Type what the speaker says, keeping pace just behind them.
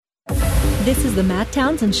This is the Matt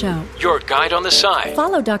Townsend Show. Your guide on the side.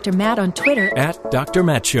 Follow Dr. Matt on Twitter at Dr.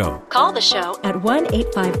 Matt Show. Call the show at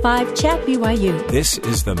 1-855-CHAT-BYU. This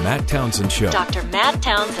is the Matt Townsend Show. Dr. Matt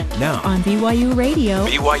Townsend. Now on BYU Radio.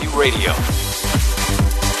 BYU Radio.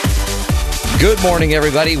 Good morning,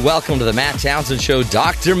 everybody. Welcome to the Matt Townsend Show.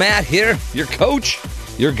 Dr. Matt here, your coach,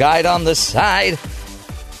 your guide on the side.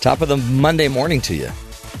 Top of the Monday morning to you.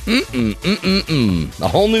 A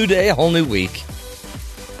whole new day, a whole new week.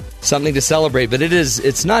 Something to celebrate, but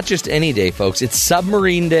it's not just any day, folks. It's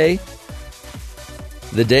Submarine Day,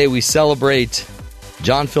 the day we celebrate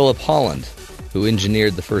John Philip Holland, who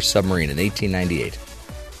engineered the first submarine in 1898.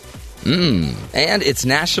 And it's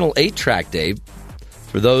National 8-Track Day.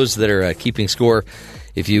 For those that are keeping score,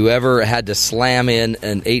 if you ever had to slam in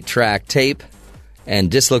an 8-track tape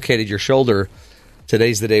and dislocated your shoulder,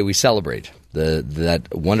 today's the day we celebrate that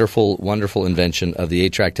wonderful, wonderful invention of the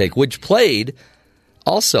 8-track tape, which played...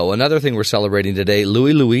 Also, another thing we're celebrating today,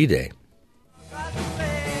 Louie Louie Day.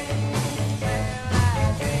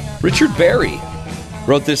 Richard Berry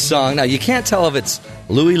wrote this song. Now, you can't tell if it's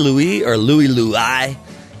Louie Louie or Louie Louie,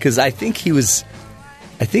 because I think he was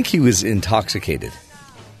intoxicated.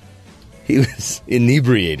 He was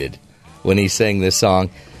inebriated when he sang this song.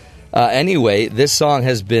 Anyway, this song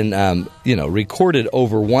has been, recorded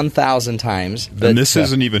over 1,000 times. But, and this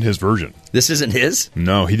isn't even his version. This isn't his?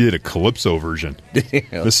 No, he did a calypso version.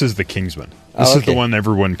 This is the Kingsman. This is the one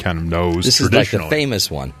everyone kind of knows. This is like the famous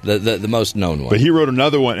one, the most known one. But he wrote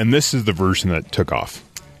another one, and this is the version that took off.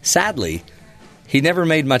 Sadly, he never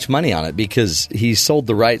made much money on it because he sold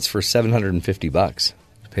the rights for $750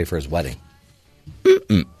 to pay for his wedding.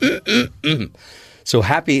 So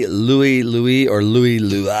happy Louie Louie or Louie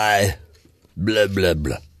Louie blah blah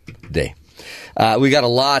blah day. We got a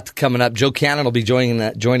lot coming up. Joe Cannon will be joining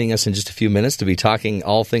us in just a few minutes to be talking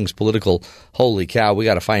all things political. Holy cow, we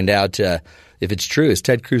got to find out if it's true. Is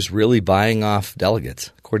Ted Cruz really buying off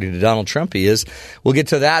delegates? According to Donald Trump, he is. We'll get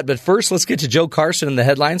to that. But first, let's get to Joe Carson in the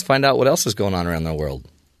headlines, find out what else is going on around the world.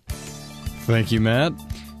 Thank you, Matt.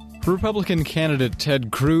 Republican candidate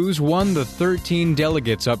Ted Cruz won the 13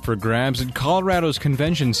 delegates up for grabs at Colorado's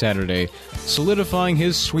convention Saturday, solidifying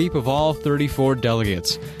his sweep of all 34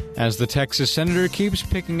 delegates. As the Texas senator keeps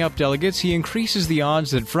picking up delegates, he increases the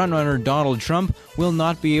odds that frontrunner Donald Trump will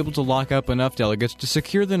not be able to lock up enough delegates to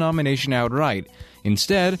secure the nomination outright,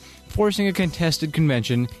 instead forcing a contested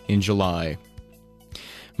convention in July.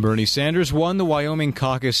 Bernie Sanders won the Wyoming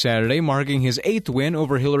caucus Saturday, marking his 8th win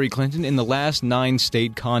over Hillary Clinton in the last 9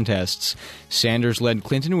 state contests. Sanders led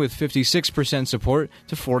Clinton with 56% support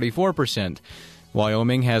to 44%.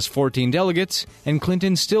 Wyoming has 14 delegates, and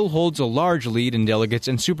Clinton still holds a large lead in delegates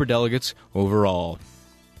and superdelegates overall.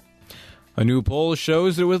 A new poll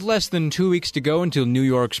shows that with less than 2 weeks to go until New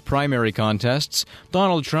York's primary contests,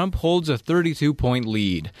 Donald Trump holds a 32-point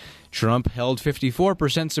lead. Trump held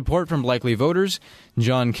 54% support from likely voters.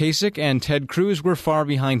 John Kasich and Ted Cruz were far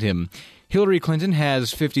behind him. Hillary Clinton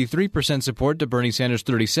has 53% support to Bernie Sanders'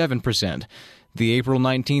 37%. The April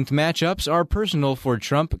 19th matchups are personal for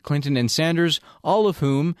Trump, Clinton, and Sanders, all of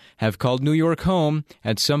whom have called New York home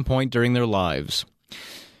at some point during their lives.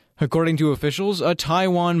 According to officials, a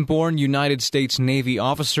Taiwan-born United States Navy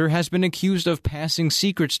officer has been accused of passing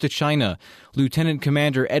secrets to China. Lieutenant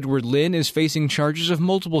Commander Edward Lin is facing charges of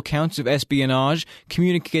multiple counts of espionage,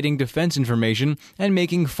 communicating defense information, and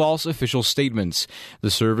making false official statements.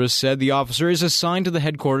 The service said the officer is assigned to the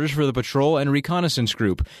headquarters for the Patrol and Reconnaissance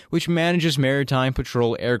Group, which manages maritime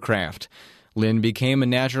patrol aircraft. Lin became a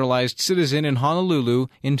naturalized citizen in Honolulu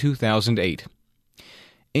in 2008.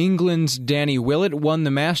 England's Danny Willett won the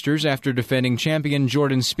Masters after defending champion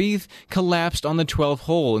Jordan Spieth collapsed on the 12th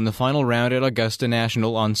hole in the final round at Augusta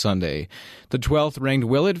National on Sunday. The 12th-ranked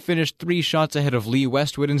Willett finished 3 shots ahead of Lee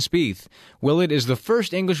Westwood and Spieth. Willett is the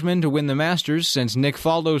first Englishman to win the Masters since Nick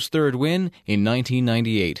Faldo's 3rd win in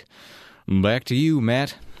 1998. Back to you,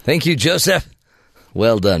 Matt. Thank you, Joseph.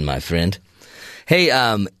 Well done, my friend. Hey,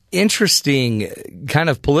 interesting kind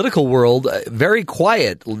of political world, very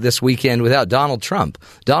quiet this weekend without Donald Trump.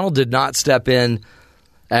 Donald did not step in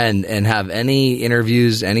and have any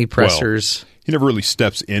interviews, any pressers. Well, he never really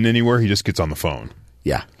steps in anywhere. He just gets on the phone.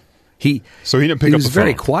 Yeah. He didn't pick up the phone. He was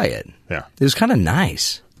very quiet. Yeah. It was kind of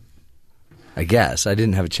nice, I guess. I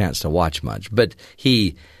didn't have a chance to watch much. But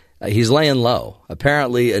he's laying low.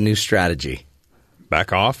 Apparently a new strategy.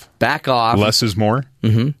 Back off? Back off. Less is more?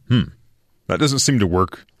 Mm-hmm. That doesn't seem to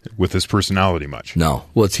work with his personality much. No.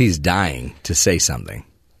 Well, he's dying to say something.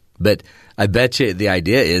 But I bet you the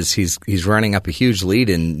idea is he's running up a huge lead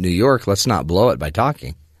in New York. Let's not blow it by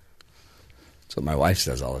talking. That's what my wife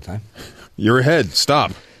says all the time. You're ahead.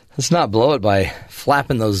 Stop. Let's not blow it by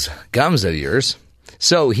flapping those gums of yours.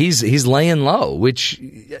 So he's laying low, which,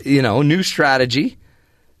 new strategy.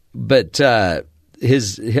 But I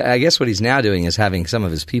guess what he's now doing is having some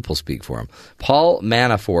of his people speak for him. Paul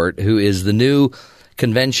Manafort, who is the new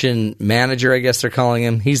convention manager, I guess they're calling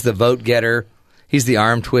him. He's the vote getter. He's the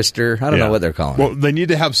arm twister. I don't know what they're calling him. Well, they need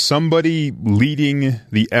to have somebody leading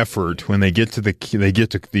the effort when they get to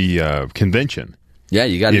the convention. Yeah,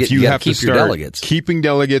 you got to keep your delegates. Keeping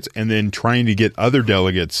delegates and then trying to get other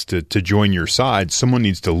delegates to join your side. Someone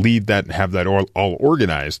needs to lead that and have that all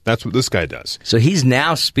organized. That's what this guy does. So he's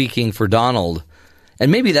now speaking for Donald. And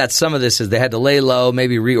maybe that's some of this is they had to lay low,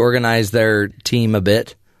 maybe reorganize their team a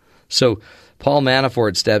bit. So Paul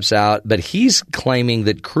Manafort steps out, but he's claiming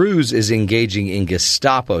that Cruz is engaging in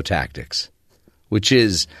Gestapo tactics, which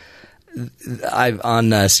is on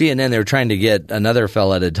CNN they were trying to get another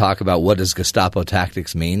fella to talk about what does Gestapo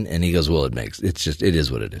tactics mean, and he goes, "Well, it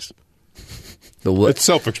is what it is." It's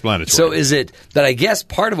self-explanatory. So is it that I guess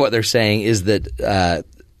part of what they're saying is that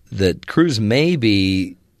that Cruz may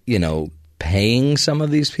be, paying some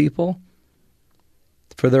of these people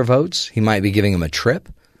for their votes? He might be giving them a trip,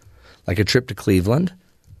 like a trip to Cleveland.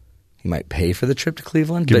 He might pay for the trip to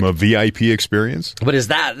Cleveland. Give him a VIP experience. But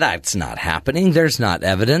that's not happening? There's not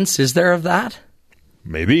evidence, is there, of that?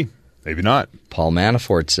 Maybe. Maybe not. Paul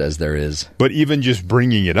Manafort says there is. But even just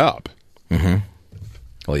bringing it up. Mm-hmm.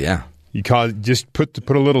 Well, yeah. You just put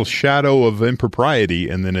a little shadow of impropriety,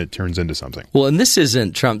 and then it turns into something. Well,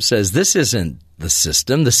 and Trump says this isn't the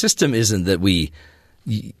system. The system isn't that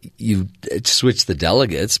you switch the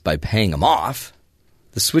delegates by paying them off.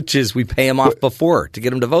 The switch is we pay him off before to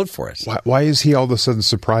get him to vote for us. Why is he all of a sudden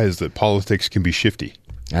surprised that politics can be shifty?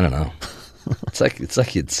 I don't know. It's like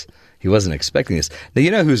he wasn't expecting this. Now,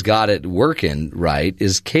 you know who's got it working right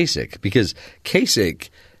is Kasich, because Kasich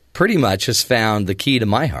pretty much has found the key to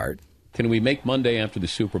my heart. Can we make Monday after the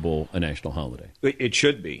Super Bowl a national holiday? It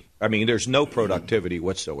should be. I mean, there's no productivity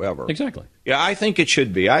whatsoever. Exactly. Yeah, I think it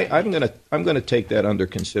should be. I'm gonna take that under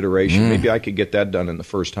consideration. Maybe I could get that done in the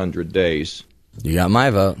first 100 days. You got my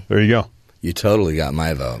vote. There you go. You totally got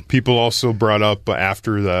my vote. People also brought up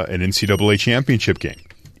after an NCAA championship game.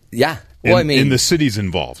 Yeah. Well, in the cities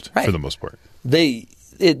involved, right, for the most part.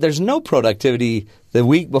 There's no productivity the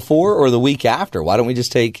week before or the week after. Why don't we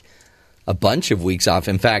just take a bunch of weeks off?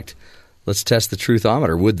 In fact, let's test the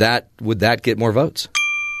truthometer. Would that get more votes?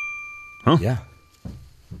 Huh? Yeah.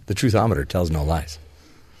 The truthometer tells no lies.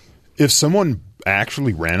 If someone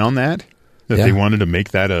actually ran on that they wanted to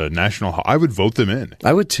make that a national, I would vote them in.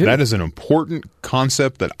 I would too. That is an important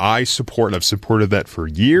concept that I support. I've supported that for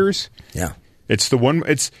years. Yeah. It's the one.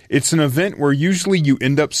 It's an event where usually you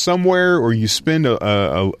end up somewhere or you spend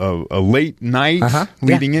a late night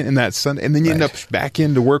leading it in that Sunday, and then you end up back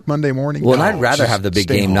into work Monday morning. Well, and I'd rather have the big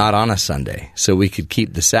game not on a Sunday, so we could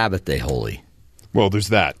keep the Sabbath day holy. Well, there's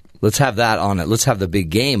that. Let's have that on it. Let's have the big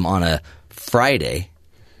game on a Friday,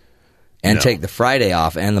 and take the Friday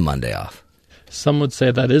off and the Monday off. Some would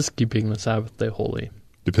say that is keeping the Sabbath day holy.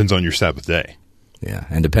 Depends on your Sabbath day. Yeah,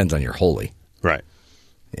 and depends on your holy. Right.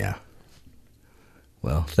 Yeah.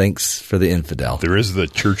 Well, thanks for the infidel. There is the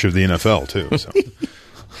Church of the NFL, too. So.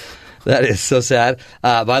 That is so sad.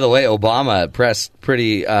 By the way, Obama pressed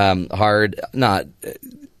pretty hard.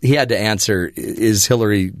 He had to answer, is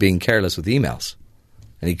Hillary being careless with emails?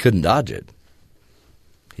 And he couldn't dodge it.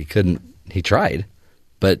 He tried,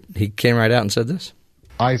 but he came right out and said this.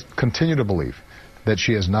 I continue to believe that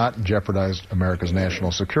she has not jeopardized America's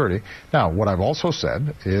national security. Now, what I've also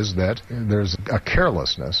said is that there's a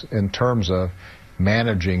carelessness in terms of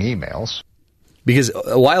managing emails. Because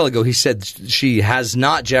a while ago he said she has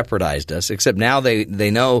not jeopardized us, except now they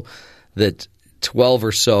know that 12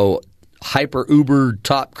 or so hyper-uber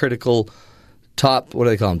top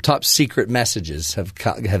secret messages have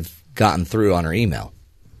gotten through on her email.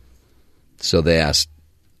 So they asked,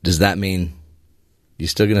 does that mean you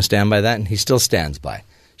still going to stand by that? And he still stands by.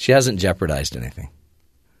 She hasn't jeopardized anything.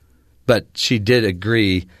 But she did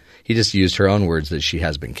agree. He just used her own words that she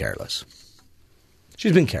has been careless.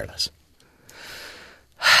 She's been careless.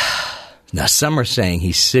 Now, some are saying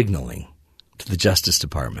he's signaling to the Justice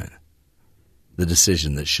Department the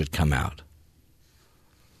decision that should come out.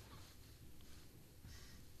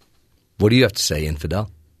 What do you have to say, infidel?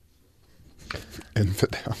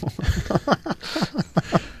 Infidel.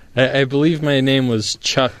 I believe my name was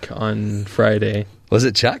Chuck on Friday. Was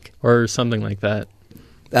it Chuck? Or something like that.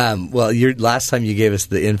 Well, last time you gave us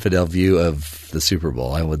the infidel view of the Super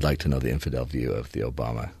Bowl. I would like to know the infidel view of the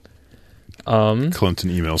Obama. Clinton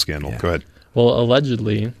email scandal. Yeah. Go ahead. Well,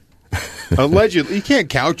 allegedly. Allegedly. You can't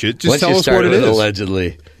couch it. Just Once tell you us what it is.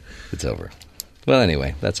 Allegedly, it's over. Well,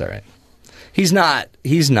 anyway, that's all right. He's not.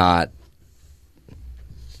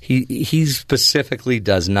 He specifically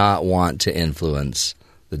does not want to influence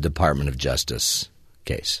the Department of Justice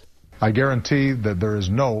case. I guarantee that there is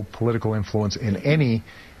no political influence in any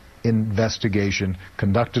investigation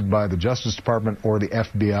conducted by the Justice Department or the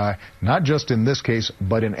FBI, not just in this case,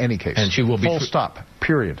 but in any case. And she will be full stop,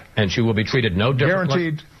 period. And she will be treated no differently?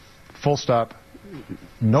 Guaranteed, full stop.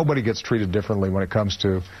 Nobody gets treated differently when it comes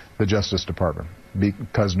to the Justice Department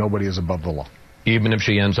because nobody is above the law. Even if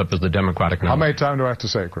she ends up as the Democratic nominee? How many times do I have to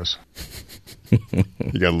say it, Chris?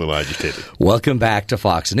 You got a little agitated. Welcome back to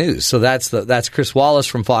Fox News. So that's Chris Wallace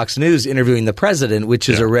from Fox News interviewing the president, which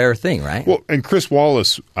is a rare thing, right? Well, and Chris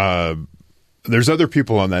Wallace, there's other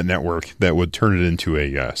people on that network that would turn it into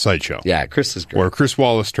a sideshow. Yeah, Chris is great. Where Chris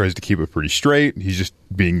Wallace tries to keep it pretty straight. He's just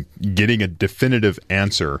getting a definitive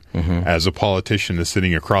answer as a politician is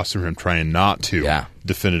sitting across from him trying not to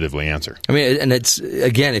definitively answer. I mean, and it's,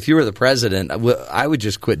 again, if you were the president, I would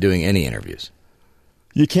just quit doing any interviews.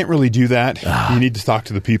 You can't really do that. You need to talk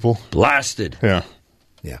to the people. Blasted. Yeah.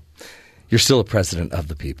 Yeah. You're still a president of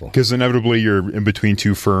the people. Because inevitably you're in between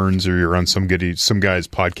two ferns or you're on some guy's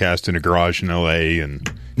podcast in a garage in L.A.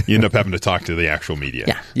 and you end up having to talk to the actual media.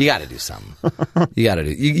 Yeah. You got to do something. You got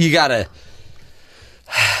to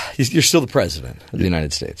you're still the president of the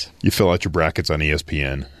United States. You fill out your brackets on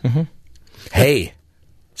ESPN. Mm-hmm. Hey,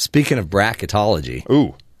 speaking of bracketology.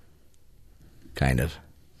 Ooh. Kind of.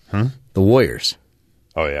 Huh? The Warriors.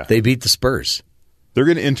 Oh, yeah. They beat the Spurs. They're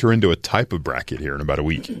going to enter into a type of bracket here in about a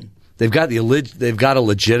week. They've got a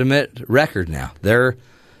legitimate record now.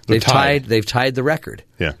 They've tied the record.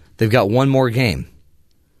 Yeah. They've got one more game.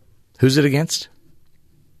 Who's it against?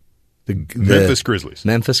 The Memphis Grizzlies.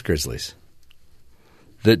 Memphis Grizzlies.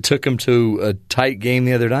 That took them to a tight game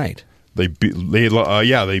the other night. The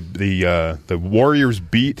Warriors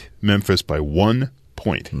beat Memphis by 1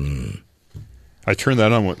 point. I turned that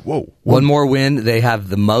on and went, whoa. One more win. They have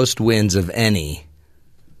the most wins of any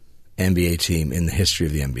NBA team in the history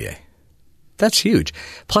of the NBA. That's huge.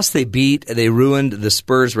 Plus, they ruined the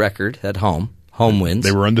Spurs record at home wins.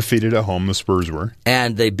 They were undefeated at home, the Spurs were.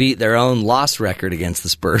 And they beat their own loss record against the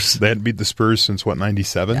Spurs. They hadn't beat the Spurs since,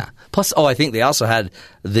 97? Yeah. Plus, I think they also had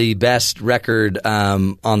the best record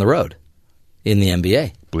on the road in the NBA.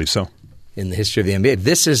 I believe so. In the history of the NBA.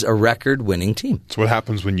 This is a record-winning team. It's what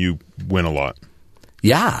happens when you win a lot.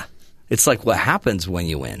 Yeah. It's like what happens when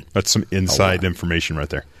you win. That's some inside information right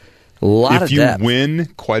there. A lot of depth. If you win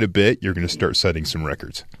quite a bit, you're going to start setting some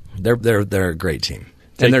records. They're a great team.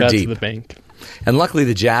 Take and they're that deep. to the bank. And luckily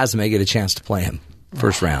the Jazz may get a chance to play him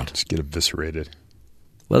first round. Just get eviscerated.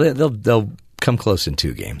 Well, they'll come close in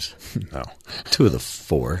 2 games. No. 2 of the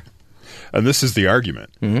 4. And this is the argument.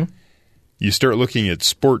 Mm-hmm. You start looking at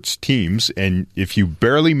sports teams, and if you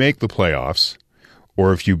barely make the playoffs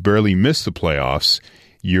or if you barely miss the playoffs,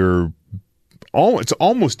 it's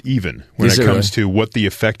almost even when it comes to what the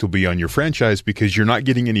effect will be on your franchise because you're not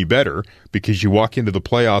getting any better because you walk into the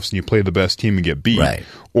playoffs and you play the best team and get beat. Right.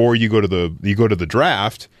 Or you go to the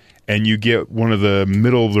draft and you get one of the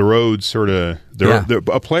middle of the road sort of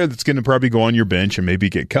a player that's going to probably go on your bench and maybe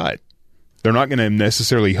get cut. They're not going to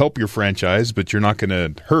necessarily help your franchise, but you're not going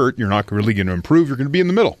to hurt. You're not really going to improve. You're going to be in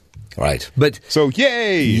the middle. Right. So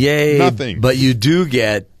yay, nothing. But you do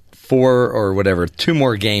get 4 or whatever, 2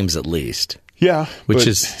 more games at least. Yeah.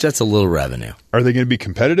 That's a little revenue. Are they going to be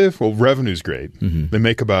competitive? Well, revenue's great. Mm-hmm. They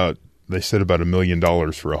make they said about $1 million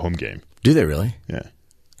for a home game. Do they really? Yeah.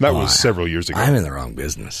 That was several years ago. I'm in the wrong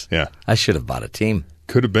business. Yeah. I should have bought a team.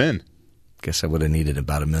 Could have been. Guess I would have needed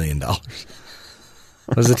about $1 million.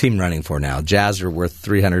 What's the team running for now? Jazz are worth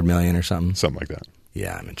 $300 million or something? Something like that.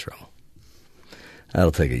 Yeah, I'm in trouble.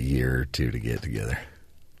 That'll take a year or 2 to get together.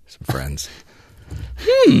 Some friends.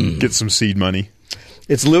 Get some seed money.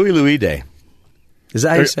 It's Louis Day. Is that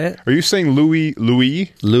how you say it? Are you saying Louis?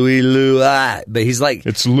 Louis. But he's like...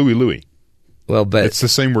 It's Louis. Well, but... It's the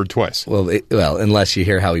same word twice. Well, unless you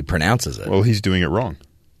hear how he pronounces it. Well, he's doing it wrong.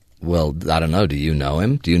 Well, I don't know. Do you know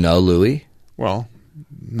him? Do you know Louis? Well,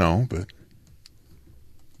 no, but...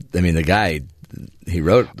 I mean, the guy, he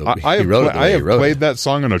wrote it. I have played that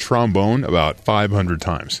song on a trombone about 500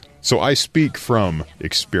 times. So I speak from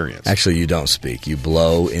experience. Actually, you don't speak. You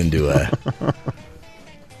blow into a...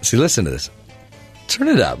 See, listen to this. Turn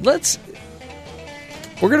it up. We're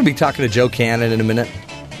going to be talking to Joe Cannon in a minute.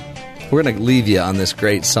 We're going to leave you on this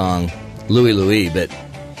great song, Louis, but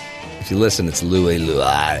if you listen, it's Louis.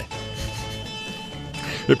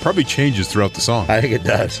 It probably changes throughout the song. I think it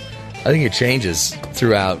does. I think it changes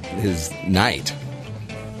throughout his night.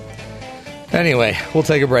 Anyway, we'll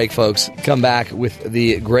take a break, folks. Come back with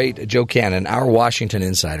the great Joe Cannon, our Washington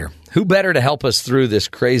insider, who better to help us through this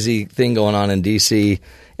crazy thing going on in D.C.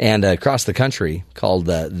 and across the country called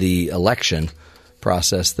the election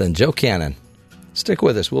process than Joe Cannon? Stick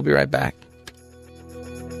with us. We'll be right back.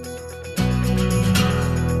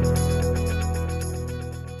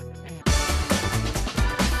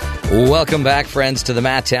 Welcome back, friends, to the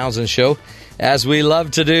Matt Townsend Show. As we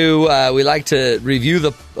love to do, we like to review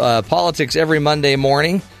the politics every Monday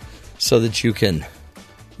morning so that you can,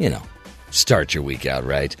 start your week out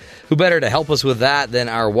right. Who better to help us with that than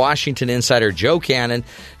our Washington insider, Joe Cannon?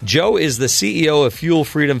 Joe is the CEO of Fuel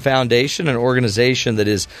Freedom Foundation, an organization that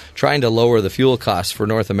is trying to lower the fuel costs for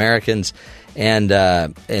North Americans and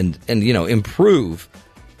improve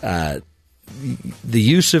the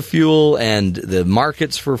use of fuel and the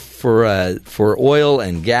markets for oil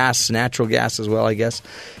and gas, natural gas as well, I guess.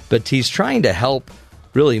 But he's trying to help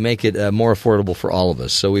really make it more affordable for all of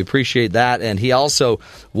us. So we appreciate that. And he also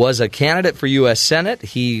was a candidate for U.S. Senate.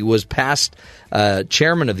 He was past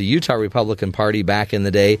chairman of the Utah Republican Party back in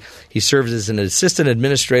the day. He served as an assistant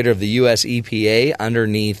administrator of the U.S. EPA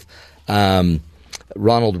underneath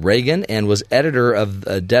Ronald Reagan and was editor of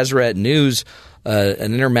Deseret News,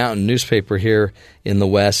 an Intermountain newspaper here in the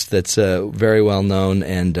West that's very well known,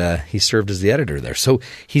 and he served as the editor there. So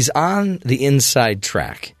he's on the inside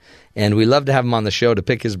track, and we love to have him on the show to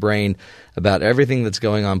pick his brain about everything that's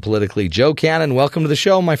going on politically. Joe Cannon, welcome to the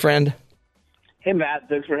show, my friend. Hey, Matt.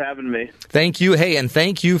 Thanks for having me. Thank you. Hey, and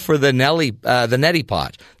thank you for the neti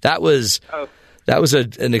pot. That was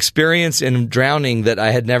an experience in drowning that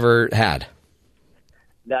I had never had.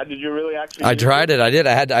 Now, did you really actually? I tried it. I did.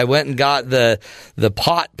 I went and got the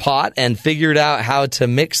pot and figured out how to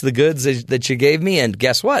mix the goods that you gave me. And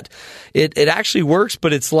guess what? It actually works,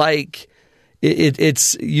 but it's like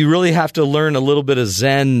it's you really have to learn a little bit of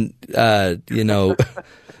Zen,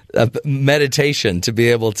 meditation to be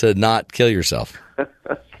able to not kill yourself.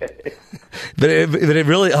 Okay. But it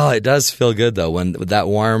really it does feel good though when that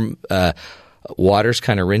warm water's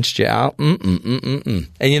kind of rinsed you out. And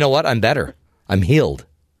you know what? I'm better. I'm healed.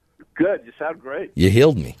 Good. You sound great. You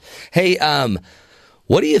healed me. Hey,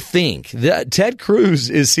 what do you think? Ted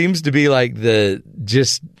Cruz seems to be like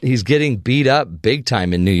he's getting beat up big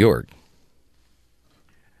time in New York.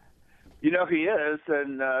 He is,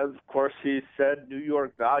 and of course he said New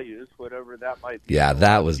York values, whatever that might be. Yeah,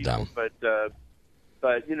 that was dumb.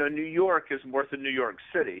 But New York is more than New York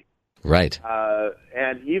City. Right.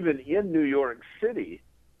 And even in New York City,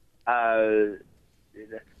 the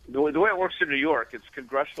way it works in New York, it's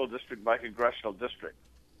congressional district by congressional district.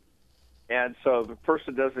 And so if a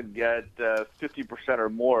person doesn't get 50% or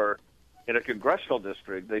more in a congressional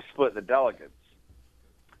district, they split the delegates.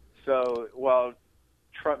 So while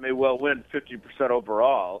Trump may well win 50%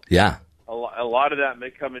 overall, yeah, a lot of that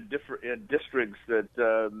may come in districts that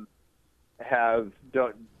don't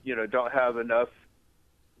have enough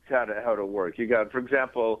how to work. You got, for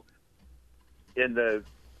example, in the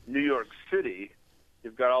New York City,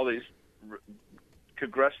 you've got all these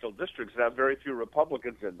congressional districts that have very few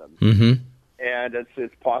Republicans in them, and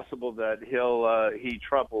it's possible that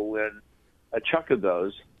Trump will win a chunk of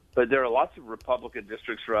those. But there are lots of Republican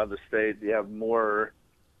districts around the state. You have more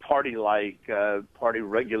party-like, party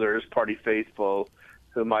regulars, party faithful,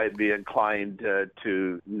 who might be inclined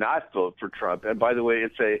to not vote for Trump. And by the way,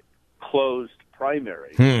 it's a closed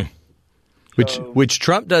primary, which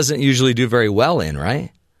Trump doesn't usually do very well in,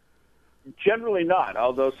 right? Generally not,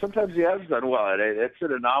 although sometimes he has done well. It's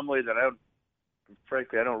an anomaly that I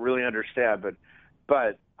don't really understand.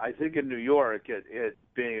 But I think in New York, it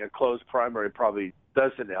being a closed primary probably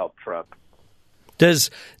doesn't help Trump. This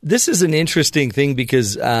is an interesting thing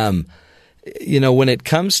because, when it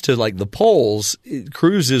comes to like the polls,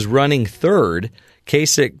 Cruz is running third,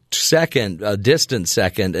 Kasich second, a distant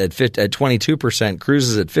second at 22%. Cruz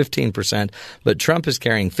is at 15%, but Trump is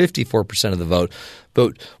carrying 54% of the vote.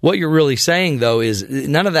 But what you're really saying, though, is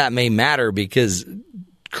none of that may matter because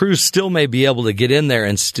Cruz still may be able to get in there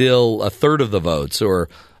and steal a third of the votes or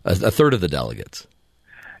a third of the delegates.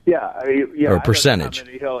 Yeah, or a percentage. I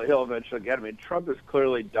don't know how many he'll eventually get. I mean, Trump is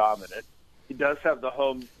clearly dominant. He does have the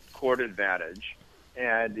home court advantage,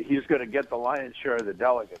 and he's going to get the lion's share of the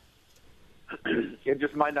delegates. It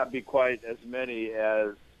just might not be quite as many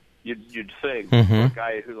as you'd think. For a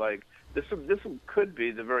guy who this one could be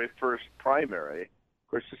the very first primary. Of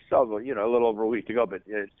course, it's still a little over a week to go, but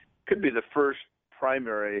it could be the first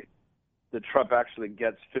primary that Trump actually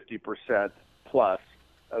gets 50% plus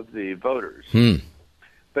of the voters.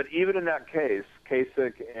 But even in that case,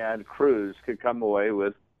 Kasich and Cruz could come away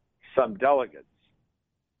with some delegates.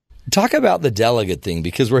 Talk about the delegate thing,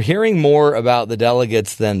 because we're hearing more about the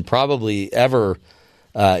delegates than probably ever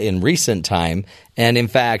in recent time. And in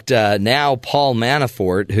fact, now Paul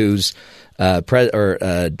Manafort, who's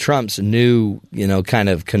Trump's new, kind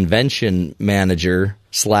of convention manager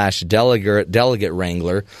 / delegate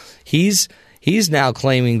wrangler, he's now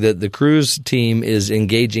claiming that the Cruz team is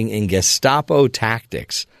engaging in Gestapo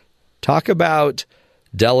tactics. Talk about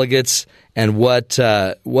delegates and what's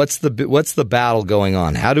the battle going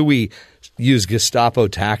on? How do we use Gestapo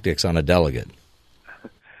tactics on a delegate?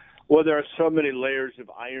 Well, there are so many layers of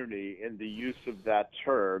irony in the use of that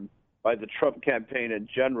term by the Trump campaign in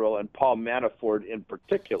general and Paul Manafort in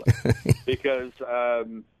particular, because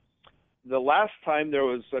the last time there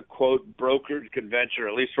was a, quote, brokered convention, or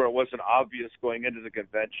at least where it wasn't obvious going into the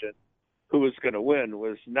convention who was going to win,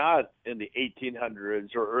 was not in the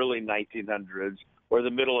 1800s or early 1900s or the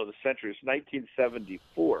middle of the century. It's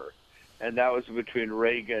 1974, and that was between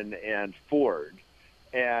Reagan and Ford.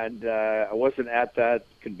 And I wasn't at that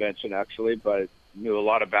convention, actually, but knew a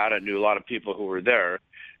lot about it, knew a lot of people who were there.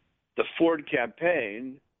 The Ford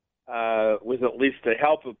campaign, with at least the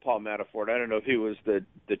help of Paul Manafort, I don't know if he was the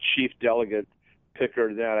chief delegate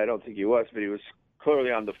picker then, I don't think he was, but he was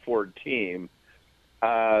clearly on the Ford team,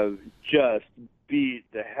 just beat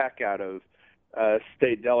the heck out of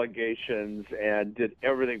state delegations and did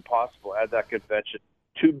everything possible at that convention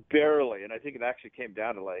to barely, and I think it actually came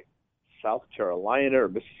down to like South Carolina or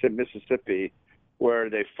Mississippi, where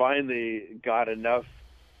they finally got enough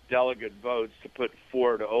delegate votes to put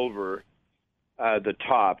Ford over the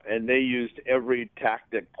top, and they used every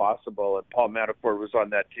tactic possible, and Paul Manafort was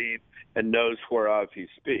on that team and knows whereof he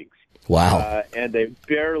speaks. Wow. And they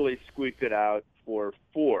barely squeaked it out for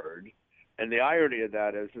Ford. And the irony of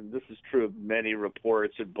that is, and this is true of many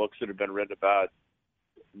reports and books that have been written about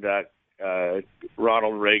that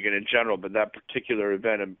Ronald Reagan in general, but that particular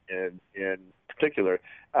event in particular.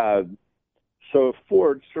 So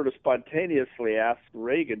Ford sort of spontaneously asked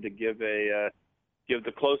Reagan to give the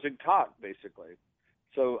closing talk, basically.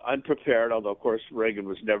 So unprepared, although of course Reagan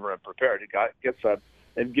was never unprepared. He gets up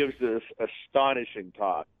and gives this astonishing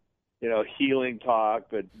talk, healing talk,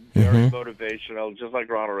 but very motivational, just like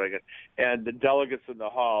Ronald Reagan. And the delegates in the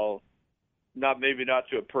hall, maybe not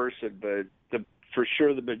to a person, but for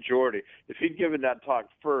sure the majority. If he'd given that talk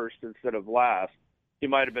first instead of last, he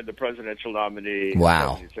might have been the presidential nominee.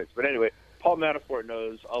 Wow. In 1976. But anyway, Paul Manafort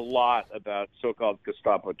knows a lot about so-called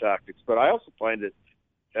Gestapo tactics. But I also find it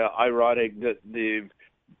ironic that the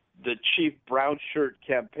chief brown shirt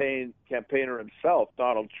campaigner himself,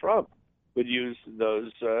 Donald Trump, would use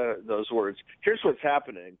those words. Here's what's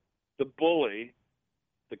happening: the bully,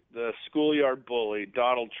 the schoolyard bully,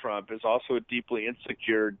 Donald Trump, is also a deeply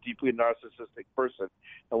insecure, deeply narcissistic person.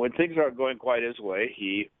 And when things aren't going quite his way,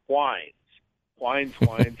 he whines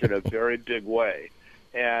in a very big way.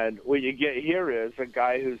 And what you get here is a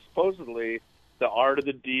guy who's supposedly the art of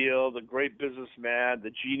the deal, the great businessman,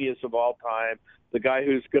 the genius of all time, the guy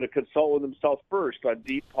who's going to consult with himself first on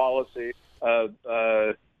deep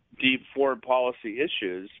foreign policy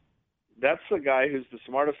issues. That's the guy who's the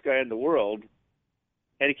smartest guy in the world,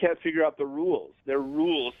 and he can't figure out the rules. There are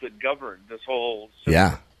rules that govern this whole system.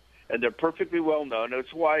 Yeah. And they're perfectly well known.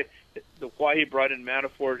 It's why he brought in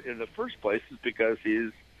Manafort in the first place is because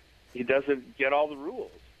he doesn't get all the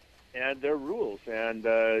rules, and they're rules. And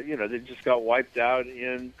they just got wiped out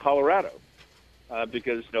in Colorado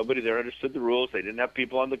because nobody there understood the rules. They didn't have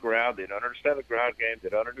people on the ground. They don't understand the ground game. They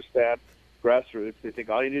don't understand grassroots. They think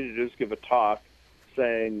all you need to do is give a talk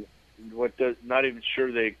saying not even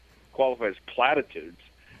sure they qualify as platitudes,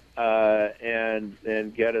 and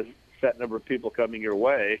get a set number of people coming your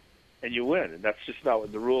way, and you win. And that's just not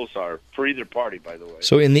what the rules are for either party, by the way.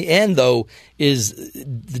 So in the end, though,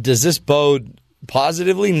 does this bode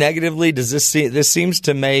positively, negatively? This seems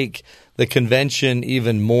to make the convention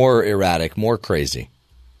even more erratic, more crazy?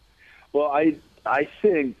 Well, I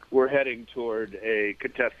think we're heading toward a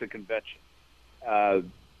contested convention,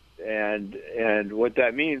 and what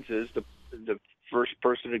that means is the first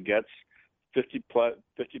person who gets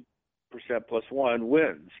 50% plus one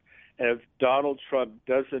wins. And if Donald Trump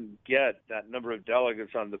doesn't get that number of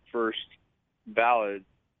delegates on the first ballot,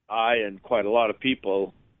 I and quite a lot of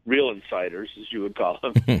people, real insiders, as you would call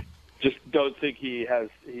them, just don't think he has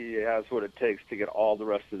what it takes to get all the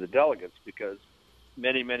rest of the delegates, because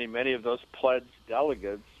many of those pledged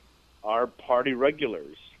delegates are party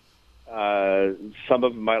regulars. Some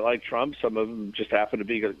of them might like Trump. Some of them just happen to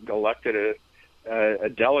be elected a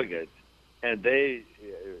delegate, and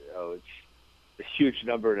it's a huge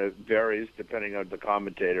number, and it varies depending on the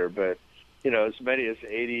commentator. But as many as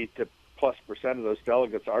 80% of those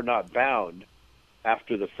delegates are not bound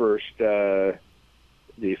after the first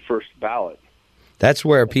ballot. That's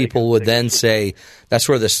where people would then say, that's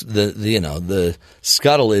where the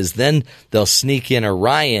scuttle is. Then they'll sneak in a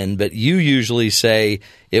Ryan, but you usually say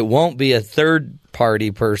it won't be a third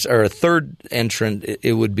party person or a third entrant.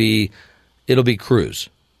 It'll be Cruz.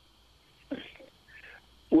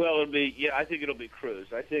 Well, I think it'll be Cruz.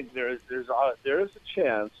 I think there is a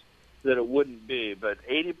chance that it wouldn't be, but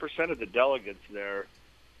 80% of the delegates there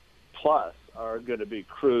plus are going to be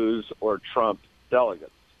Cruz or Trump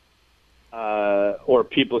delegates. Or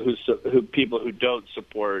people who don't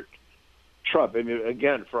support Trump. I mean,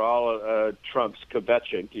 again, for all Trump's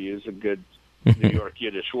kvetching, to use a good New York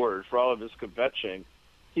Yiddish word, for all of his kvetching,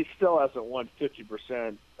 he still hasn't won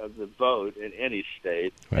 50% of the vote in any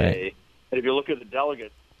state. Right. And if you look at the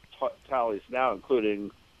delegate tallies now,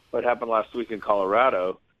 including what happened last week in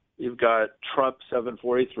Colorado, you've got Trump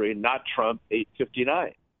 743, not Trump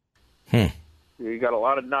 859. You got a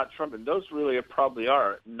lot of not Trump, and those really probably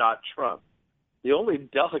are not Trump. The only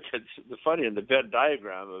delegates, in the Venn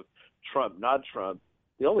diagram of Trump, not Trump,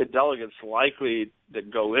 the only delegates likely that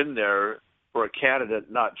go in there for a candidate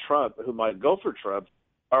not Trump, who might go for Trump,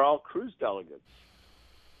 are all Cruz delegates.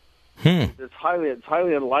 It's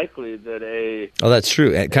highly unlikely that that's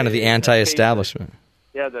true. Kind of the anti-establishment.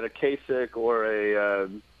 That a Kasich or a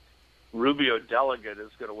Rubio delegate is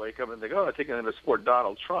going to wake up and think, I think I'm going to support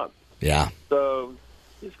Donald Trump. Yeah. So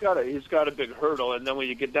he's got a big hurdle, and then when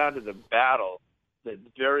you get down to the battle, the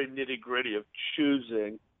very nitty-gritty of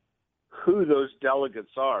choosing who those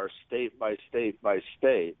delegates are, state by state by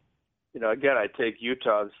state. Again, I take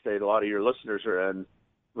Utah, the state a lot of your listeners are in,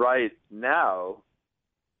 right now,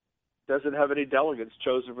 doesn't have any delegates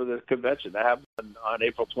chosen for the convention. That happened on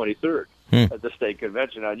April 23rd at the state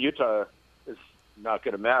convention. Now, Utah is not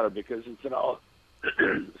going to matter because it's an all,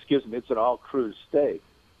 it's an all Cruz state.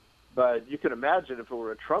 But you can imagine if it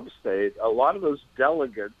were a Trump state, a lot of those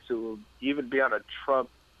delegates who will even be on a Trump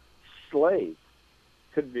slate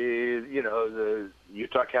could be, the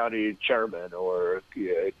Utah County chairman, or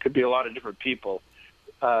it could be a lot of different people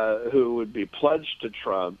who would be pledged to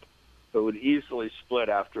Trump, but would easily split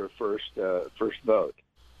after a first vote.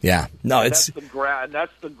 Yeah, no, that's the ground.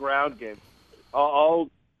 That's the ground game. All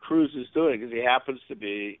Cruz is doing is he happens to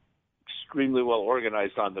be extremely well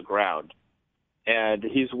organized on the ground. And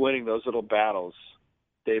he's winning those little battles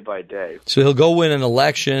day by day. So he'll go win an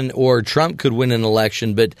election, or Trump could win an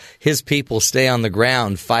election, but his people stay on the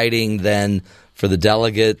ground fighting then for the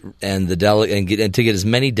delegate and to get as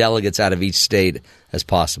many delegates out of each state as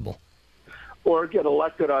possible. Or get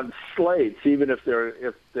elected on slates, even if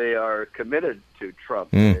they are committed to Trump.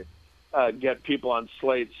 Get people on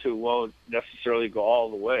slates who won't necessarily go all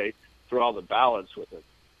the way through all the ballots with it.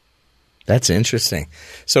 That's interesting.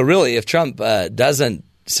 So really, if Trump doesn't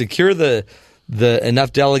secure the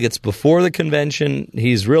enough delegates before the convention,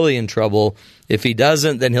 he's really in trouble. If he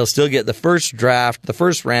doesn't, then he'll still get the first draft. The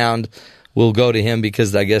first round will go to him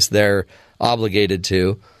because I guess they're obligated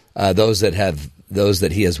to those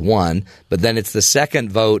that he has won. But then it's the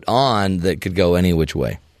second vote on that could go any which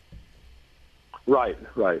way. Right.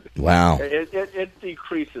 Wow. It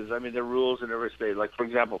decreases. I mean, the rules in every state. Like, for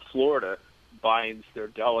example, Florida binds their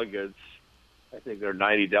delegates. I think there are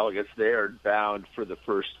 90 delegates. They are bound for the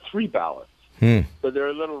first three ballots. So there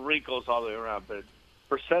are little wrinkles all the way around. But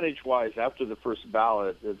percentage-wise, after the first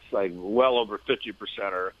ballot, it's like well over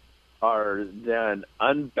 50% are then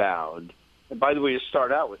unbound. And by the way, you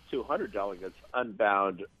start out with 200 delegates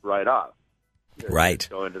unbound right off. Right.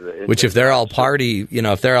 Which if they're all party,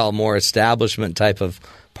 if they're all more establishment type of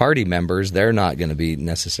party members, they're not going to be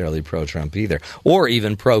necessarily pro-Trump either, or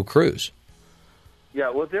even pro-Cruz. Yeah,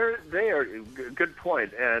 well, they are good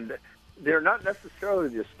point, and they're not necessarily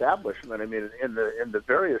the establishment. I mean, in the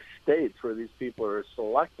various states where these people are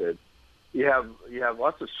selected, you have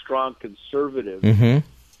lots of strong conservatives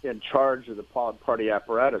in charge of the party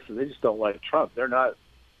apparatus, and they just don't like Trump. They're not.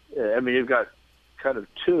 I mean, you've got kind of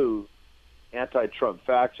two anti-Trump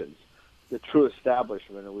factions: the true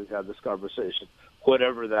establishment, and we've had this conversation,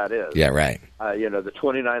 whatever that is. Yeah, right. The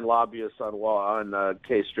 29 lobbyists on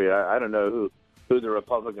K Street. I don't know who the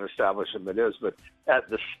Republican establishment is, but at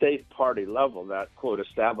the state party level, that quote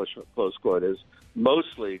establishment close quote is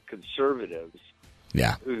mostly conservatives.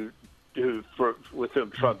 Yeah. With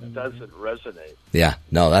whom Trump doesn't resonate. Yeah,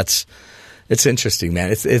 no, it's interesting,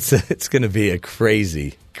 man. It's going to be a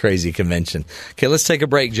crazy convention. Okay, let's take a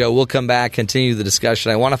break, Joe. We'll come back, continue the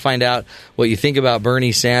discussion. I want to find out what you think about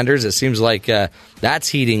Bernie Sanders. It seems like that's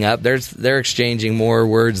heating up. They're exchanging more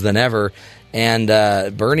words than ever. And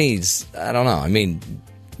Bernie's, I don't know. I mean,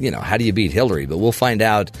 how do you beat Hillary? But we'll find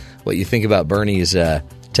out what you think about Bernie's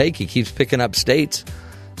take. He keeps picking up states.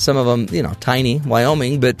 Some of them, tiny,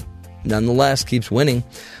 Wyoming, but nonetheless keeps winning.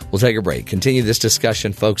 We'll take a break. Continue this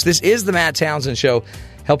discussion, folks. This is the Matt Townsend Show,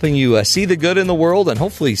 helping you see the good in the world and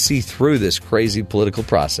hopefully see through this crazy political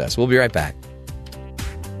process. We'll be right back.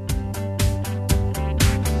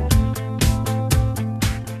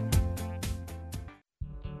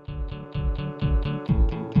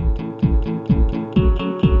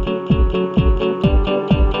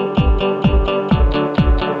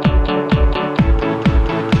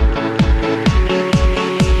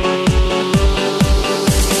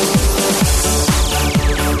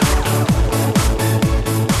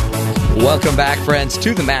 Welcome back, friends,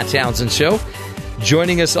 to the Matt Townsend Show.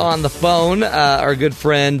 Joining us on the phone, our good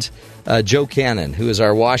friend Joe Cannon, who is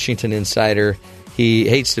our Washington insider. He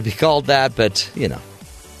hates to be called that, but you know,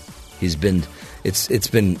 he's been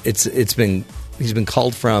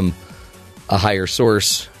called from a higher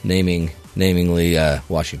source, namely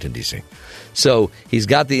Washington D.C. So he's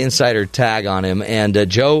got the insider tag on him, and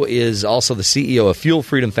Joe is also the CEO of Fuel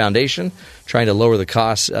Freedom Foundation, trying to lower the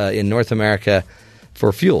costs in North America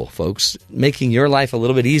for fuel, folks, making your life a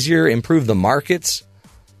little bit easier, improve the markets.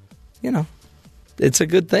 You know, it's a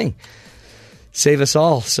good thing. Save us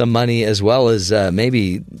all some money, as well as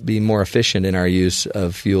maybe be more efficient in our use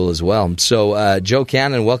of fuel as well. So, Joe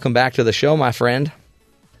Cannon, welcome back to the show, my friend.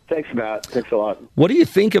 Thanks, Matt. Thanks a lot. What do you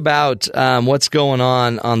think about what's going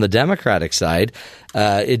on the Democratic side?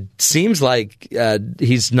 It seems like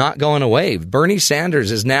he's not going away. Bernie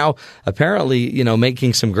Sanders is now apparently,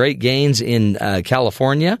 making some great gains in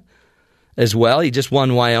California as well. He just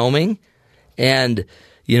won Wyoming. And,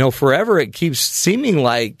 forever it keeps seeming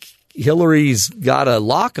like Hillary's got a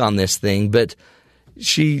lock on this thing, but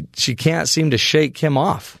she can't seem to shake him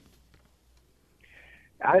off.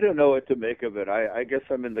 I don't know what to make of it. I guess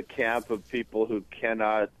I'm in the camp of people who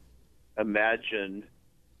cannot imagine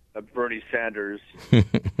a Bernie Sanders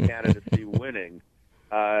candidacy winning,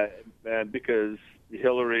 because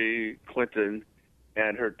Hillary Clinton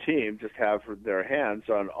and her team just have their hands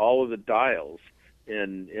on all of the dials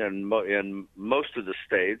in most of the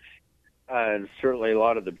states, and certainly a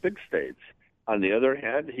lot of the big states. On the other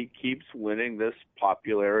hand, he keeps winning this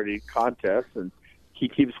popularity contest, and he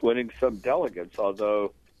keeps winning some delegates,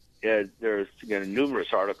 although there's numerous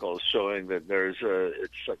articles showing that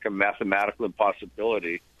it's like a mathematical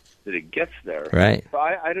impossibility that it gets there. Right. So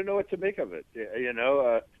I don't know what to make of it.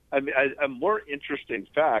 A more interesting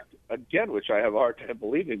fact, again, which I have a hard time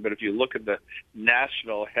believing, but if you look at the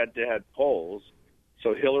national head-to-head polls,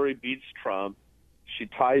 so Hillary beats Trump, she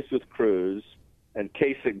ties with Cruz, and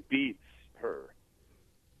Kasich beats her.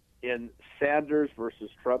 In Sanders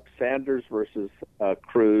versus Trump, Sanders versus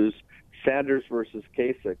Cruz, Sanders versus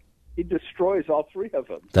Kasich, he destroys all three of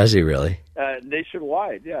them. Does he really?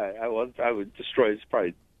 Nationwide, yeah. I would destroy is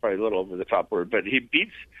probably a little over the top word, but he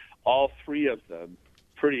beats all three of them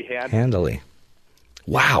pretty handily.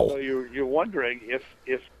 Wow. So you're wondering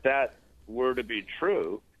if that were to be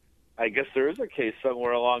true, I guess there is a case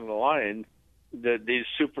somewhere along the line that these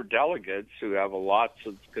super delegates who have lots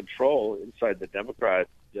of control inside the Democrat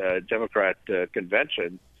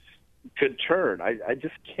convention could turn. I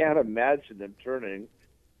just can't imagine them turning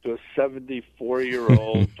to a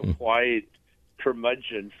 74-year-old white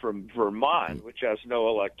curmudgeon from Vermont, which has no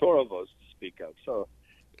electoral votes to speak of. So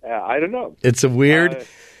I don't know. It's a weird.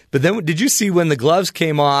 But then, did you see when the gloves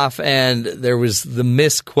came off and there was the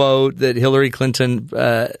misquote that Hillary Clinton,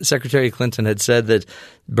 Secretary Clinton, had said that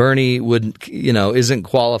Bernie isn't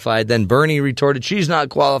qualified? Then Bernie retorted, she's not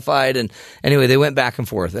qualified. And anyway, they went back and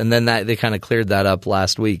forth. And then they kind of cleared that up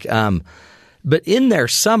last week. But in there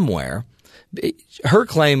somewhere, her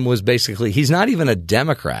claim was basically he's not even a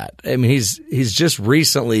Democrat. I mean, he's just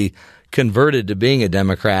recently converted to being a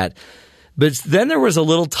Democrat. But then there was a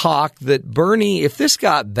little talk that Bernie, if this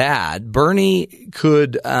got bad, Bernie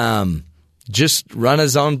could just run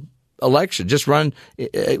his own election, just run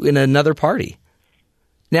in another party.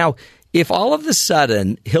 Now, if all of a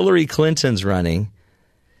sudden Hillary Clinton's running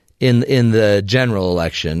in the general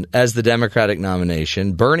election as the Democratic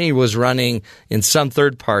nomination, Bernie was running in some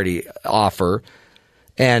third party offer,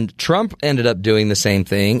 and Trump ended up doing the same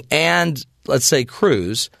thing, and let's say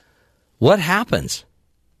Cruz, what happens?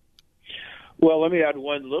 Well, let me add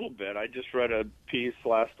one little bit. I just read a piece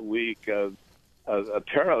last week of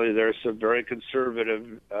apparently there's some very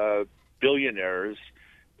conservative billionaires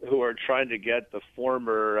who are trying to get the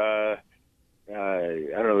former, I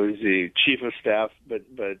don't know, who's the chief of staff, but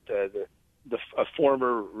a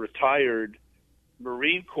former retired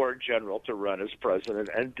Marine Corps general to run as president,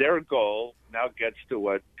 and their goal now gets to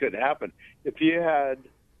what could happen. If you had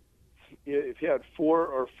 4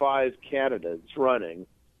 or 5 candidates running,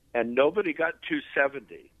 and nobody got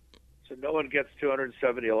 270. so no one gets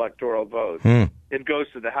 270 electoral votes. It goes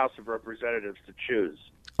to the House of Representatives to choose.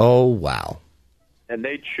 Oh, wow. And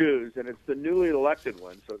they choose, and it's the newly elected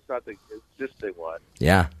one, so it's not the existing one.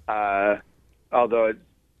 Yeah. Although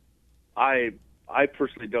I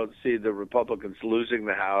personally don't see the Republicans losing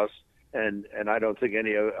the House, and I don't think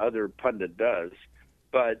any other pundit does.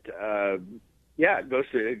 But it goes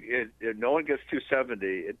to if no one gets 270,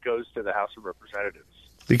 it goes to the House of Representatives.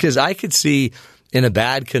 Because I could see in a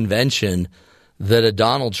bad convention that a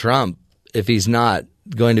Donald Trump, if he's not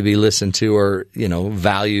going to be listened to or,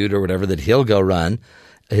 valued or whatever, that he'll go run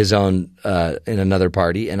his own in another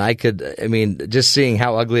party. And just seeing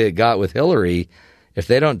how ugly it got with Hillary, if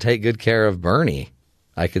they don't take good care of Bernie,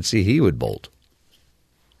 I could see he would bolt.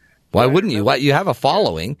 Why wouldn't you? Why, you have a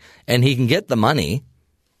following, and he can get the money,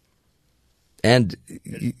 and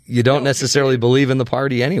you don't necessarily believe in the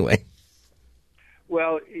party anyway.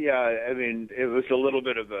 Well, yeah, it was a little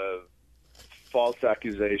bit of a false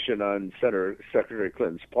accusation on Secretary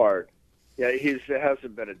Clinton's part. Yeah, he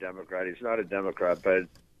hasn't been a Democrat. He's not a Democrat, but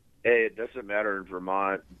A, it doesn't matter in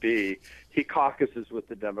Vermont. B, he caucuses with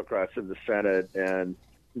the Democrats in the Senate and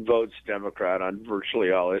votes Democrat on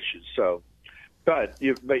virtually all issues. So, but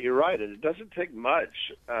you're right. It doesn't take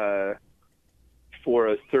much for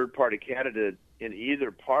a third-party candidate in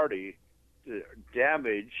either party to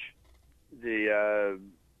damage the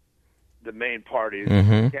main party's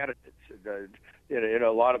candidates. A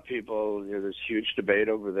lot of people, there's huge debate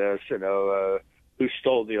over this, who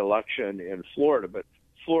stole the election in Florida. But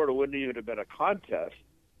Florida wouldn't even have been a contest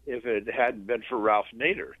if it hadn't been for Ralph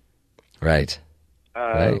Nader. Right.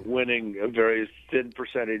 Winning a very thin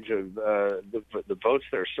percentage of the votes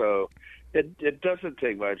there. So it doesn't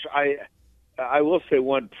take much. I will say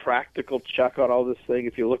one practical check on all this thing.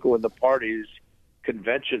 If you look at when the parties'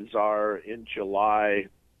 conventions are in July,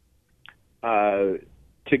 to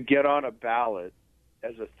get on a ballot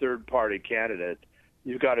as a third-party candidate,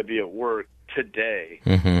 you've got to be at work today,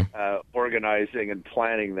 organizing and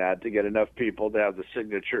planning that to get enough people to have the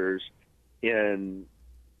signatures in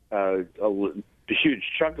a huge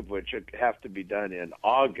chunk of which have to be done in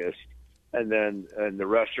August, and the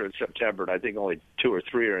rest are in September, and I think only 2 or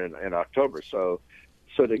 3 are in October. So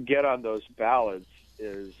to get on those ballots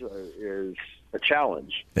is a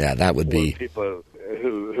challenge. Yeah, that would be people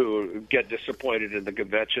who get disappointed in the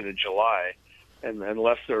convention in July, and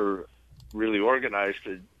unless they're really organized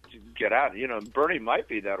to get out. Bernie might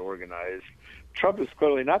be that organized. Trump is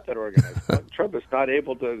clearly not that organized. Trump is not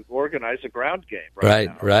able to organize a ground game right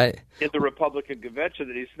now. Right. In the Republican convention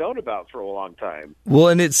that he's known about for a long time. Well,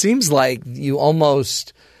 and it seems like you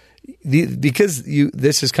almost because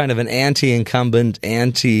this is kind of an anti-incumbent,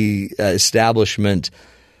 anti-establishment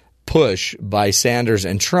push by Sanders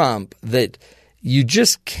and Trump that you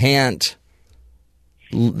just can't.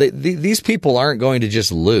 These people aren't going to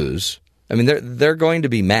just lose. They're going to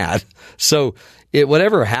be mad. So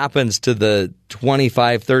whatever happens to the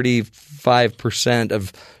 35%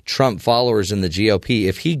 of Trump followers in the GOP,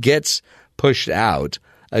 if he gets pushed out,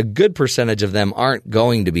 a good percentage of them aren't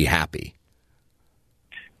going to be happy.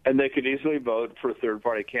 And they could easily vote for a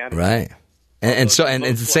third-party candidate. Right. And it's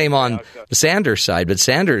the same on the Sanders side, but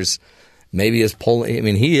Sanders maybe is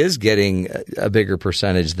pulling. He is getting a bigger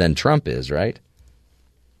percentage than Trump is, right?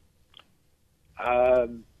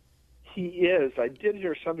 He is. I did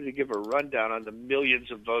hear somebody give a rundown on the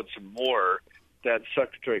millions of votes more that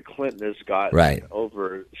Secretary Clinton has gotten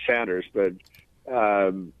over Sanders, but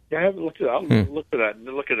I haven't looked at that. I'll look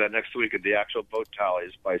at that next week at the actual vote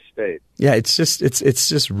tallies by state. Yeah, it's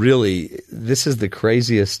just really, this is the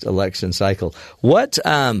craziest election cycle. What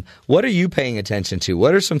are you paying attention to?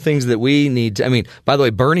 What are some things that we need to, by the way,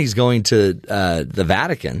 Bernie's going to the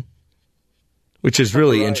Vatican, which is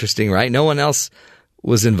really interesting, right? No one else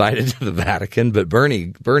was invited to the Vatican, but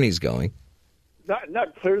Bernie's going.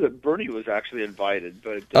 Not clear that Bernie was actually invited,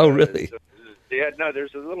 but oh, really?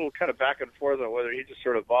 There's a little kind of back and forth on whether he just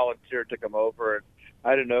sort of volunteered to come over, and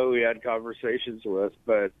I don't know who he had conversations with.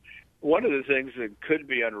 But one of the things that could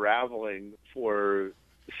be unraveling for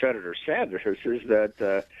Senator Sanders is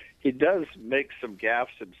that he does make some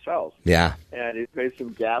gaffes himself. Yeah, and he's made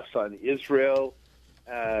some gaffes on Israel.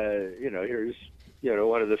 Here's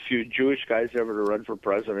one of the few Jewish guys ever to run for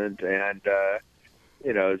president, and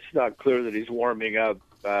it's not clear that he's warming up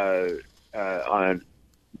on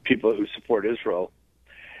people who support Israel.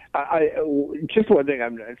 Just one thing,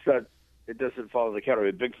 it doesn't fall in the category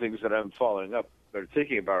of big things that I'm following up or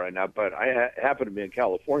thinking about right now, but I happen to be in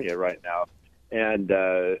California right now, and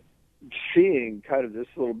seeing kind of this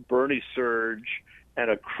little Bernie surge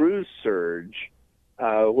and a Cruz surge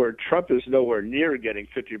where Trump is nowhere near getting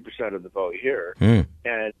 50% of the vote here.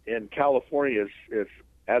 And in California, it's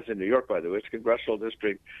as in New York, by the way, it's congressional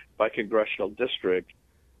district by congressional district.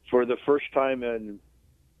 For the first time in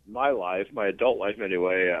my life, my adult life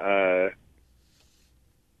anyway,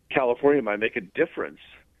 California might make a difference.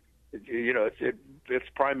 Its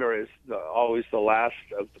primary is always the last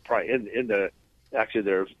of the actually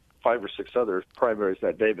there are 5 or 6 other primaries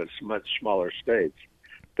that day, but it's much smaller states.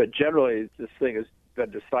 But generally, this thing has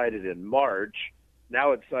been decided in March.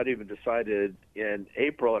 Now it's not even decided in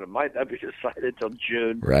April, and it might not be decided until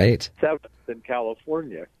June 7th in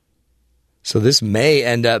California. So this may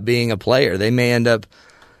end up being a player. They may end up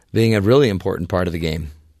being a really important part of the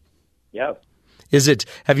game. Yeah.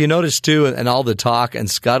 Have you noticed, too, and all the talk and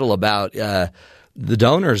scuttle about the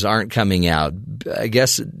donors aren't coming out? I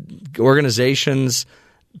guess organizations,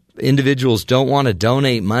 individuals don't want to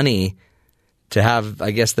donate money to have,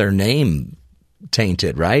 I guess, their name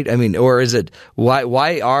tainted, right? I mean, or is it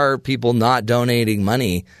why are people not donating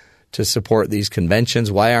money to support these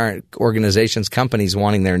conventions? Why aren't organizations, companies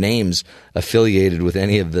wanting their names affiliated with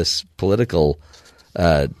any of this political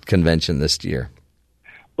convention this year?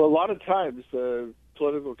 Well, a lot of times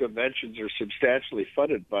political conventions are substantially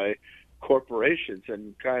funded by corporations,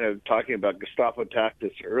 and kind of talking about Gestapo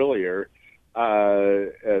Tactics earlier,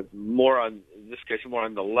 more on, in this case, more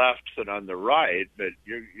on the left than on the right, but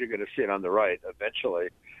you're going to see it on the right eventually,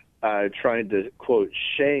 trying to, quote,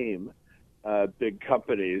 shame big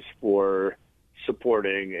companies for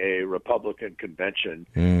supporting a Republican convention.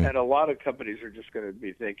 And a lot of companies are just going to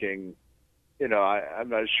be thinking, I'm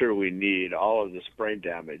not sure we need all of this brain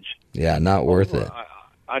damage. Yeah, not worth it.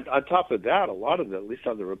 On top of that, a lot of the, at least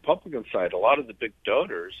on the Republican side, a lot of the big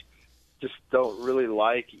donors just don't really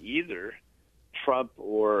like either Trump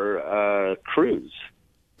or Cruz.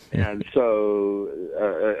 And so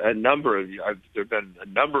there have been a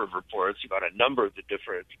number of reports about a number of the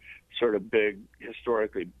different sort of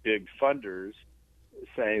historically big funders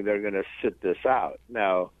saying they're going to sit this out.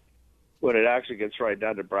 Now, when it actually gets right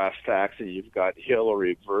down to brass tacks and you've got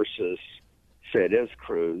Hillary versus, say it is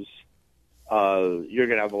Cruz, you're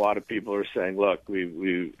going to have a lot of people who are saying, look, we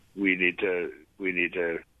need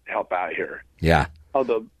to help out here. Yeah.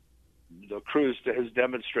 Although the Cruz has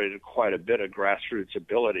demonstrated quite a bit of grassroots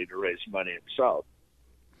ability to raise money himself.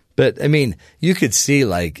 But, I mean, you could see,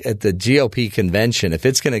 like, at the GOP convention, if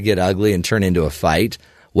it's going to get ugly and turn into a fight,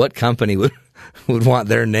 what company would want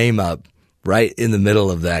their name up right in the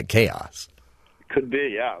middle of that chaos? Could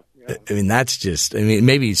be, yeah. I mean, that's just,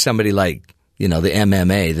 maybe somebody like, the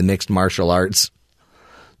MMA, the mixed martial arts,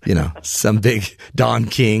 some big Don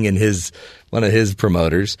King and one of his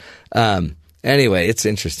promoters. Anyway, it's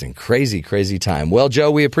interesting. Crazy, crazy time. Well,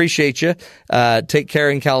 Joe, we appreciate you. Take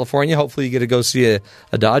care in California. Hopefully you get to go see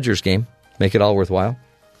a Dodgers game. Make it all worthwhile.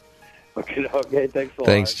 Okay, thanks a lot.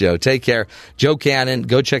 Thanks, Joe. Take care. Joe Cannon,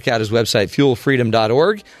 go check out his website,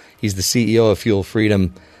 fuelfreedom.org. He's the CEO of Fuel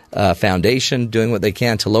Freedom Foundation, doing what they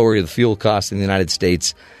can to lower the fuel costs in the United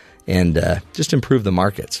States and just improve the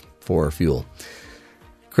markets for fuel.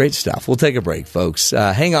 Great stuff. We'll take a break, folks.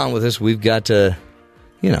 Hang on with us. We've got to,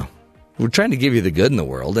 we're trying to give you the good in the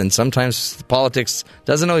world, and sometimes politics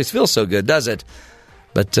doesn't always feel so good, does it?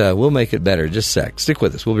 But we'll make it better. Just a sec. Stick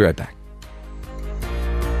with us. We'll be right back.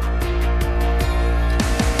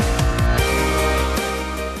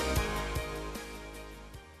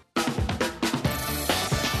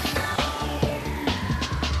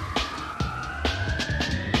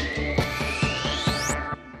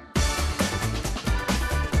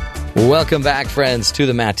 Welcome back, friends, to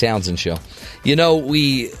the Matt Townsend Show.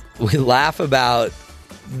 We laugh about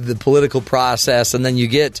the political process, and then you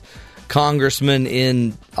get congressmen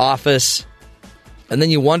in office, and then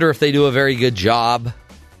you wonder if they do a very good job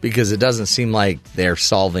because it doesn't seem like they're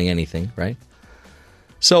solving anything, right?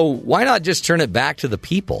 So why not just turn it back to the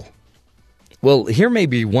people? Well, here may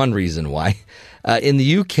be one reason why. In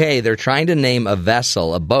the UK, they're trying to name a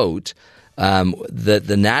vessel, a boat.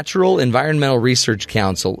 The Natural Environmental Research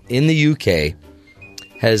Council in the UK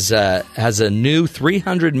has a new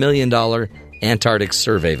 $300 million Antarctic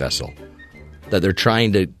survey vessel that they're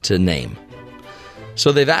trying to name.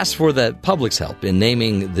 So they've asked for the public's help in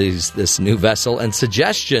naming this new vessel, and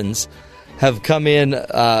suggestions have come in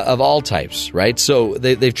of all types, right? So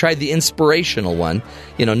they've tried the inspirational one,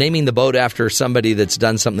 naming the boat after somebody that's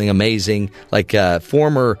done something amazing, like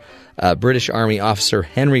former British Army officer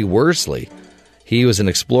Henry Worsley. He was an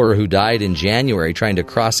explorer who died in January trying to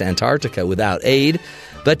cross Antarctica without aid.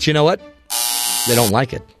 But you know what? They don't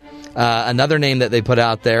like it. Another name that they put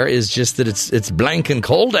out there is just that it's blank and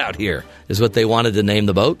cold out here, is what they wanted to name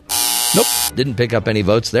the boat. Nope, didn't pick up any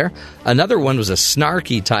votes there. Another one was a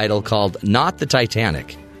snarky title called Not the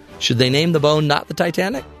Titanic. Should they name the bone Not the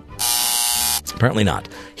Titanic? Apparently not.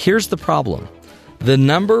 Here's the problem. The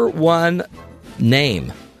number one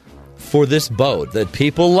name for this boat that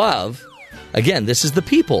people love, again, this is the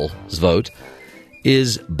people's vote,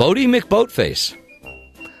 is Bodie McBoatface.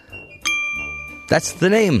 That's the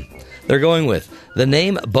name they're going with. The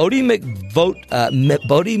name Bodie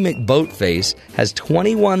McBoatface has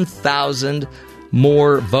 21,000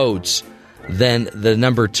 more votes than the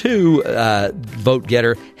number 2 vote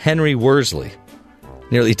getter, Henry Worsley.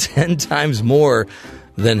 Nearly 10 times more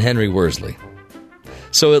than Henry Worsley.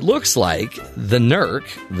 So it looks like the NERC,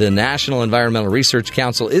 the National Environmental Research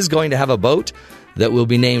Council, is going to have a boat that will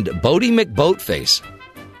be named Bodie McBoatface.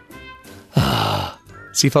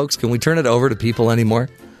 See, folks, can we turn it over to people anymore?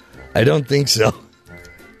 I don't think so.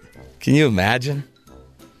 Can you imagine?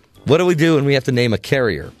 What do we do when we have to name a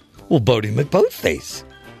carrier? Well, Bodie McBoatface.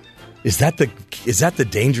 Is that the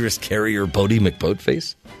dangerous carrier, Bodie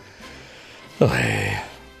McBoatface? Oh, hey.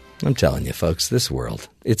 I'm telling you, folks, this world,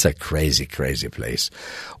 it's a crazy, crazy place.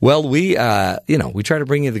 Well, we try to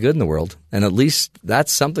bring you the good in the world, and at least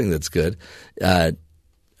that's something that's good. A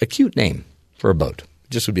cute name for a boat.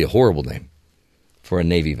 Just would be a horrible name for a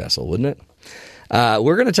Navy vessel, wouldn't it?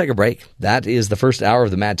 We're going to take a break. That is the first hour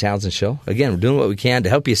of the Matt Townsend Show. Again, we're doing what we can to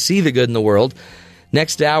help you see the good in the world.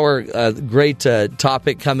 Next hour, great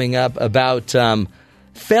topic coming up about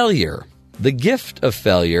failure, the gift of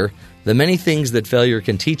failure, the many things that failure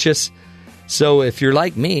can teach us. So if you're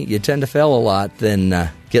like me, you tend to fail a lot, then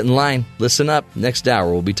get in line, listen up. Next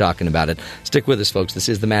hour, we'll be talking about it. Stick with us, folks. This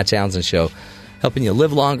is the Matt Townsend Show, helping you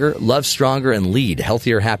live longer, love stronger, and lead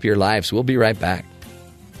healthier, happier lives. We'll be right back.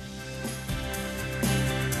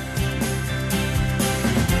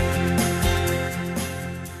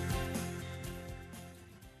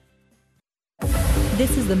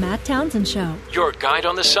 This is the Matt Townsend Show. Your guide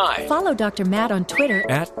on the side. Follow Dr. Matt on Twitter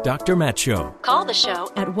At Dr. Matt Show. Call the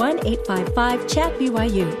show at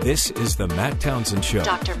 1-855-CHAT-BYU. This is the Matt Townsend Show.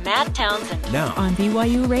 Dr. Matt Townsend. Now on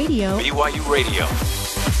BYU Radio. BYU Radio.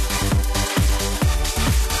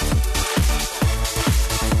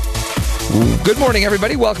 Good morning,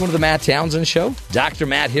 everybody. Welcome to the Matt Townsend Show. Dr.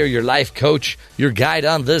 Matt here, your life coach, your guide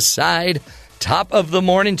on this side. Top of the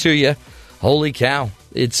morning to you. Holy cow.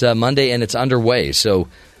 It's Monday and it's underway, so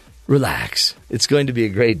relax. It's going to be a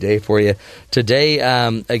great day for you. Today,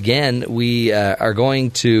 again, we are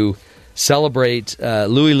going to celebrate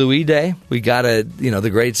Louie Louie Day. We got the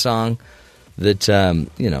great song that,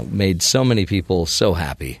 made so many people so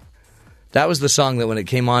happy. That was the song that when it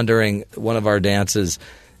came on during one of our dances,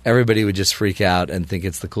 everybody would just freak out and think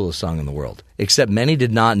it's the coolest song in the world. Except many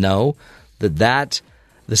did not know that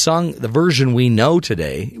the song, the version we know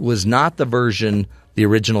today, was not the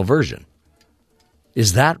original version.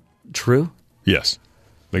 Is that true? Yes.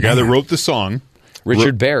 The guy that wrote the song,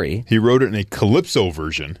 Richard Berry, he wrote it in a calypso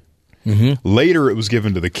version. Mm-hmm. Later, it was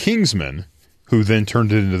given to the Kingsmen, who then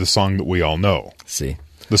turned it into the song that we all know. See,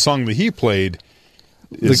 the song that he played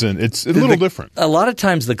it's a little different. A lot of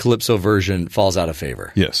times, the calypso version falls out of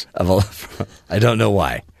favor. Yes, I don't know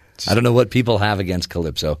why. I don't know what people have against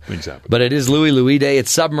calypso. Exactly. But it is Louie Louie Day.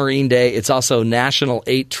 It's Submarine Day. It's also National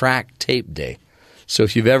 8-Track Tape Day. So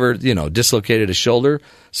if you've ever, dislocated a shoulder,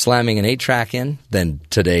 slamming an 8-track in, then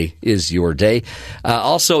today is your day.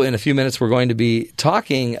 Also, in a few minutes, we're going to be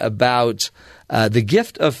talking about the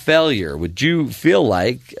gift of failure. Do you feel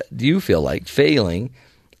like failing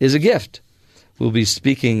is a gift? We'll be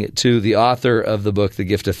speaking to the author of the book, The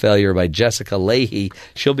Gift of Failure, by Jessica Leahy.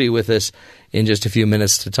 She'll be with us in just a few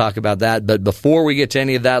minutes to talk about that. But before we get to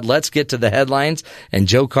any of that, let's get to the headlines and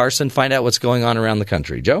Joe Carson, find out what's going on around the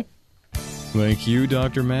country. Joe? Thank you,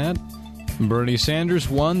 Dr. Matt. Bernie Sanders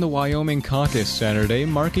won the Wyoming caucus Saturday,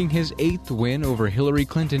 marking his 8th win over Hillary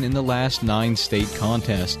Clinton in the last 9 state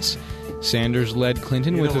contests. Sanders led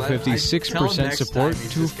Clinton with a 56% support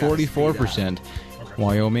to 44%.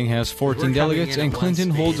 Wyoming has 14 delegates, and Clinton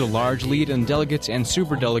holds a large lead in delegates and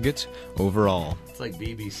superdelegates overall. It's like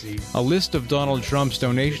BBC. A list of Donald Trump's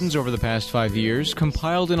donations over the past 5 years,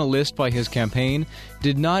 compiled in a list by his campaign,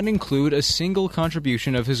 did not include a single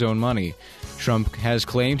contribution of his own money. Trump has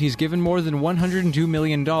claimed he's given more than $102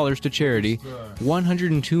 million to charity,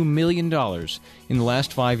 $102 million in the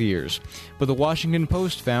last 5 years. But the Washington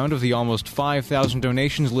Post found of the almost 5,000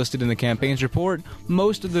 donations listed in the campaign's report,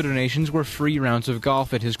 most of the donations were free rounds of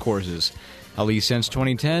golf at his courses. At least since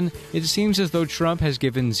 2010, it seems as though Trump has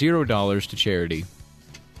given $0 to charity.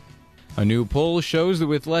 A new poll shows that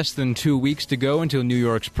with less than 2 weeks to go until New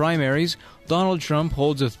York's primaries, Donald Trump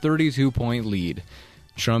holds a 32-point lead.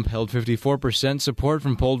 Trump held 54% support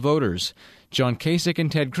from polled voters. John Kasich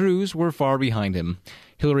and Ted Cruz were far behind him.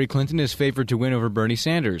 Hillary Clinton is favored to win over Bernie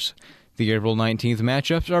Sanders. The April 19th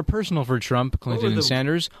matchups are personal for Trump, Clinton, and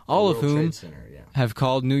Sanders, all of whom have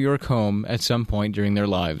called New York home at some point during their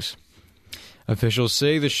lives. Officials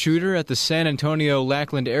say the shooter at the San Antonio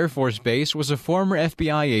Lackland Air Force Base was a former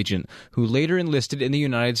FBI agent who later enlisted in the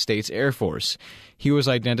United States Air Force. He was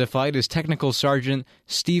identified as Technical Sergeant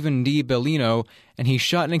Stephen D. Bellino, and he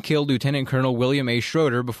shot and killed Lieutenant Colonel William A.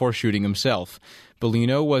 Schroeder before shooting himself.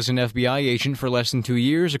 Bellino was an FBI agent for less than 2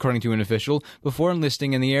 years, according to an official, before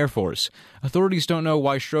enlisting in the Air Force. Authorities don't know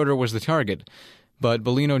why Schroeder was the target, but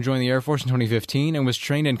Bellino joined the Air Force in 2015 and was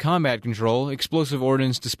trained in combat control, explosive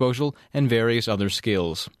ordnance disposal, and various other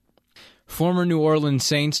skills. Former New Orleans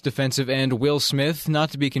Saints defensive end Will Smith,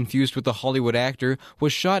 not to be confused with the Hollywood actor,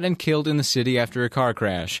 was shot and killed in the city after a car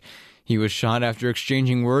crash. He was shot after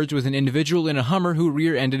exchanging words with an individual in a Hummer who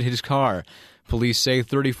rear-ended his car. Police say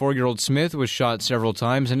 34-year-old Smith was shot several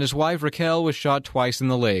times and his wife Raquel was shot twice in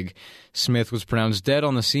the leg. Smith was pronounced dead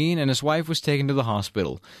on the scene and his wife was taken to the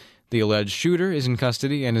hospital. The alleged shooter is in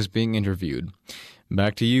custody and is being interviewed.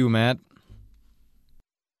 Back to you, Matt.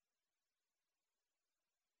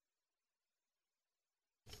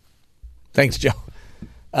 Thanks, Joe.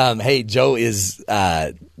 Hey, Joe is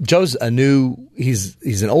Joe's a new.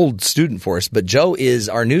 He's an old student for us, but Joe is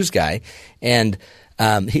our news guy, and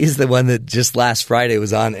he's the one that just last Friday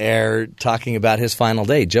was on air talking about his final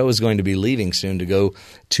day. Joe is going to be leaving soon to go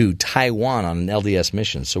to Taiwan on an LDS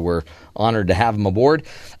mission, so we're honored to have him aboard.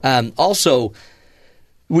 Also,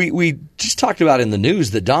 we just talked about in the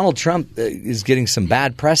news that Donald Trump is getting some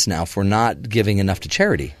bad press now for not giving enough to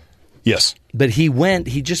charity. Yes. But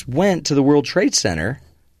he just went to the World Trade Center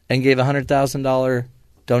and gave a $100,000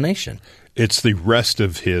 donation. It's the rest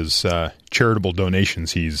of his charitable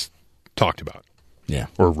donations he's talked about. Yeah.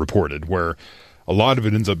 Or reported, where a lot of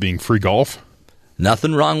it ends up being free golf.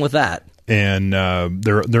 Nothing wrong with that. And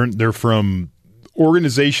they're from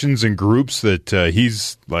organizations and groups that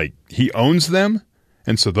he owns them,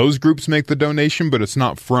 and so those groups make the donation, but it's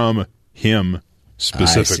not from him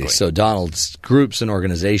specifically. I see. So Donald's groups and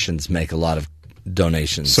organizations make a lot of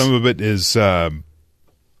donations. Some of it is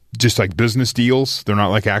just like business deals. They're not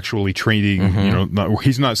like actually trading. Mm-hmm.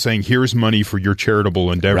 He's not saying here's money for your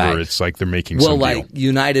charitable endeavor. Right. It's like they're making some deal.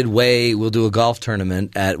 United Way will do a golf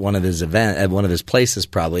tournament at one of his places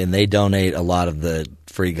probably, and they donate a lot of the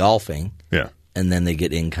free golfing. Yeah, and then they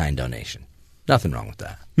get in-kind donation. Nothing wrong with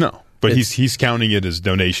that. No. But he's counting it as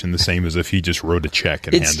donation the same as if he just wrote a check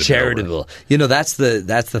and handed it over. It's charitable. That's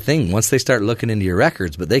the thing. Once they start looking into your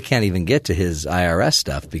records, but they can't even get to his IRS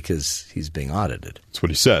stuff because he's being audited. That's what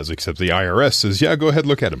he says, except the IRS says, yeah, go ahead,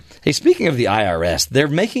 look at him. Hey, speaking of the IRS, they're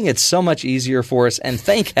making it so much easier for us, and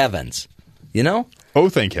thank heavens. Oh,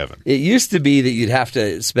 thank heaven. It used to be that you'd have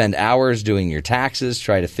to spend hours doing your taxes,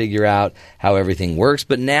 try to figure out how everything works.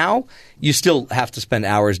 But now you still have to spend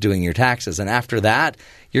hours doing your taxes. And after that,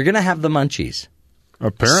 you're going to have the munchies.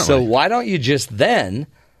 Apparently. So why don't you just then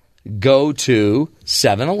go to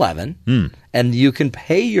 7-Eleven and you can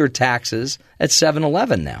pay your taxes at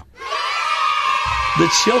 7-Eleven now. The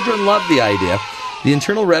children love the idea. The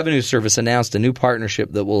Internal Revenue Service announced a new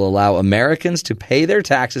partnership that will allow Americans to pay their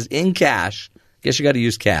taxes in cash. Guess you got to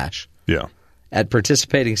use cash. Yeah. At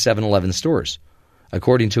participating 7-Eleven stores.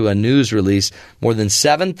 According to a news release, more than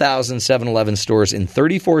 7,000 7-Eleven stores in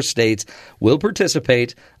 34 states will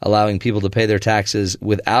participate, allowing people to pay their taxes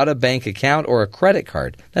without a bank account or a credit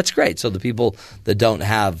card. That's great. So the people that don't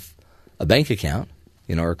have a bank account,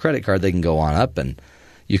 or a credit card, they can go on up, and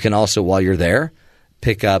you can also, while you're there,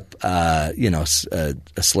 pick up, a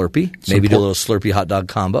Slurpee, maybe do a little Slurpee hot dog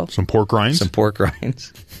combo. Some pork rinds.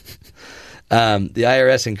 The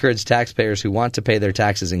IRS encouraged taxpayers who want to pay their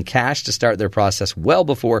taxes in cash to start their process well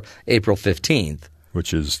before April 15th.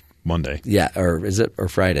 Which is Monday. Yeah, or is it? Or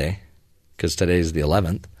Friday, because today is the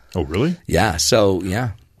 11th. Oh, really? Yeah, so,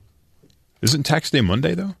 yeah. Isn't tax day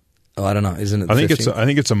Monday, though? Oh, I don't know. Isn't it the 15th? I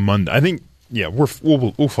think it's a Monday. I think, yeah, we'll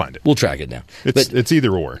find it. We'll track it down. It's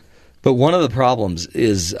either or. But one of the problems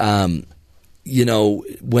is, when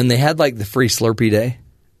they had like the free Slurpee day,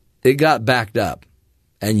 it got backed up.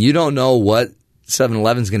 And you don't know what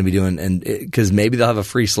 7-Eleven's going to be doing, and because maybe they'll have a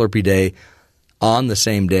free Slurpee day on the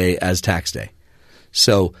same day as tax day.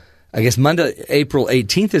 So I guess Monday, April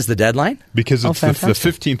 18th is the deadline? Because it's the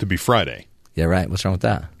 15th would be Friday. Yeah, right. What's wrong with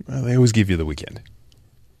that? Well, they always give you the weekend.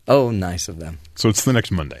 Oh, nice of them. So it's the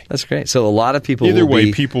next Monday. That's great. So a lot of people Either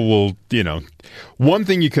way, people will, one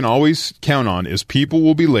thing you can always count on is people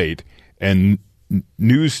will be late, and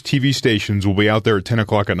news TV stations will be out there at 10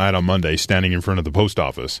 o'clock at night on Monday standing in front of the post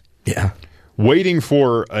office. Yeah. waiting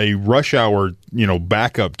for a rush hour,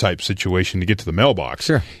 backup type situation to get to the mailbox.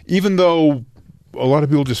 Sure. Even though a lot of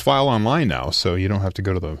people just file online now, so you don't have to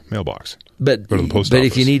go to the mailbox. But go to the post but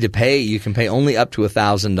office. if you need to pay, you can pay only up to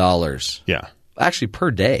 $1,000. Yeah. Actually,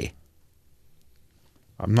 per day.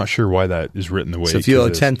 I'm not sure why that is written the way. So if you owe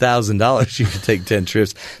 $10,000, you can take 10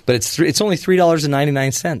 trips. But it's only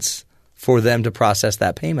 $3.99 for them to process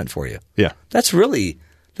that payment for you. Yeah. That's really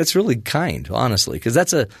kind, honestly, because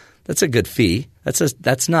that's a good fee.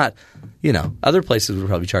 That's not, other places would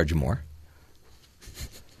probably charge you more.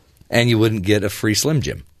 And you wouldn't get a free Slim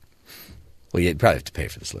Jim. Well, you'd probably have to pay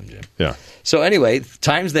for the Slim Jim. Yeah. So anyway,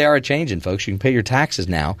 times they are a-changing, folks. You can pay your taxes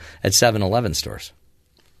now at 7-Eleven stores.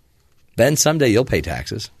 Ben, someday you'll pay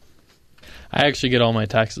taxes. I actually get all my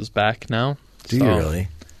taxes back now. Do you really?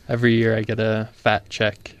 Every year I get a fat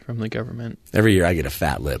check from the government. Every year I get a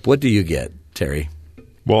fat lip. What do you get, Terry?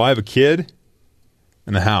 Well, I have a kid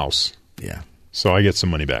and a house. Yeah. So I get some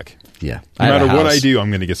money back. Yeah. No matter what I do, I'm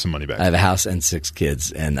going to get some money back. I have a house and 6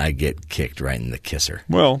 kids, and I get kicked right in the kisser.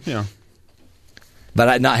 Well, yeah.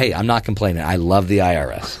 But I'm not complaining. I love the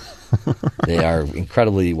IRS. They are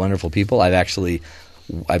incredibly wonderful people. I've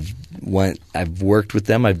worked with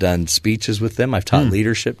them. I've done speeches with them. I've taught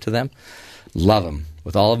leadership to them. Love them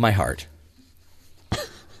with all of my heart.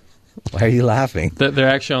 Why are you laughing? They're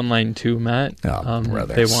actually online too, Matt. Oh,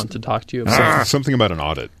 brothers. They want to talk to you about something about an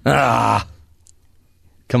audit.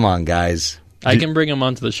 Come on, guys. I can bring them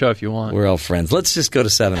onto the show if you want. We're all friends. Let's just go to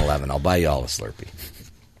 7-Eleven. I'll buy you all a Slurpee.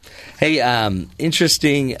 Hey,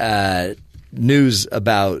 interesting news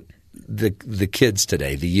about the kids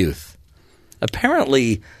today, the youth.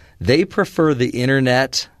 Apparently, they prefer the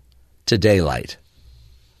internet to daylight.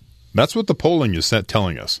 That's what the polling is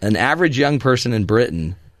telling us. An average young person in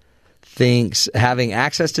Britain thinks having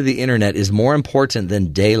access to the internet is more important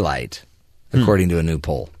than daylight, according to a new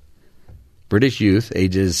poll. British youth,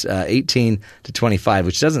 ages 18 to 25,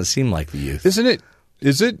 which doesn't seem like the youth. Isn't it?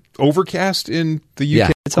 Is it overcast in the UK?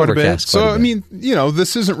 Yeah, it's quite overcast. A bit? So, I mean,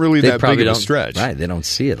 this isn't really that big of a stretch. Right, they don't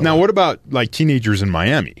see it. Now, what about like teenagers in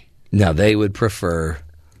Miami? No, they would prefer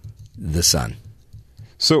the sun.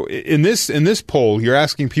 So in this poll, you're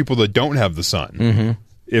asking people that don't have the sun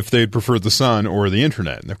if they'd prefer the sun or the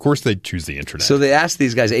internet. And of course, they'd choose the internet. So they asked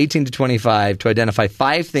these guys, 18 to 25, to identify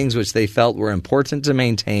 5 things which they felt were important to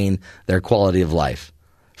maintain their quality of life.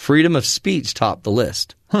 Freedom of speech topped the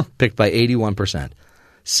list, picked by 81%.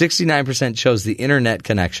 69% chose the internet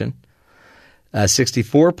connection.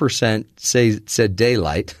 64% said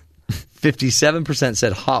daylight. 57%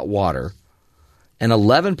 said hot water. And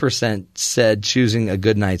 11% said choosing a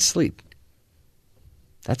good night's sleep.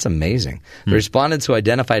 That's amazing. The respondents who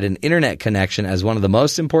identified an internet connection as one of the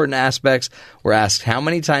most important aspects were asked how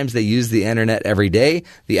many times they use the internet every day.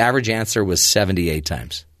 The average answer was 78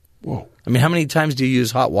 times. Whoa. I mean, how many times do you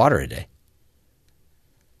use hot water a day?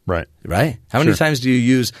 Right. Right? How many times do you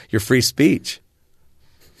use your free speech?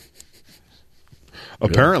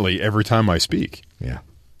 Apparently, every time I speak. Yeah.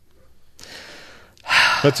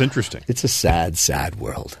 That's interesting. It's a sad, sad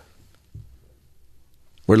world.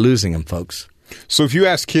 We're losing them, folks. So if you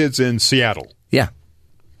ask kids in Seattle,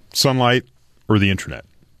 sunlight or the internet,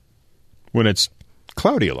 when it's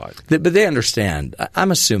cloudy a lot. But they understand.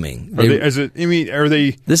 I'm assuming. Are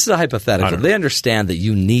they? This is a hypothetical. They understand that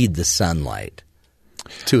you need the sunlight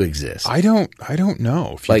to exist. I don't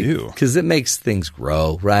know if you do. Because it makes things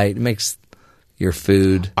grow, right? It makes your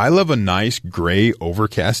food. I love a nice gray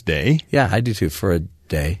overcast day. Yeah, I do too, for a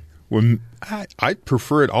day. When I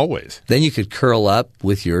prefer it always. Then you could curl up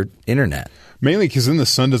with your internet. Mainly because then the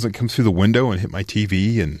sun doesn't come through the window and hit my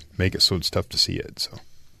TV and make it so it's tough to see it. So,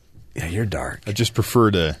 yeah, you're dark. I just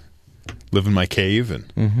prefer to live in my cave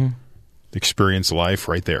and experience life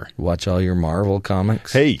right there. Watch all your Marvel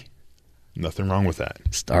comics. Hey, nothing wrong with that.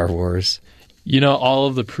 Star Wars. All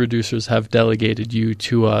of the producers have delegated you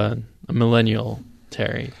to a millennial,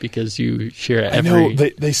 Terry, because you share every... I know.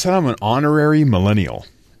 They said I'm an honorary millennial.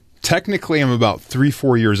 Technically, I'm about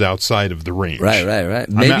 3-4 years outside of the range. Right.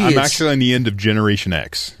 Maybe I'm actually on the end of Generation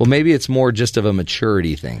X. Well, maybe it's more just of a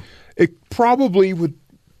maturity thing. It probably would.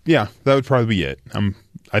 Yeah, that would probably be it.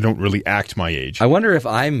 I don't really act my age. I wonder if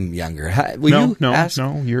I'm younger. No.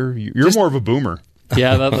 You're more of a boomer.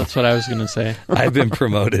 Yeah, that's what I was going to say. I've been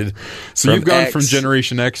promoted. So you've gone from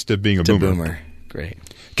Generation X to being a boomer. Great.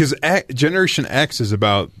 Because Generation X is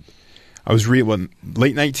about, I was reading,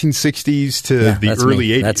 late 1960s to the early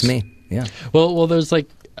 80s. That's me, yeah. Well, there's like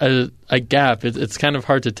a gap. It's kind of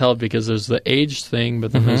hard to tell because there's the age thing,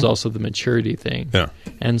 but then there's also the maturity thing. Yeah.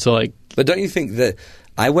 And so But don't you think that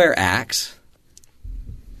I wear Axe?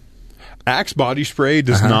 Axe body spray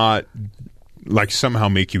does not like somehow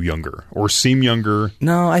make you younger or seem younger.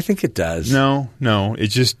 No, I think it does. No, it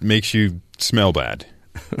just makes you smell bad.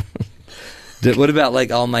 What about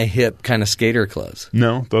like all my hip kind of skater clothes?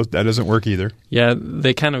 No, that doesn't work either. Yeah,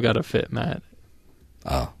 they kind of got to fit, Matt.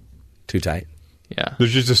 Oh, too tight? Yeah.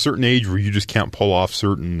 There's just a certain age where you just can't pull off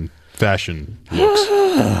certain fashion looks.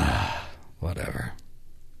 Whatever.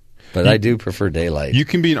 But I do prefer daylight. You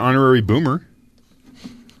can be an honorary boomer,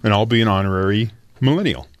 and I'll be an honorary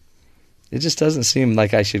millennial. It just doesn't seem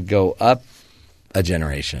like I should go up a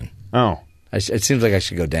generation. Oh. It seems like I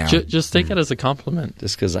should go down. Just take it as a compliment.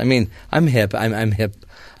 Just because, I mean, I'm hip. I'm hip.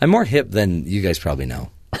 I'm more hip than you guys probably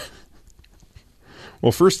know.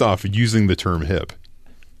 Well, first off, using the term hip.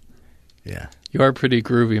 Yeah. You are pretty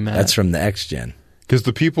groovy, Matt. That's from the X-Gen. Because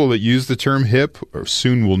the people that use the term hip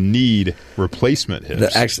soon will need replacement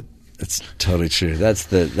hips. It's totally true. That's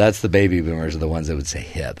the baby boomers are the ones that would say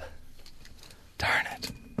hip. Darn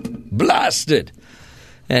it. Blasted.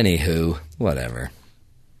 Anywho, whatever.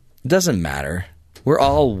 Doesn't matter. We're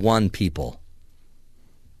all one people.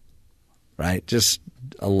 Right? Just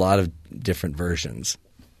a lot of different versions.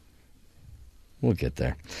 We'll get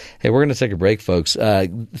there. Hey, we're going to take a break, folks.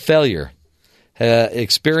 Failure.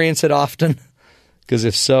 Experience it often? Because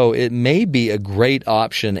if so, it may be a great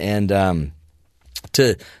option. And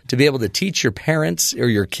to be able to teach your parents or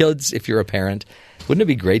your kids, if you're a parent, wouldn't it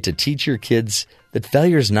be great to teach your kids that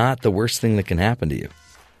failure is not the worst thing that can happen to you?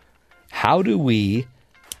 How do we,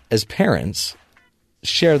 as parents,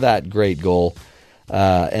 share that great goal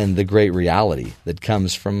and the great reality that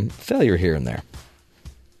comes from failure here and there?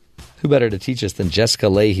 Who better to teach us than Jessica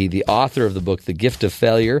Leahy, the author of the book, The Gift of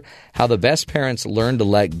Failure, How the Best Parents Learn to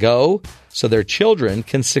Let Go so Their Children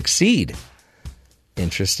Can Succeed.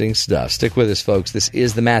 Interesting stuff. Stick with us, folks. This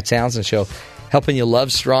is the Matt Townsend Show, helping you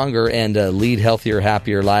love stronger and lead healthier,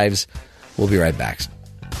 happier lives. We'll be right back.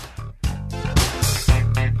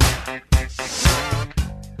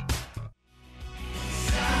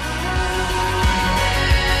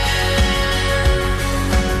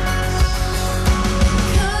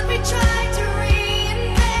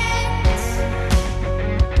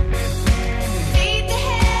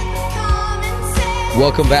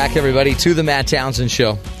 Welcome back, everybody, to the Matt Townsend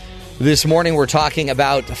Show. This morning, we're talking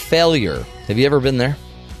about failure. Have you ever been there?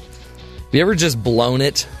 Have you ever just blown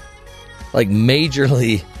it? Like,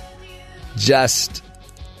 majorly just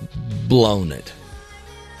blown it.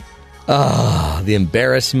 The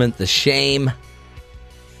embarrassment, the shame,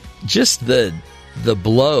 just the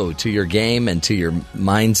blow to your game and to your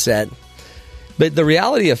mindset. But the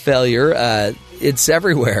reality of failure, it's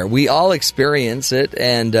everywhere. We all experience it,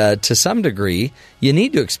 and to some degree, you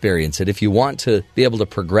need to experience it if you want to be able to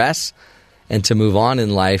progress and to move on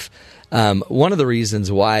in life. One of the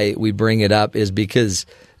reasons why we bring it up is because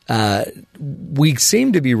we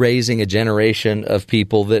seem to be raising a generation of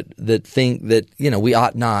people that think that, we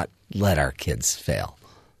ought not let our kids fail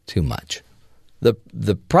too much.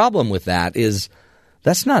 The problem with that is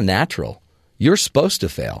that's not natural. You're supposed to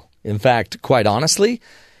fail. In fact, quite honestly,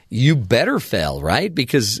 you better fail, right?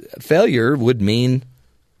 Because failure would mean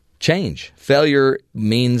change. Failure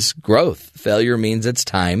means growth. Failure means it's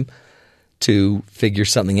time to figure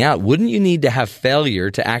something out. Wouldn't you need to have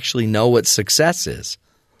failure to actually know what success is?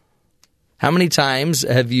 How many times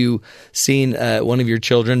have you seen one of your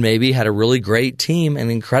children maybe had a really great team,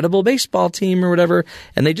 an incredible baseball team or whatever,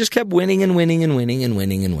 and they just kept winning and winning and winning and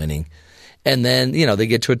winning and winning. And then, they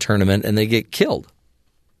get to a tournament and they get killed.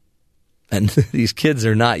 And these kids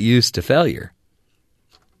are not used to failure.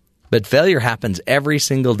 But failure happens every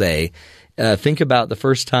single day. Think about the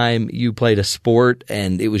first time you played a sport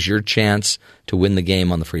and it was your chance to win the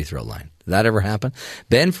game on the free throw line. Did that ever happen?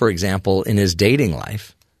 Ben, for example, in his dating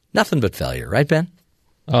life, nothing but failure. Right, Ben?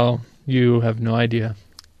 Oh, you have no idea.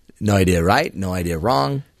 No idea right, no idea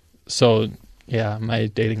wrong. So, yeah, my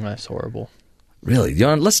dating life's horrible. Really?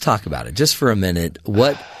 Let's talk about it just for a minute.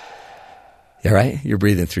 All right, you're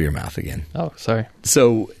breathing through your mouth again. Oh, sorry.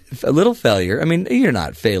 So a little failure. I mean, you're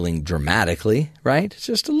not failing dramatically, right? It's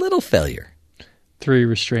just a little failure. 3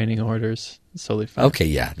 restraining orders. It's totally fine. Okay,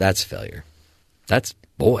 yeah, that's failure.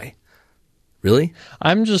 Boy. Really?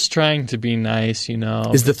 I'm just trying to be nice, Is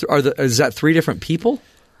that 3 different people?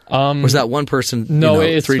 Or is that one person? No,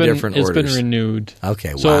 it's 3 different orders. It's been renewed.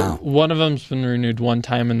 Okay, wow. So one of them's been renewed one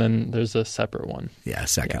time, and then there's a separate one. Yeah, a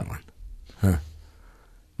second one. Huh.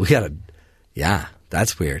 We got to... Yeah,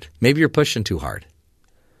 that's weird. Maybe you're pushing too hard.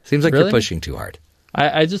 Seems like you're pushing too hard.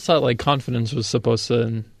 I just thought confidence was supposed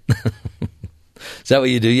to... Is that what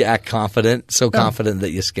you do? You act confident, confident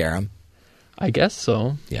that you scare them? I guess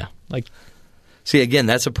so. Yeah. See, again,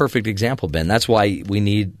 that's a perfect example, Ben. That's why we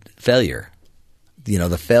need failure.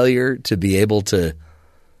 the failure to be able to,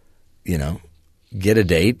 get a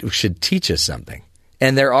date should teach us something.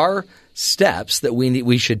 And there are steps that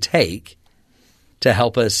we should take to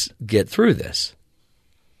help us get through this.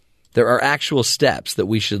 There are actual steps that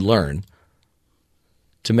we should learn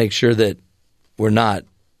to make sure that we're not,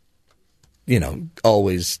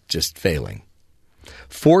 always just failing.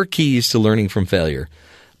 4 Keys to Learning from Failure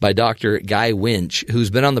by Dr. Guy Winch, who's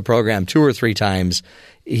been on the program 2 or 3 times.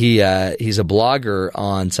 He's a blogger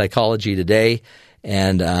on Psychology Today,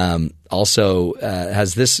 and also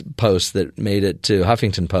has this post that made it to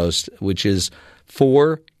Huffington Post, which is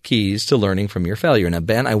 4 Keys to Learning from Your Failure. Now,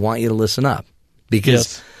 Ben, I want you to listen up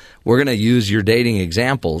because we're going to use your dating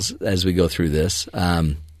examples as we go through this,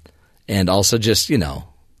 and also just,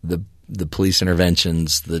 the police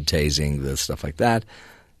interventions, the tasing, the stuff like that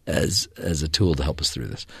as a tool to help us through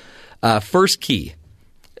this. First key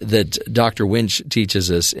that Dr. Winch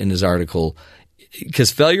teaches us in his article,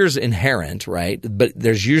 because failure is inherent, right? But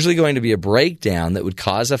there's usually going to be a breakdown that would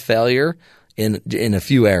cause a failure in a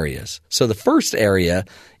few areas. So the first area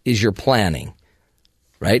is your planning,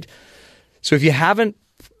 right? So if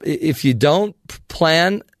you don't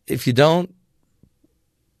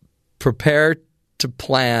prepare to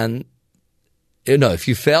plan, if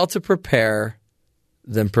you fail to prepare,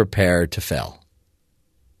 then prepare to fail.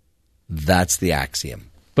 That's the axiom.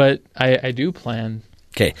 But I do plan.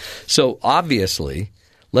 Okay, so obviously,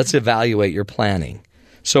 let's evaluate your planning.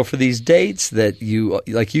 So for these dates that you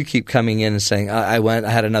keep coming in and saying, I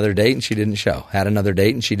had another date and she didn't show. Had another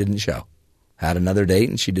date and she didn't show. Had another date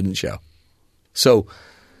and she didn't show. So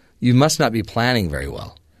you must not be planning very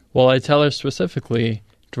well. Well, I tell her specifically,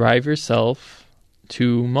 drive yourself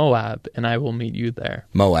to Moab, and I will meet you there.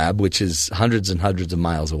 Moab, which is hundreds and hundreds of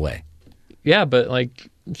miles away. Yeah, but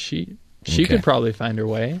she could probably find her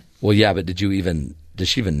way. Well, yeah, but does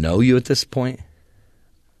she even know you at this point?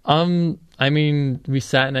 I mean, we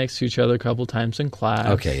sat next to each other a couple times in class.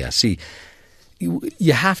 Okay, yeah. See,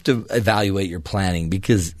 you have to evaluate your planning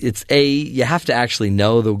because you have to actually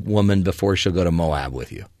know the woman before she'll go to Moab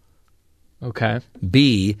with you. Okay.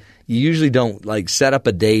 B, you usually don't set up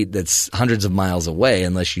a date that's hundreds of miles away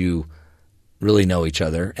unless you really know each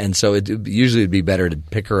other. And so it usually would be better to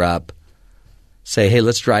pick her up, say, hey,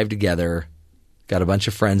 let's drive together. Got a bunch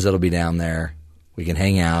of friends that'll be down there. We can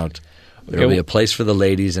hang out. There'll be a place for the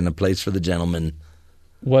ladies and a place for the gentlemen.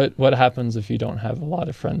 What happens if you don't have a lot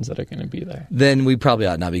of friends that are going to be there? Then we probably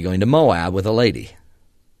ought not be going to Moab with a lady.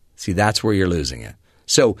 See, that's where you're losing it.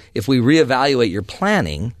 So if we reevaluate your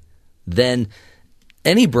planning, then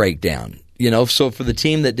any breakdown, so for the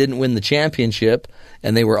team that didn't win the championship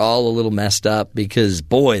and they were all a little messed up because,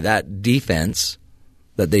 boy, that defense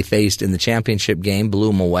that they faced in the championship game blew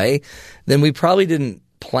them away, then we probably didn't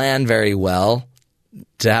plan very well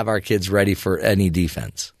to have our kids ready for any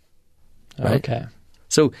defense. Right? Okay.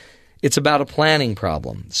 So it's about a planning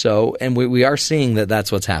problem. So, and we are seeing that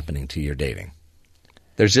that's what's happening to your dating.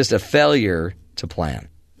 There's just a failure to plan.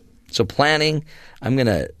 So planning, I'm going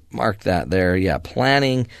to mark that there. Yeah,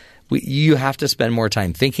 planning. You have to spend more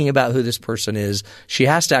time thinking about who this person is. She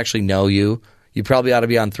has to actually know you. You probably ought to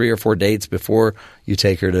be on 3 or 4 dates before you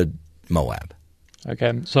take her to Moab.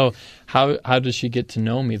 Okay. So how does she get to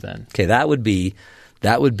know me then? Okay, that would be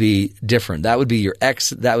different. That would be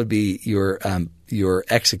your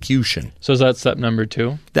execution. So is that step number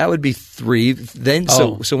 2? That would be 3. Then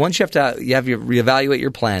so once you have your reevaluate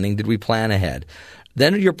your planning. Did we plan ahead?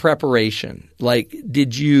 Then your preparation.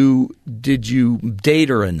 Did you date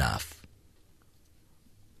her enough?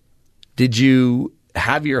 Did you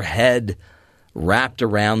have your head wrapped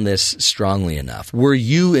around this strongly enough? Were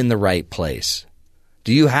you in the right place?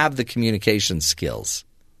 Do you have the communication skills?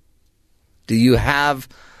 Do you have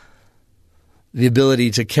the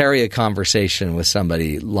ability to carry a conversation with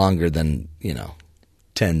somebody longer than,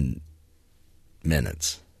 10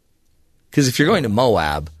 minutes? Because if you're going to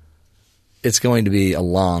Moab, it's going to be a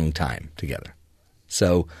long time together.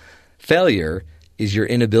 So failure is your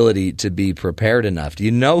inability to be prepared enough. Do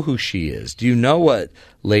you know who she is? Do you know what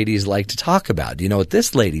ladies like to talk about? Do you know what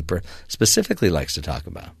this lady specifically likes to talk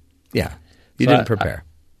about? Yeah. You didn't prepare.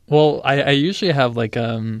 I usually have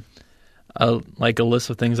a list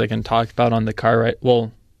of things I can talk about on the car ride.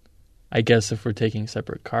 Well, I guess if we're taking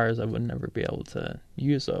separate cars, I would never be able to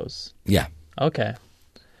use those. Yeah. Okay.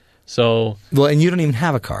 So. Well, and you don't even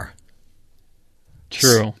have a car.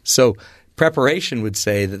 True. So preparation would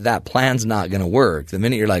say that plan's not going to work. The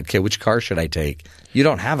minute you're like, okay, which car should I take? You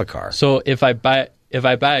don't have a car. So if I buy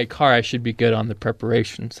a car, I should be good on the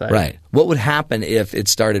preparation side. Right. What would happen if it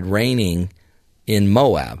started raining in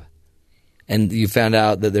Moab and you found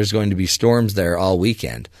out that there's going to be storms there all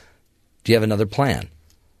weekend? Do you have another plan?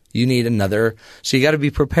 You need another. So you got to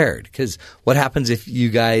be prepared, because what happens if you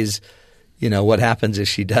guys, what happens if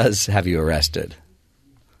she does have you arrested?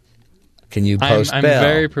 Can you post I'm bail?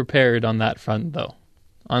 very prepared on that front, though.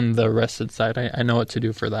 On the arrested side, I know what to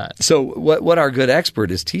do for that. So what our good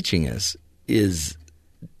expert is teaching us is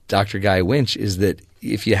Dr. Guy Winch, is that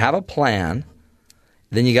if you have a plan,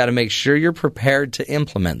 then you got to make sure you're prepared to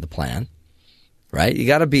implement the plan, right? You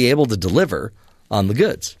got to be able to deliver on the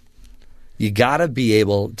goods. You got to be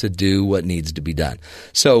able to do what needs to be done.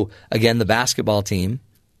 So again, the basketball team,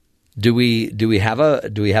 do we have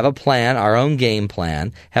a plan, our own game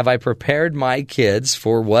plan? Have I prepared my kids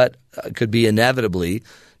for what could be inevitably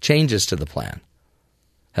changes to the plan?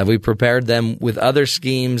 Have we prepared them with other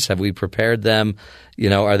schemes? Have we prepared them,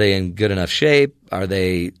 are they in good enough shape? Are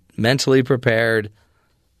they mentally prepared?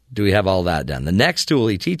 Do we have all that done? The next tool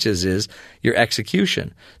he teaches is your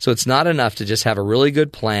execution. So it's not enough to just have a really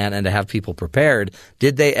good plan and to have people prepared.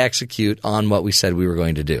 Did they execute on what we said we were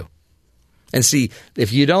going to do? And see,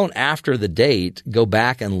 if you don't, after the date, go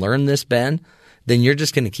back and learn this, Ben, then you're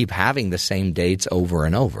just going to keep having the same dates over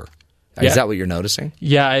and over. Yeah. Is that what you're noticing?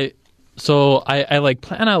 Yeah. I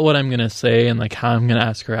plan out what I'm going to say and how I'm going to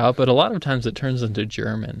ask her out, but a lot of times it turns into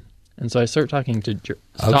German. And so I start talking to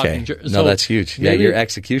Okay. No, that's huge. Maybe, your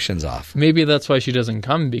execution's off. Maybe that's why she doesn't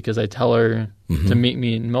come, because I tell her to meet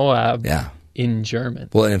me in Moab in German.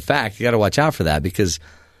 Well, in fact, you got to watch out for that, because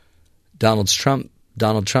Donald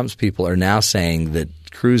Trump's people are now saying that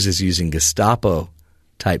Cruz is using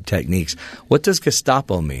Gestapo-type techniques. What does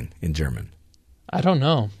Gestapo mean in German? I don't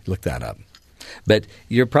know. Look that up. But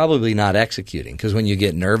you're probably not executing, because when you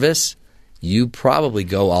get nervous, you probably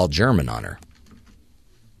go all German on her.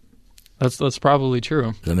 That's probably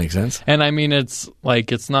true. Does that make sense? And I mean, it's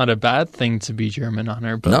not a bad thing to be German on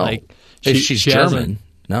her, but no. If she's German,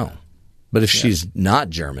 no. But if she's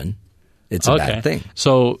not German, it's a bad thing.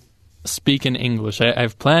 So speak in English.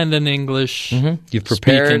 I've planned in English. Mm-hmm. You've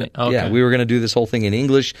prepared. Yeah, we were going to do this whole thing in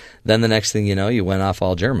English. Then the next thing you know, you went off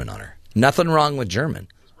all German on her. Nothing wrong with German.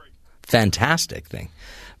 Fantastic thing.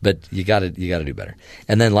 But you got to do better.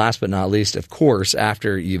 And then last but not least, of course,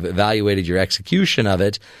 after you've evaluated your execution of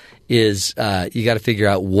it, is you got to figure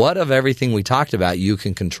out what of everything we talked about you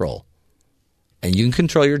can control. And you can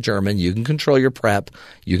control your German, you can control your prep,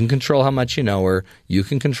 you can control how much you know her, you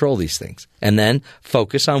can control these things. And then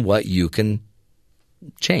focus on what you can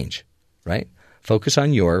change, right? Focus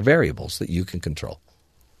on your variables that you can control.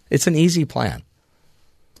 It's an easy plan.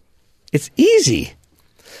 It's easy.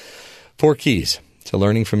 4 Keys to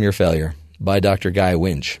Learning from Your Failure by Dr. Guy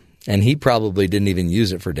Winch. And he probably didn't even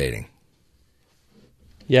use it for dating.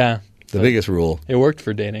 Yeah. The biggest rule. It worked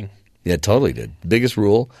for dating. Yeah, it totally did. Biggest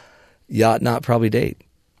rule, you ought not probably date.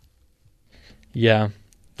 Yeah.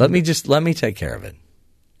 Let me take care of it.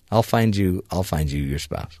 I'll find you your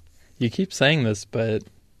spouse. You keep saying this, but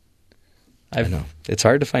I know. It's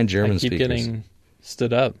hard to find German speakers. I keep getting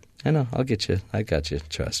stood up. I know. I'll get you. I got you.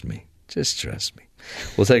 Trust me. Just trust me.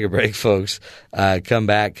 We'll take a break, folks. Come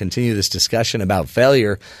back, continue this discussion about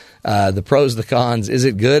failure. The pros, the cons. Is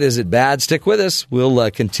it good? Is it bad? Stick with us.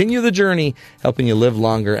 We'll continue the journey, helping you live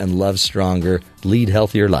longer and love stronger, lead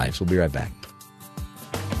healthier lives. We'll be right back.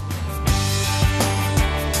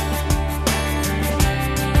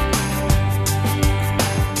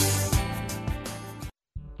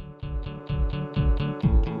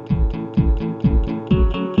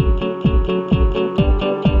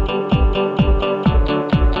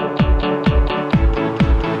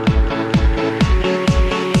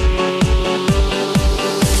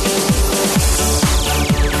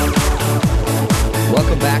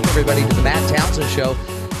 Everybody to the Matt Townsend Show.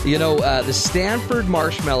 The Stanford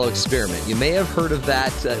Marshmallow Experiment. You may have heard of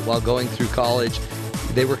that while going through college.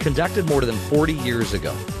 They were conducted more than 40 years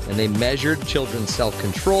ago, and they measured children's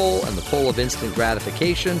self-control and the pull of instant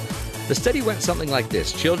gratification. The study went something like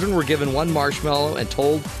this. Children were given one marshmallow and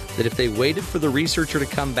told that if they waited for the researcher to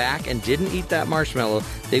come back and didn't eat that marshmallow,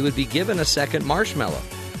 they would be given a second marshmallow.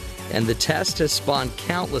 And the test has spawned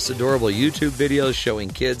countless adorable YouTube videos showing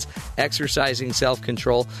kids exercising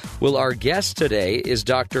self-control. Well, our guest today is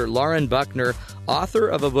Dr. Lauren Buckner, author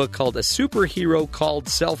of a book called A Superhero Called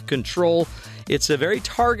Self-Control. It's a very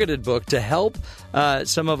targeted book to help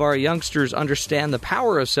some of our youngsters understand the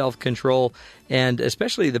power of self-control, and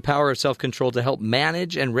especially the power of self-control to help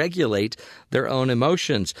manage and regulate their own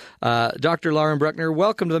emotions. Dr. Lauren Buckner,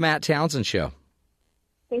 welcome to the Matt Townsend Show.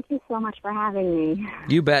 Thank you so much for having me.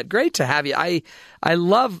 You bet. Great to have you. I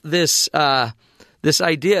love this this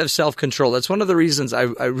idea of self-control. That's one of the reasons I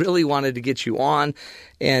really wanted to get you on,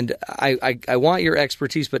 and I want your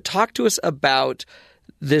expertise. But talk to us about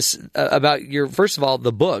this about your, first of all,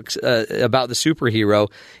 the books about the superhero.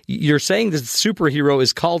 You're saying that the superhero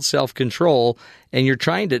is called self-control, and you're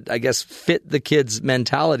trying to, I guess, fit the kids'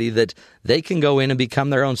 mentality that they can go in and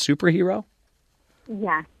become their own superhero?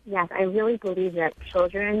 Yes. I really believe that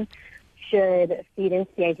children should feed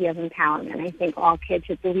into the idea of empowerment. I think all kids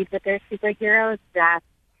should believe that they're superheroes. That's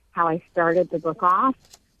how I started the book off.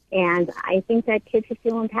 And I think that kids should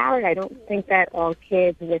feel empowered. I don't think that all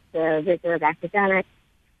kids with the rigor of academics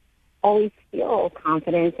always feel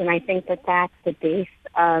confident. And I think that that's the base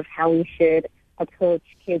of how we should approach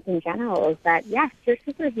kids in general, is that, yes, you're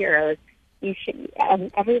superheroes. You should,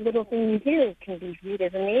 every little thing you do can be viewed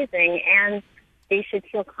as amazing, and they should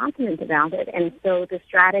feel confident about it. And so the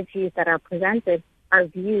strategies that are presented are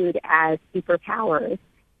viewed as superpowers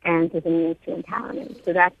and as a means to empowerment.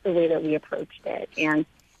 So that's the way that we approached it. And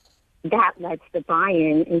that led to the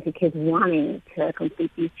buy-in into kids wanting to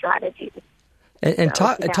complete these strategies. And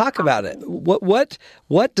talk about it.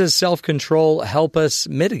 What does self-control help us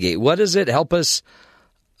mitigate? What does it help us?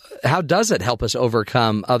 How does it help us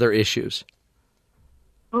overcome other issues?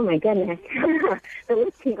 Oh my goodness, the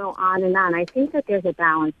list can go on and on. I think that there's a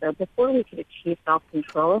balance, though. Before we could achieve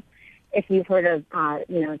self-control, if you've heard of,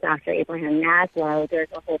 Dr. Abraham Maslow, there's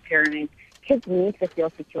a whole pyramid. Kids need to feel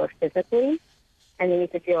secure physically, and they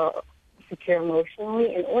need to feel secure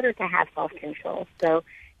emotionally in order to have self-control. So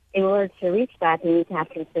in order to reach that, they need to have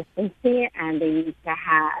consistency, and they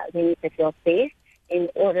need to feel safe in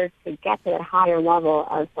order to get to that higher level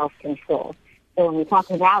of self-control. So when we talk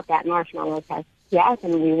about that marshmallow test, yes,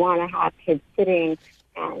 and we want to have kids sitting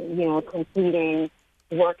and, completing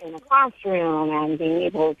work in the classroom and being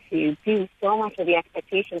able to do so much of the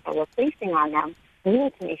expectations that we're placing on them, we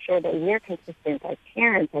need to make sure that we're consistent as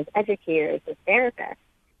parents, as educators, as therapists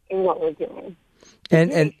in what we're doing.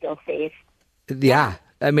 And feel safe. Yeah.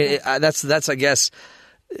 I mean, that's, I guess,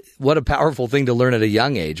 what a powerful thing to learn at a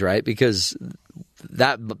young age, right? Because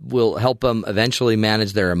that will help them eventually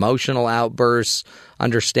manage their emotional outbursts,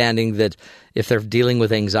 understanding that if they're dealing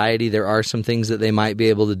with anxiety, there are some things that they might be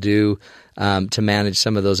able to do to manage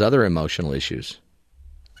some of those other emotional issues.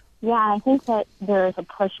 Yeah, I think that there's a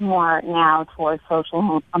push more now towards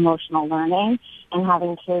social emotional learning and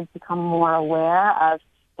having kids become more aware of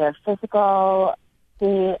their physical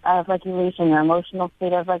state of regulation, their emotional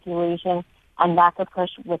state of regulation, and that's a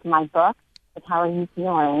push with my book. It's how are you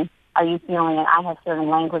feeling? Are you feeling, and I have certain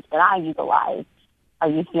language that I utilize. Are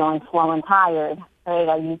you feeling slow and tired? Right?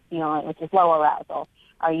 Are you feeling, which is low arousal?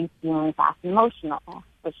 Are you feeling fast and emotional?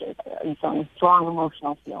 Which is, are you feeling strong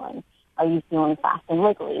emotional feeling? Are you feeling fast and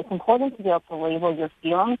wiggly? It's important to be able to label your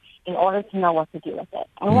feeling in order to know what to do with it.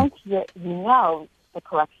 And once you know the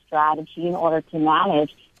correct strategy in order to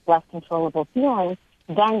manage less controllable feelings,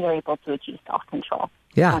 then you're able to achieve self-control.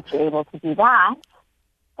 Yeah. Once you're able to do that,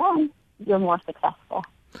 then you're more successful.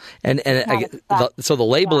 So the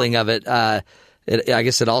labeling of it, I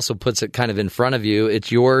guess it also puts it kind of in front of you.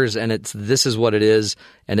 It's yours, and this is what it is,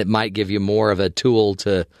 and it might give you more of a tool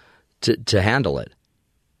to handle it.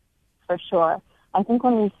 For sure. I think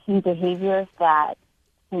when we see behaviors that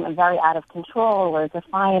seem very out of control or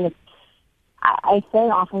defiant, I say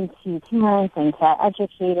often to parents and to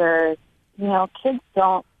educators, kids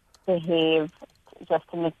don't behave just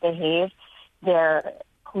to misbehave. They're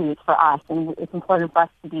clues for us, and it's important for us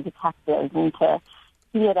to be detectives and to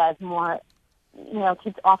see it as more,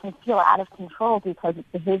 kids often feel out of control because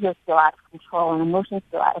behaviors feel out of control and emotions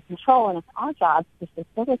feel out of control, and it's our job to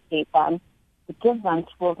facilitate them, to give them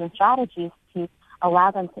tools and strategies to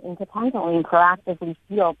allow them to independently and proactively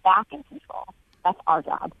feel back in control. That's our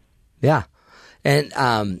job. Yeah. And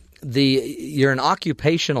you're an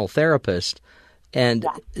occupational therapist, and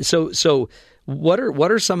so what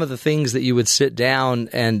are some of the things that you would sit down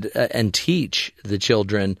and teach the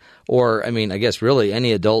children? Or, I mean, I guess really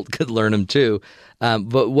any adult could learn them too.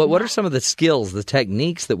 But what are some of the skills, the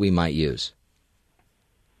techniques that we might use?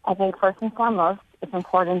 I think first and foremost, it's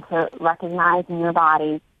important to recognize in your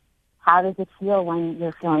body, how does it feel when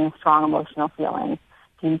you're feeling a strong emotional feeling?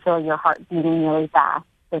 Do you feel your heart beating really fast?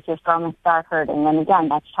 Does your stomach start hurting? And again,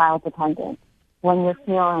 that's child dependent. When you're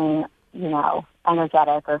feeling,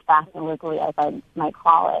 energetic or fast and wiggly, as I might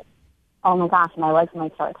call it, oh my gosh, my legs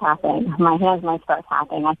might start tapping, my hands might start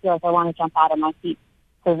tapping, I feel like I want to jump out of my seat.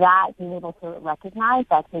 So that, being able to recognize,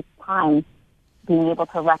 that takes time. Being able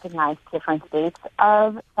to recognize different states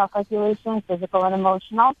of self-regulation, physical and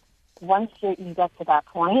emotional. Once you get to that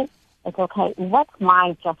point, it's okay, what's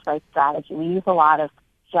my just right strategy? We use a lot of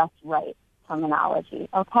just right terminology.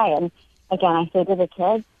 Okay, and again, I say to the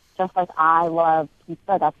kids, just like I love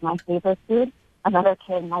pizza, that's my favorite food, another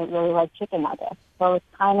kid might really like chicken nuggets. So it's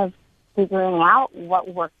kind of figuring out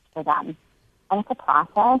what works for them. And it's a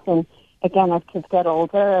process. And again, as kids get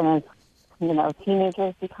older and as,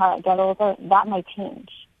 teenagers get older, that might change.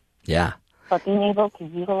 Yeah. But being able to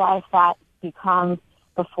utilize that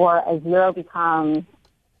before a 0 becomes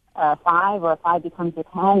a 5 or a 5 becomes a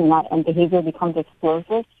 10 and behavior becomes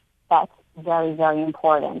explosive, that's very, very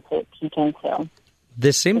important to teach into.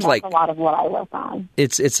 This seems like a lot of what I work on.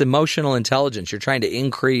 It's emotional intelligence. You're trying to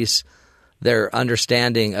increase their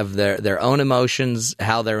understanding of their own emotions,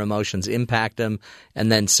 how their emotions impact them,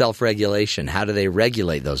 and then self-regulation. How do they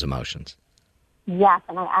regulate those emotions? Yes,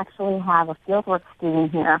 and I actually have a fieldwork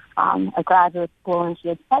student here from a graduate school, and she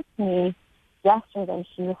had said to me yesterday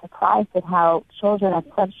she was surprised at how children at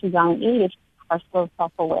such a young age are so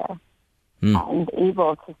self-aware and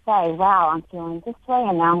able to say, wow, I'm feeling this way,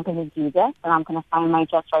 and now I'm going to do this, and I'm going to find my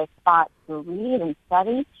just right spot to read and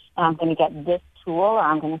study, and I'm going to get this tool, or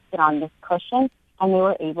I'm going to sit on this cushion, and they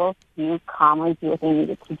were able to calmly do what they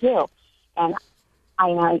needed to do. And I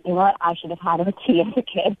know, you know what, I should have had a tea as a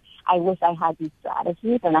kid. I wish I had these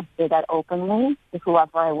strategies, and I say that openly to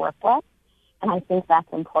whoever I work with. And I think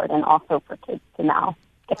that's important also for kids to know.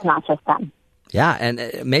 It's not just them. Yeah,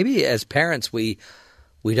 and maybe as parents we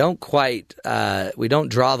don't quite we don't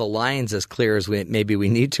draw the lines as clear as we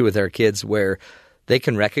need to with our kids, where they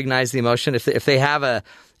can recognize the emotion. If they have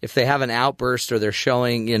an outburst, or they're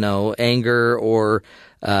showing anger, or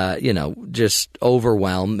just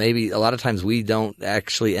overwhelm, maybe a lot of times we don't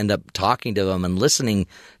actually end up talking to them and listening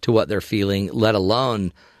to what they're feeling, let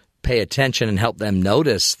alone pay attention and help them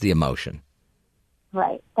notice the emotion.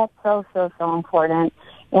 Right. That's so, so, so important.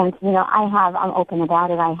 And, I'm open about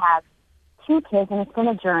it. I have 2 kids, and it's been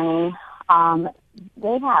a journey.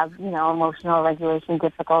 They have, emotional regulation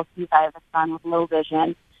difficulties. I have a son with low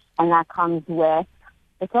vision, and that comes with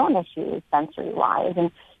its own issues sensory-wise. And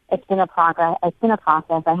it's been a process.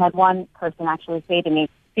 I had one person actually say to me,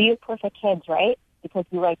 "So you have perfect kids, right? Because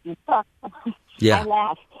you write these books." Yeah. I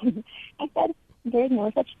laughed. I said, "There's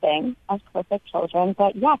no such thing as perfect children,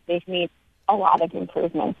 but yes, they've made a lot of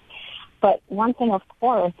improvements." But one thing, of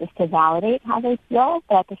course, is to validate how they feel,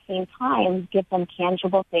 but at the same time, give them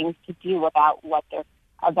tangible things to do about what they're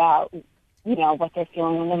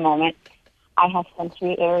feeling in the moment. I have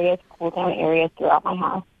sensory areas, cool down areas throughout my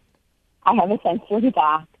house. I have a sensory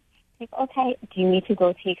dock. Like, okay, do you need to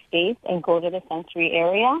go take space and go to the sensory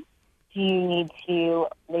area? Do you need to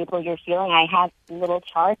label your feeling? I have little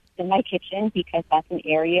charts in my kitchen because that's an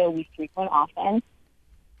area we frequent often.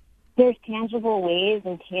 There's tangible ways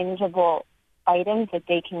and tangible items that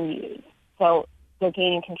they can use. So they're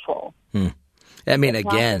gaining control. I mean,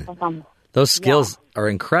 again, those skills are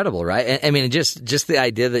incredible, right? I mean, just the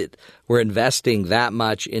idea that we're investing that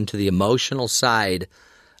much into the emotional side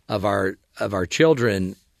of our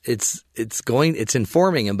children, it's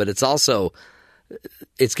informing them, but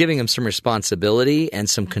it's giving them some responsibility and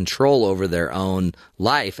some control over their own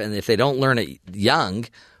life. And if they don't learn it young,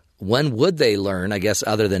 when would they learn, I guess,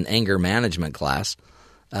 other than anger management class?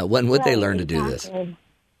 When would they learn to do this?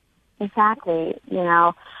 Exactly.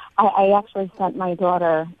 I actually sent my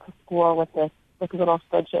daughter to school with this little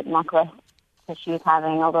fidget necklace because she was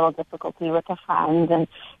having a little difficulty with a friend. And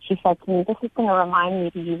she said to me, "This is going to remind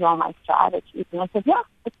me to use all my strategies." And I said, "Yeah,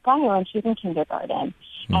 it's funny when she's in kindergarten."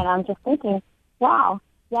 And I'm just thinking, wow,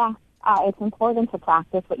 yeah, it's important to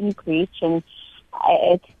practice what you preach. And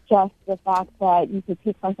it's just the fact that you could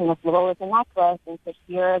take something as little as a necklace and to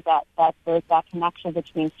hear that there's that connection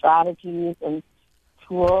between strategies and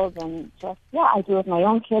tools, and just, I do with my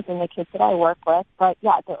own kids and the kids that I work with. But,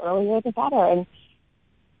 the earlier the better. And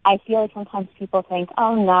I feel like sometimes people think,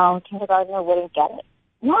 oh, no, kindergartner wouldn't get it.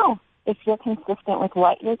 No, if you're consistent with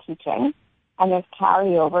what you're teaching and there's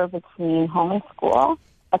carryover between home and school,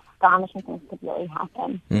 astonishing things could really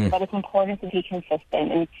happen. But it's important to be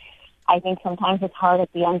consistent. And I think sometimes it's hard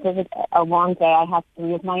at the end of a long day. I have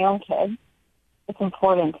 3 of my own kids. It's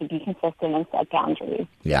important to be consistent and set boundaries.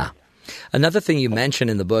 Yeah. Another thing you mention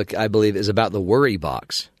in the book, I believe, is about the worry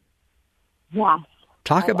box. Yes.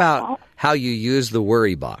 Talk about how you use the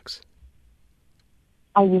worry box.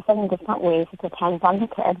 I use it in different ways. It depends on the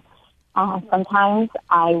kid. Sometimes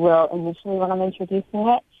I will, initially when I'm introducing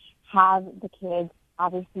it, have the kids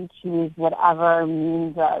obviously choose whatever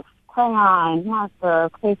means of crayon, marker,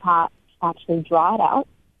 clay pot, actually draw it out.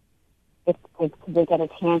 They get a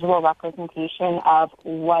tangible representation of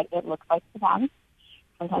what it looks like to them.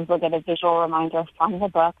 Sometimes they'll get a visual reminder from the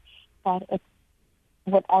book, but it's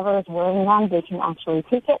whatever is worrying them, they can actually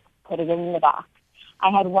take it, put it in the box.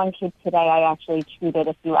 I had one kid today I actually treated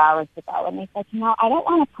a few hours ago, and they said, I don't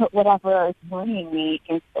want to put whatever is worrying me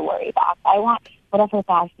into the worry box. I want whatever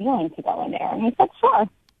bad feeling to go in there. And I said, sure.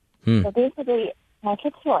 So basically, when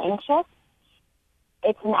kids feel anxious,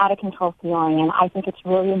 it's an out-of-control feeling, and I think it's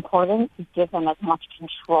really important to give them as much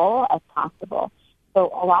control as possible. So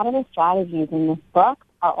a lot of the strategies in this book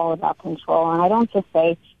are all about control, and I don't just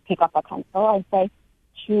say pick up a pencil. I say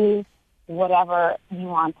choose whatever you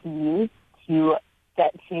want to use to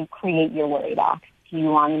create your worry box. Do you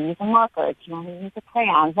want to use a marker? Do you want to use a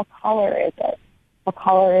crayon? What color is it? What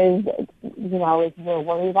color is your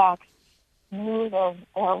worry box smooth or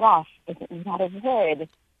rough? Is it made out of wood?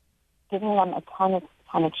 Giving them a ton of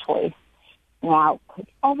choice. Now,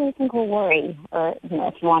 every single worry, or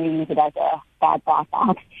if you want to use it as a bad thought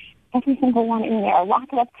box, every single one in there,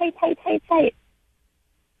 lock it up tight.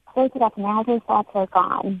 Close it up. Now those thoughts are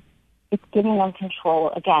gone. It's giving them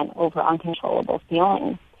control again over uncontrollable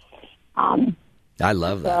feelings. I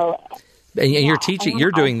love that. And you're teaching.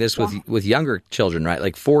 You're doing this with younger children, right?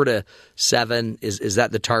 Like 4 to 7. Is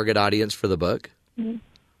that the target audience for the book? Mm-hmm.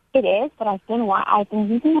 It is, but I've been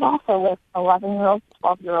using it also with 11-year-olds,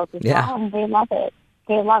 12-year-olds as well, and they love it.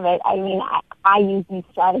 I mean, I use these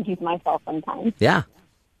strategies myself sometimes. Yeah.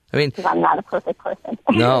 I mean, because I'm not a perfect person.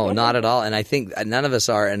 No, not at all. And I think none of us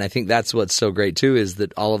are. And I think that's what's so great, too, is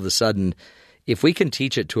that all of a sudden, if we can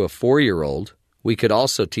teach it to a 4-year-old, we could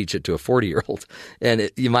also teach it to a 40-year-old.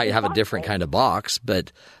 And you might have a different kind of box,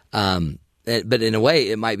 but in a way,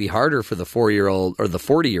 it might be harder for the 4-year-old or the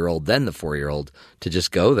 40-year-old than the 4-year-old to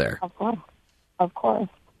just go there. Of course.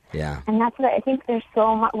 Yeah. And that's what I think there's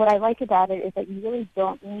so much. What I like about it is that you really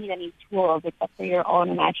don't need any tools except for your own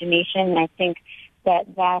imagination. And I think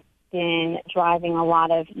that's been driving a lot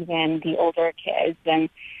of even the older kids and,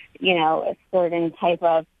 a certain type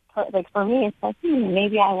of, like for me, it's like,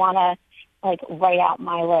 maybe I want to write out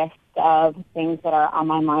my list of things that are on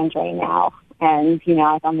my mind right now. And, I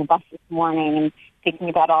was on the bus this morning and thinking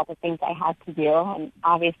about all the things I had to do. And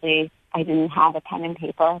obviously I didn't have a pen and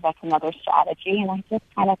paper. That's another strategy. And I just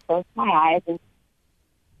kind of closed my eyes and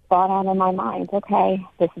thought out in my mind, okay,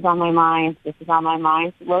 this is on my mind. This is on my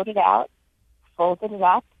mind. Wrote it out, folded it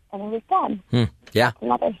up, and it was done. Yeah. That's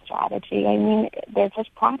another strategy. I mean, they're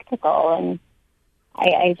just practical. And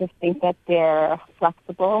I just think that they're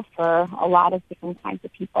flexible for a lot of different kinds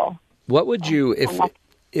of people. What would you,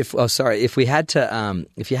 if you had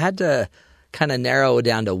to kind of narrow it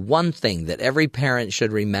down to one thing that every parent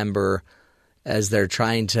should remember as they're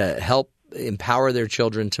trying to help empower their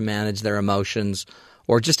children to manage their emotions,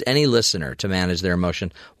 or just any listener to manage their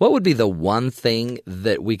emotion, what would be the one thing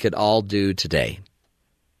that we could all do today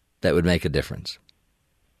that would make a difference?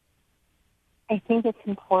 I think it's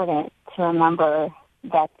important to remember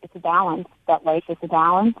that it's a balance, that life is a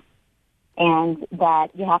balance, and that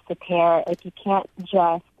you have to pair, you can't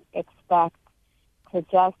just expect to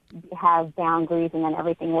just have boundaries and then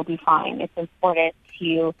everything will be fine. It's important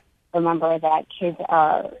to remember that kids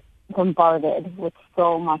are bombarded with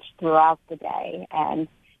so much throughout the day, and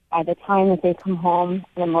by the time that they come home,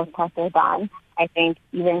 for the most part, they're done. I think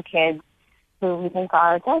even kids who we think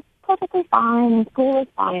are just perfectly fine, school is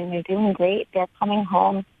fine, they're doing great, they're coming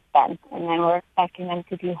home spent, and then we're expecting them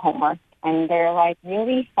to do homework. And they're like,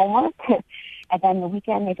 really, homework? And then the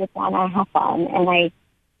weekend they just want to have fun. And I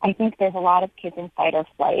think there's a lot of kids in fight or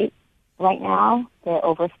flight right now. They're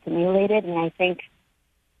overstimulated, and I think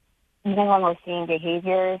even when we're seeing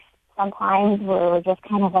behaviors sometimes where we're just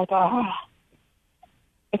kind of like,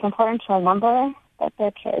 it's important to remember that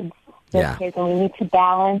they're kids. They're kids, and we need to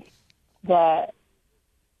balance the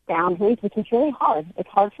boundaries, which is really hard. It's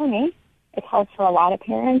hard for me. It's hard for a lot of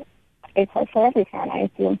parents. It's hard for every parent, I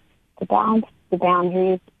assume, to balance the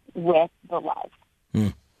boundaries with the love.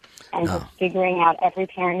 And just figuring out every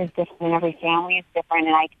parent is different and every family is different.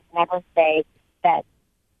 And I can never say that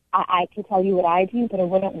I can tell you what I do, but it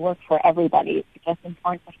wouldn't work for everybody. It's just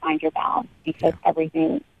important to find your balance because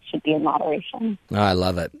everything should be in moderation. Oh, I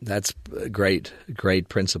love it. That's a great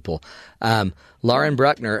principle. Lauren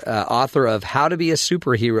Buckner, author of How to Be a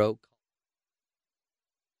Superhero.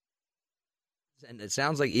 And it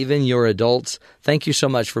sounds like even your adults. Thank you so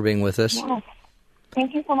much for being with us. Yes.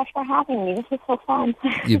 Thank you so much for having me. This was so fun.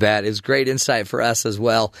 You bet. It's great insight for us as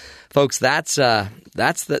well. Folks, that's a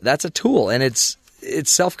tool, and it's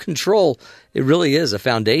self-control. It really is a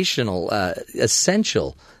foundational,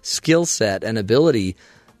 essential skill set and ability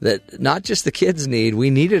that not just the kids need. We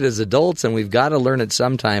need it as adults, and we've got to learn it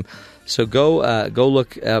sometime. So go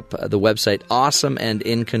look up the website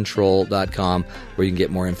awesomeandincontrol.com where you can get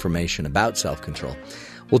more information about self-control.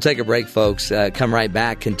 We'll take a break, folks. Come right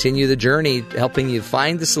back. Continue the journey, helping you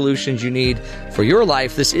find the solutions you need for your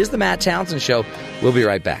life. This is the Matt Townsend Show. We'll be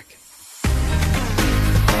right back.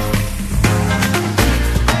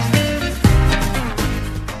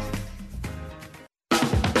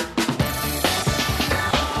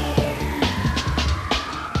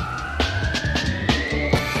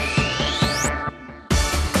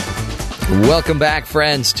 Welcome back,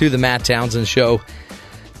 friends, to the Matt Townsend Show.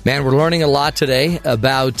 Man, we're learning a lot today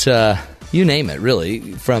about, you name it,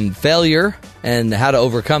 really, from failure and how to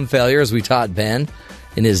overcome failure, as we taught Ben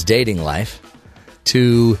in his dating life,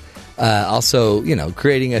 to also,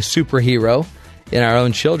 creating a superhero in our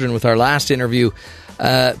own children with our last interview.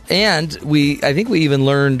 And I think we even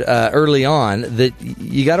learned early on that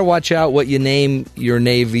you got to watch out what you name your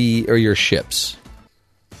Navy or your ships.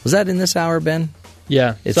 Was that in this hour, Ben?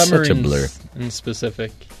 Yeah, it's such a blur. In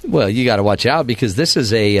specific. Well, you got to watch out because this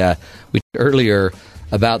is we talked earlier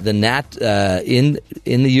about the in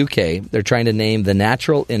the UK. They're trying to name the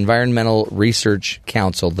Natural Environmental Research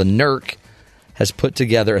Council. The NERC has put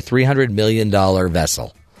together a $300 million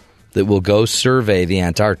vessel that will go survey the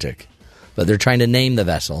Antarctic. But they're trying to name the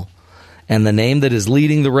vessel, and the name that is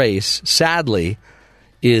leading the race, sadly,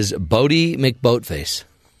 is Bodie McBoatface.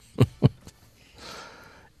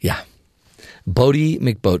 Yeah. Bodie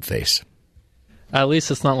McBoatface. At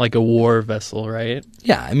least it's not like a war vessel, right?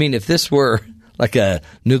 Yeah, I mean, if this were like a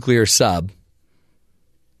nuclear sub,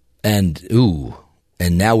 and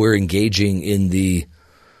now we're engaging in the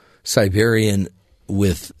Siberian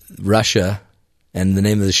with Russia, and the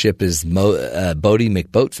name of the ship is Bodie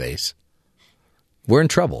McBoatface, we're in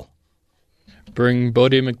trouble. Bring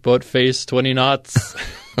Bodie McBoatface 20 knots.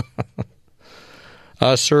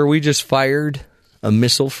 Sir, we just fired a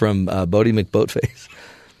missile from Bodie McBoatface.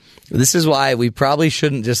 This is why we probably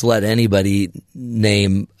shouldn't just let anybody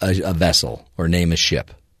name a vessel or name a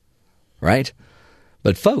ship, right?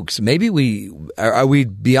 But folks, maybe are we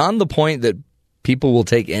beyond the point that people will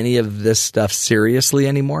take any of this stuff seriously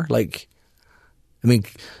anymore? Like, I mean,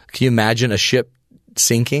 can you imagine a ship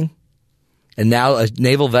sinking? And now a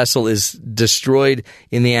naval vessel is destroyed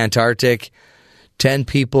in the Antarctic, 10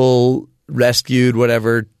 people rescued,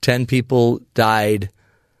 whatever, 10 people died.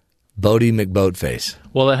 Bodie McBoatface.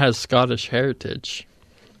 Well, it has Scottish heritage.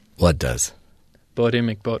 What does? Bodie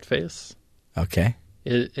McBoatface. Okay.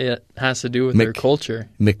 It has to do with their culture.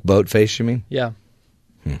 McBoatface, you mean? Yeah.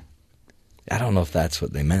 I don't know if that's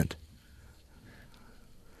what they meant.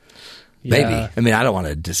 Yeah. Maybe. I mean, I don't want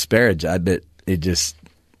to disparage. I bet it just...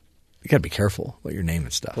 You got to be careful what you're naming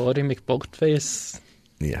stuff. Bodie McBoatface.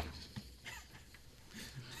 Yeah.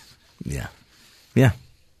 Yeah. Yeah.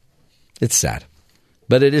 It's sad.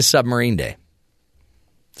 But it is Submarine Day.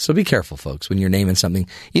 So be careful, folks, when you're naming something.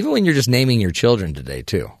 Even when you're just naming your children today,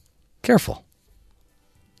 too. Careful.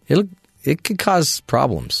 It could cause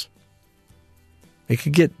problems. It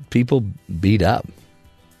could get people beat up.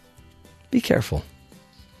 Be careful.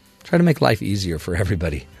 Try to make life easier for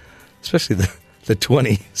everybody. Especially the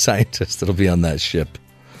 20 scientists that'll be on that ship.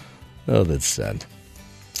 Oh, that's sad.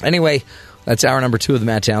 Anyway, that's hour number 2 of the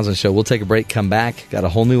Matt Townsend Show. We'll take a break, come back. Got a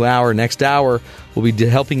whole new hour. Next hour, we'll be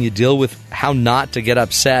helping you deal with how not to get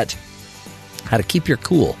upset, how to keep your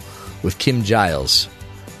cool with Kim Giles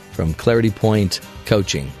from Clarity Point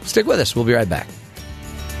Coaching. Stick with us. We'll be right back.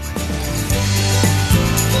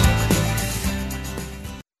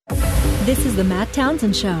 This is the Matt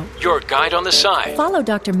Townsend Show. Your guide on the side. Follow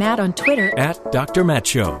Dr. Matt on Twitter At Dr. Matt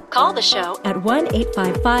Show. Call the show at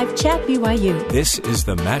 1-855-CHAT-BYU. This is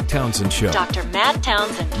the Matt Townsend Show. Dr. Matt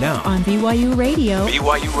Townsend. Now on BYU Radio.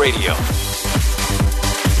 BYU Radio.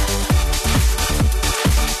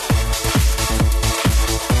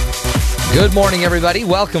 Good morning, everybody.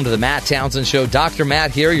 Welcome to the Matt Townsend Show. Dr.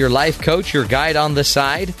 Matt here, your life coach, your guide on the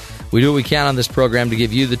side. We do what we can on this program to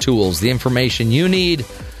give you the tools, the information you need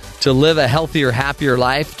to live a healthier, happier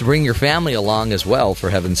life, to bring your family along as well,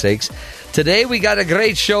 for heaven's sakes. Today, we got a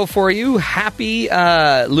great show for you. Happy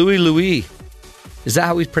Louis. Is that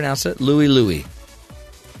how we pronounce it? Louis.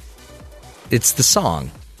 It's the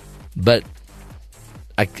song, but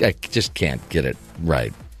I just can't get it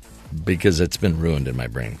right because it's been ruined in my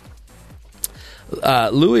brain.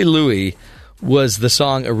 Louis was the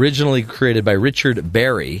song originally created by Richard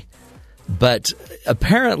Berry, but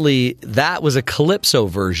apparently that was a calypso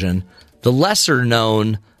version, the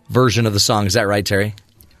lesser-known version of the song. Is that right, Terry?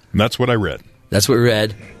 That's what I read. That's what we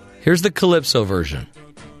read. Here's the calypso version.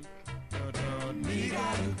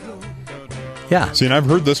 Yeah. See, and I've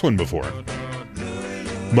heard this one before.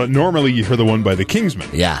 But normally you hear the one by the Kingsmen.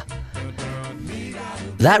 Yeah.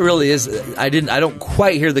 That really is. I don't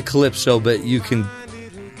quite hear the calypso, but you can.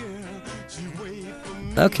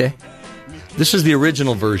 Okay. This is the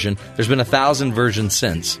original version. There's been 1,000 versions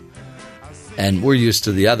since. And we're used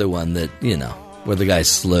to the other one that, where the guy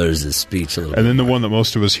slurs his speech a little bit. And then the one that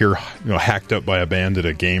most of us hear, hacked up by a band at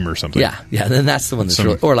a game or something. Yeah. Then that's the one that's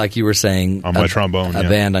really, or like you were saying, on my trombone. A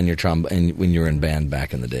band on your trombone when you were in band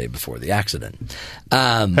back in the day before the accident.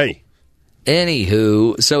 Hey,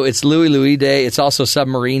 Anywho, so it's Louie Day. It's also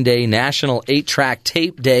Submarine Day, National 8-Track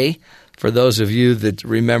Tape Day, for those of you that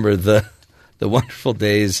remember the wonderful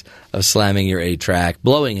days of slamming your 8-track,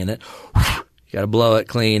 blowing in it. You got to blow it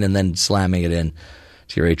clean and then slamming it in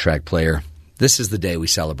to your 8-track player. This is the day we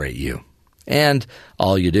celebrate you and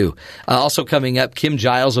all you do. Also coming up, Kim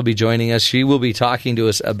Giles will be joining us. She will be talking to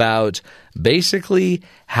us about basically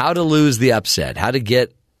how to lose the upset, how to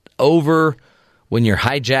get over when you're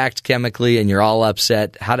hijacked chemically and you're all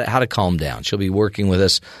upset, how to calm down. She'll be working with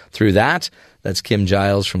us through that. That's Kim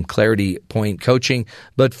Giles from Clarity Point Coaching.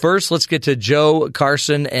 But first, let's get to Joe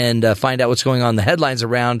Carson and find out what's going on in the headlines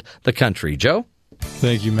around the country. Joe?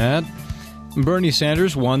 Thank you, Matt. Bernie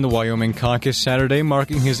Sanders won the Wyoming caucus Saturday,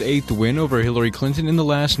 marking his 8th win over Hillary Clinton in the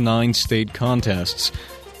last 9 state contests.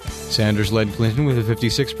 Sanders led Clinton with a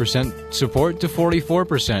 56% support to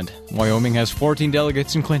 44%. Wyoming has 14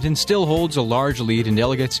 delegates, and Clinton still holds a large lead in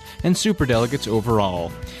delegates and superdelegates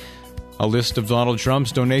overall. A list of Donald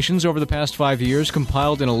Trump's donations over the past 5 years,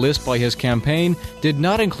 compiled in a list by his campaign, did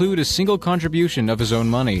not include a single contribution of his own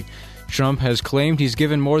money. Trump has claimed he's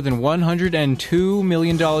given more than $102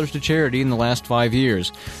 million to charity in the last 5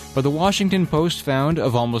 years. But the Washington Post found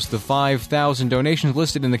of almost the 5,000 donations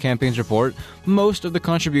listed in the campaign's report, most of the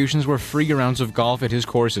contributions were free rounds of golf at his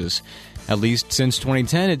courses. At least since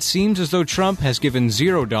 2010, it seems as though Trump has given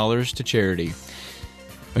 $0 to charity.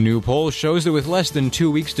 A new poll shows that with less than 2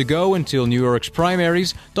 weeks to go until New York's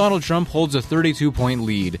primaries, Donald Trump holds a 32-point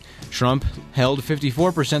lead. Trump held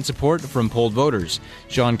 54% support from polled voters.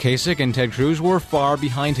 John Kasich and Ted Cruz were far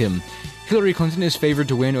behind him. Hillary Clinton is favored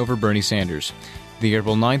to win over Bernie Sanders. The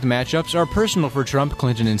April 9th matchups are personal for Trump,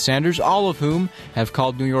 Clinton, and Sanders, all of whom have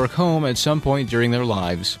called New York home at some point during their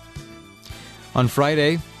lives. On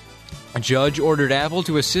Friday, a judge ordered Apple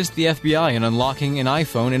to assist the FBI in unlocking an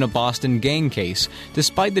iPhone in a Boston gang case,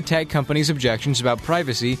 despite the tech company's objections about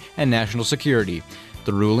privacy and national security.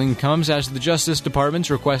 The ruling comes as the Justice Department's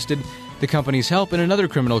requested the company's help in another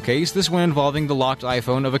criminal case, this one involving the locked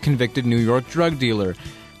iPhone of a convicted New York drug dealer.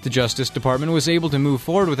 The Justice Department was able to move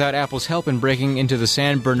forward without Apple's help in breaking into the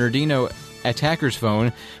San Bernardino attacker's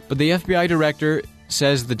phone, but the FBI director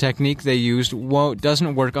says the technique they used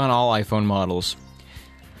doesn't work on all iPhone models.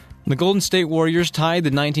 The Golden State Warriors tied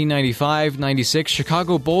the 1995-96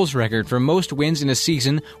 Chicago Bulls record for most wins in a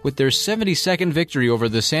season with their 72nd victory over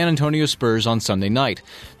the San Antonio Spurs on Sunday night.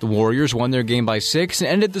 The Warriors won their game by 6 and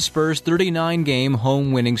ended the Spurs' 39-game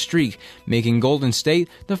home winning streak, making Golden State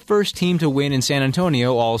the first team to win in San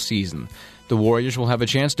Antonio all season. The Warriors will have a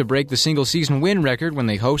chance to break the single-season win record when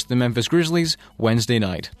they host the Memphis Grizzlies Wednesday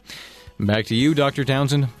night. Back to you, Dr.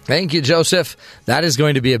 Townsend. Thank you, Joseph. That is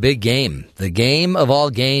going to be a big game. The game of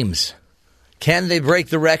all games. Can they break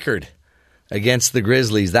the record against the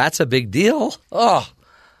Grizzlies? That's a big deal. Oh,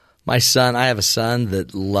 my son, I have a son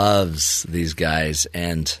that loves these guys,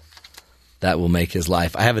 and that will make his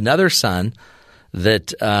life. I have another son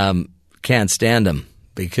that can't stand them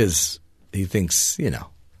because he thinks,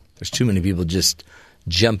 there's too many people just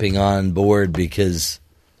jumping on board because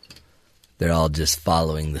they're all just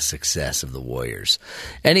following the success of the Warriors.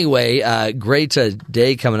 Anyway, great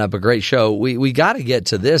day coming up, a great show. We got to get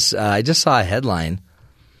to this. I just saw a headline.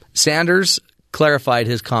 Sanders clarified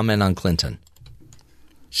his comment on Clinton.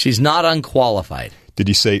 She's not unqualified. Did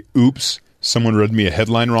he say, oops, someone read me a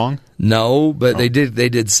headline wrong? No, but they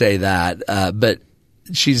did say that. But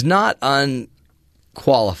she's not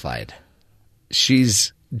unqualified.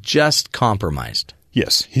 She's just compromised.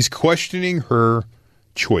 Yes, he's questioning her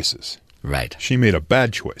choices. Right. She made a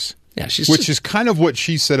bad choice. Yeah, which is kind of what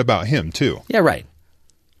she said about him, too. Yeah, right.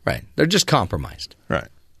 Right. They're just compromised. Right.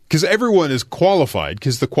 Because everyone is qualified,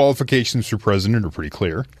 because the qualifications for president are pretty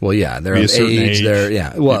clear. Well, yeah, they're of age.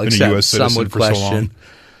 Well, except some would question,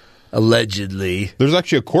 allegedly. There's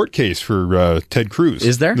actually a court case for Ted Cruz.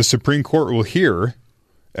 Is there? The Supreme Court will hear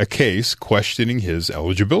a case questioning his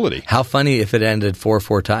eligibility. How funny if it ended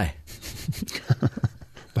 4-4 tie.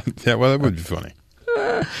 Yeah, well, that would be funny.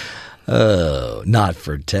 Oh, not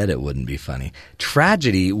for Ted, it wouldn't be funny.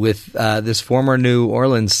 Tragedy with this former New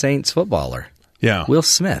Orleans Saints footballer. Yeah. Will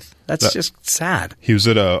Smith. That's just sad. He was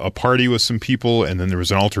at a party with some people, and then there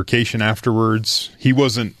was an altercation afterwards. He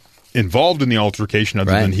wasn't involved in the altercation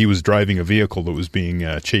other than he was driving a vehicle that was being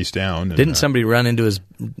chased down. And, didn't somebody run into his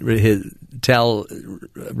tail,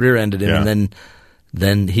 rear-ended him, and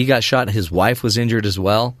then he got shot. His wife was injured as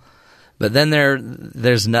well. But then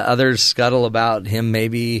there's other scuttle about him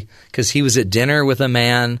maybe because he was at dinner with a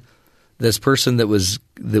man, this person that was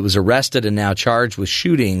arrested and now charged with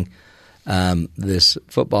shooting this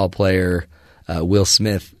football player, Will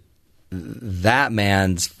Smith. That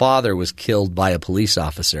man's father was killed by a police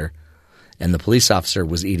officer, and the police officer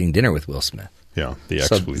was eating dinner with Will Smith. Yeah, the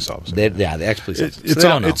ex-police officer. The ex-police officer.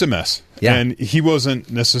 It's a mess. Yeah. And he wasn't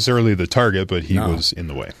necessarily the target, but he was in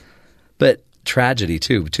the way. But tragedy,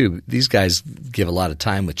 too. These guys give a lot of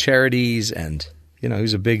time with charities, and, he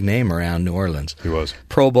was a big name around New Orleans. He was.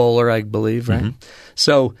 Pro bowler, I believe, right? Mm-hmm.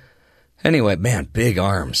 So, anyway, man, big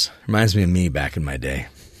arms. Reminds me of me back in my day.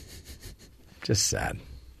 Just sad.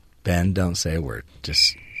 Ben, don't say a word.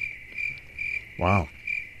 Just... Wow.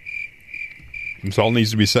 That's all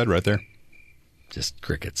needs to be said right there. Just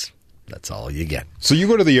crickets. That's all you get. So you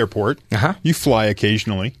go to the airport. Uh-huh. You fly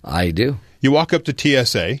occasionally. I do. You walk up to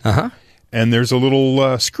TSA. Uh-huh. And there's a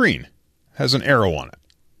little screen. Has an arrow on it.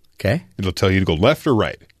 Okay. It'll tell you to go left or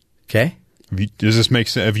right. Okay. Does this make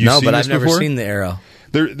sense? Have you seen this before? No, but I've never seen the arrow.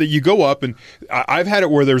 You go up, and I've had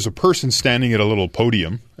it where there's a person standing at a little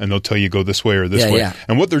podium, and they'll tell you go this way or this way. Yeah.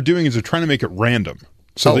 And what they're doing is they're trying to make it random.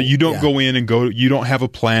 So that you don't go in and go. You don't have a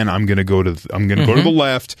plan. I'm going to go to the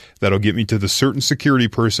left. That'll get me to the certain security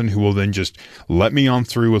person who will then just let me on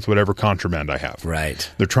through with whatever contraband I have.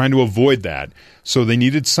 Right. They're trying to avoid that. So they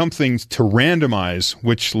needed something to randomize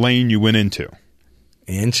which lane you went into.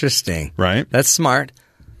 Interesting. Right. That's smart.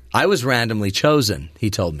 I was randomly chosen. He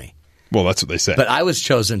told me. Well, that's what they said. But I was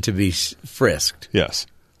chosen to be frisked. Yes.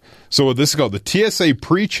 So what this is called, the TSA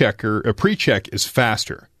pre-check is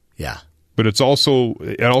faster. Yeah. But it also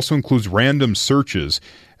includes random searches,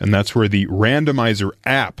 and that's where the randomizer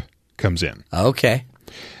app comes in. Okay.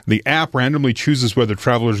 The app randomly chooses whether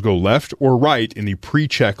travelers go left or right in the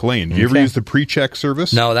pre-check lane. Do you ever use the pre-check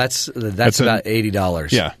service? No, that's about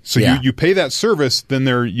 $80. Yeah. So you pay that service, then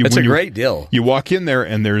it's a great deal. You walk in there,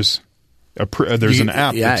 and there's an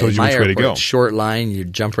app that tells you which way to go. Short line, you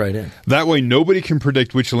jump right in. That way, nobody can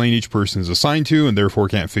predict which lane each person is assigned to, and therefore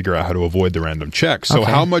can't figure out how to avoid the random check. So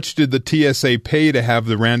how much did the TSA pay to have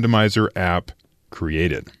the randomizer app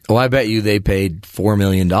created? Well, I bet you they paid $4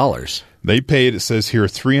 million. They paid, it says here,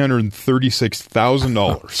 $336,000.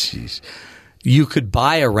 Oh, jeez. You could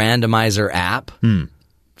buy a randomizer app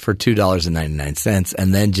for $2.99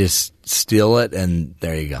 and then just steal it, and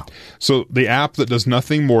there you go. So the app that does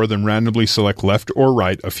nothing more than randomly select left or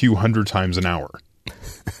right a few hundred times an hour.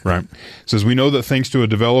 Right. Says, we know that thanks to a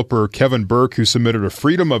developer, Kevin Burke, who submitted a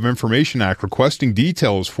Freedom of Information Act requesting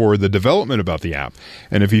details for the development about the app.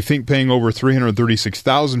 And if you think paying over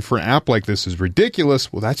 $336,000 for an app like this is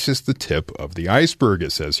ridiculous, well, that's just the tip of the iceberg,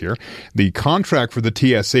 it says here. The contract for the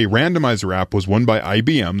TSA randomizer app was won by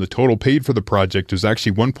IBM. The total paid for the project is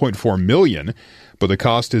actually $1.4 million. But the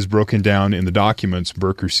cost is broken down in the documents.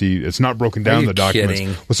 Burke received. It's not broken down in the documents.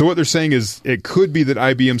 Kidding? Well, so what they're saying is it could be that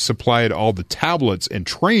IBM supplied all the tablets and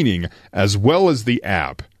training as well as the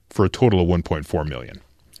app for a total of $1.4 million.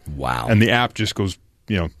 Wow! And the app just goes,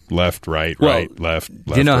 left, right, right, left.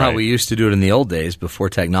 Do you know how we used to do it in the old days before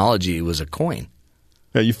technology? It was a coin.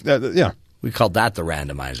 Yeah. We called that the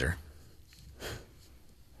randomizer.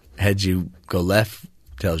 Heads you go left,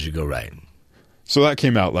 tails you go right. So that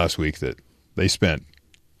came out last week that they spent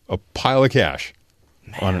a pile of cash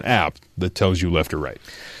on an app that tells you left or right.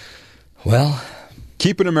 Well,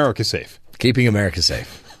 keeping America safe. Keeping America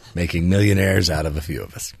safe. Making millionaires out of a few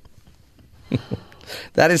of us.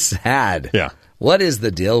 That is sad. Yeah. What is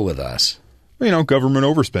the deal with us? Government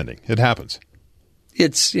overspending. It happens.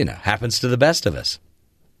 It's, happens to the best of us.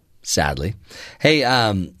 Sadly. Hey,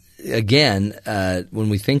 again, when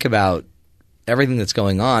we think about everything that's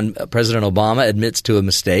going on, President Obama admits to a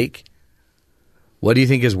mistake. What do you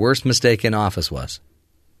think his worst mistake in office was?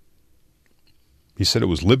 He said it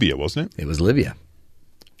was Libya, wasn't it? It was Libya.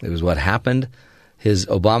 It was what happened.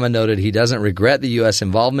 Obama noted he doesn't regret the U.S.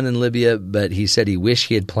 involvement in Libya, but he said he wished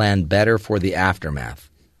he had planned better for the aftermath.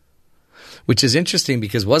 Which is interesting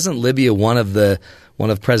because wasn't Libya one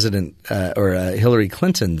of President Hillary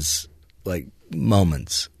Clinton's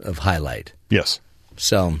moments of highlight? Yes.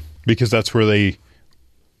 So because that's where they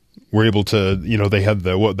were able to, they had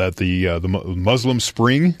the Muslim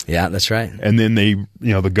Spring. Yeah, that's right. And then the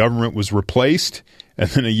government was replaced, and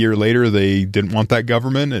then a year later they didn't want that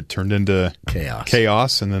government. It turned into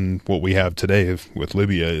chaos, and then what we have today with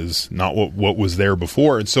Libya is not what was there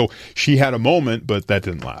before. And so she had a moment, but that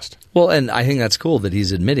didn't last. Well, and I think that's cool that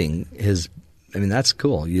he's admitting that's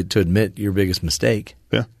cool. To admit your biggest mistake.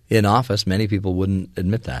 Yeah. In office, many people wouldn't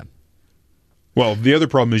admit that. Well, the other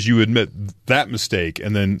problem is you admit that mistake,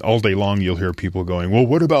 and then all day long you'll hear people going, well,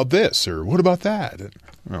 what about this? Or what about that?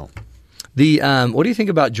 Well, what do you think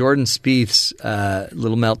about Jordan Spieth's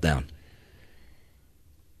little meltdown?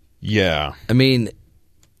 Yeah.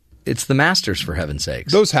 It's the Masters, for heaven's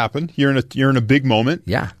sakes. Those happen. You're in a big moment.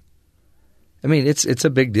 Yeah. It's a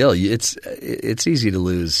big deal. It's easy to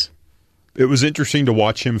lose It was interesting to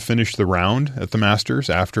watch him finish the round at the Masters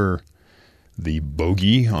after the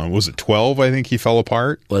bogey on, was it 12? I think he fell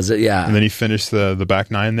apart. Was it? Yeah. And then he finished the back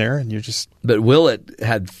nine there, and you're just... But Willett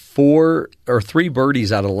had 4 or 3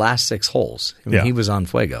 birdies out of the last 6 holes. I mean, he was on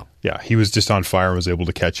fuego. Yeah, he was just on fire and was able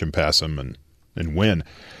to catch him, pass him, and win.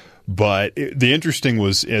 But the interesting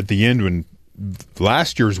was at the end when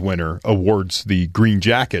last year's winner awards the green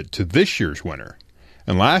jacket to this year's winner.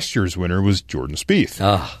 And last year's winner was Jordan Spieth.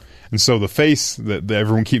 Oh. And so the face that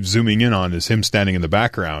everyone keeps zooming in on is him standing in the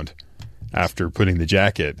background after putting the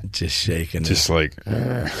jacket. Just shaking. Just like...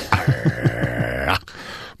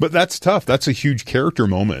 But that's tough. That's a huge character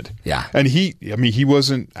moment. Yeah. And he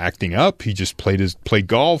wasn't acting up. He just played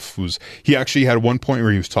golf. He actually had one point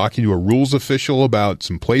where he was talking to a rules official about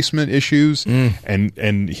some placement issues,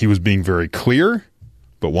 and he was being very clear,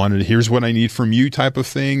 but wanted, here's what I need from you type of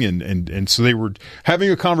thing. And so they were having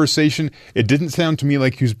a conversation. It didn't sound to me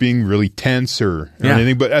like he was being really tense or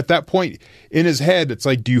anything. But at that point in his head, it's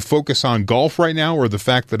like, do you focus on golf right now or the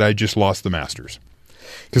fact that I just lost the Masters?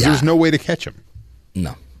 Because there's no way to catch him.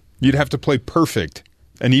 No. You'd have to play perfect.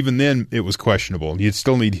 And even then, it was questionable. You'd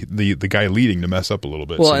still need the guy leading to mess up a little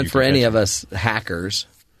bit. Well, and for any of us hackers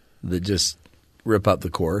that just rip up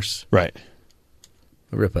the course. Right.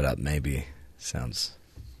 Rip it up maybe sounds...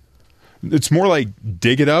 It's more like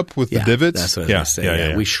dig it up with the divots. That's what I was going to say.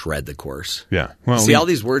 Yeah. We shred the course. Yeah. Well, see, all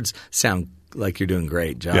these words sound like you're doing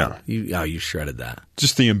great, John. Yeah. You shredded that.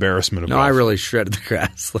 Just the embarrassment of golf. I really shredded the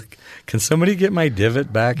grass. Like, can somebody get my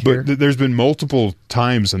divot back here? But there's been multiple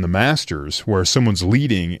times in the Masters where someone's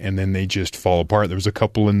leading and then they just fall apart. There was a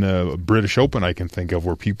couple in the British Open I can think of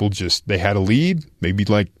where people they had a lead, maybe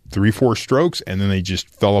like 3-4 strokes, and then they just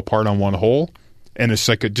fell apart on one hole. And it's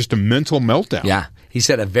like just a mental meltdown. Yeah. He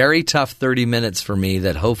said a very tough 30 minutes for me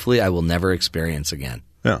that hopefully I will never experience again.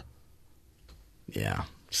 Yeah. Yeah.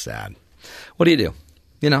 Sad. What do you do?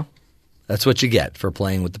 You know, that's what you get for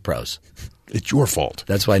playing with the pros. It's your fault.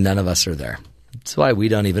 That's why none of us are there. That's why we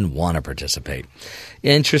don't even want to participate.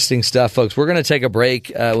 Interesting stuff, folks. We're going to take a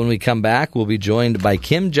break. When we come back, we'll be joined by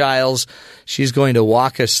Kim Giles. She's going to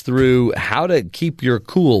walk us through how to keep your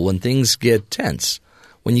cool when things get tense.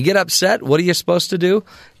 When you get upset, what are you supposed to do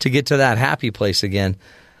to get to that happy place again?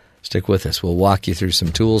 Stick with us. We'll walk you through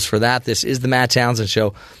some tools for that. This is the Matt Townsend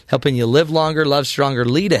Show, helping you live longer, love stronger,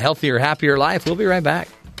 lead a healthier, happier life. We'll be right back.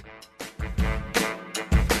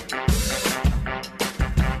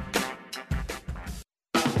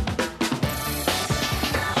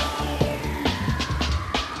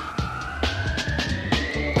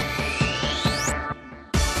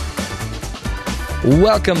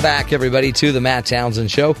 Welcome back, everybody, to the Matt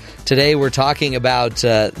Townsend Show. Today we're talking about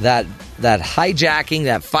that hijacking,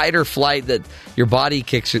 that fight or flight that your body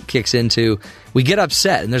kicks into. We get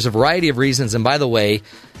upset, and there's a variety of reasons. And by the way,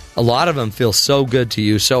 a lot of them feel so good to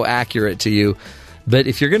you, so accurate to you. But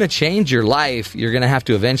if you're going to change your life, you're going to have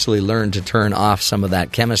to eventually learn to turn off some of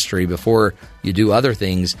that chemistry before you do other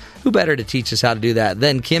things. Who better to teach us how to do that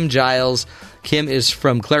than Kim Giles? Kim is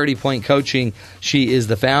from Clarity Point Coaching. She is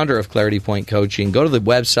the founder of Clarity Point Coaching. Go to the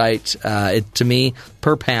website. To me,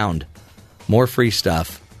 per pound, more free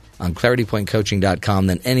stuff on claritypointcoaching.com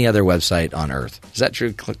than any other website on earth. Is that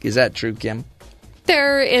true? Is that true, Kim?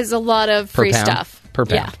 There is a lot of free stuff. Per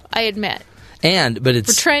pound. Yeah, I admit. But it's...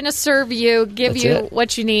 We're trying to serve you, give you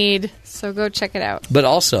what you need, so go check it out. But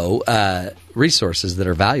also resources that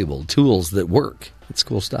are valuable, tools that work. It's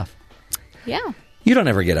cool stuff. Yeah. You don't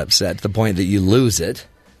ever get upset to the point that you lose it.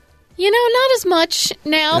 You know, not as much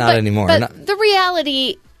now. Not anymore. But the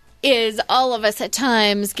reality is all of us at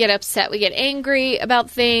times get upset. We get angry about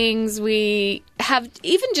things. We have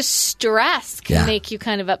even just stress can make you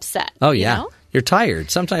kind of upset. Oh, yeah. You know? You're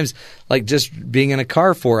tired. Sometimes, like just being in a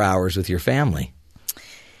car 4 hours with your family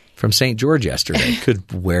from St. George yesterday could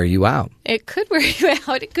wear you out. It could wear you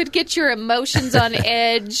out. It could get your emotions on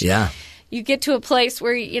edge. Yeah. You get to a place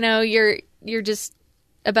where, you know, you're just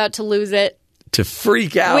about to lose it. To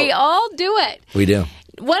freak out. We all do it. We do.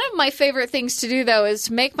 One of my favorite things to do, though, is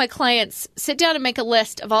to make my clients sit down and make a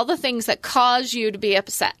list of all the things that cause you to be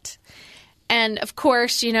upset. And, of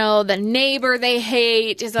course, you know, the neighbor they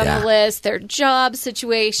hate is on the list, their job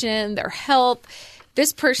situation, their health,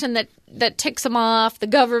 this person that ticks them off, the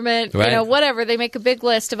government, you know, whatever. They make a big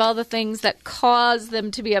list of all the things that cause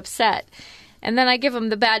them to be upset. And then I give them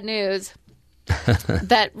the bad news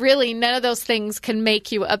that really none of those things can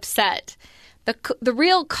make you upset. The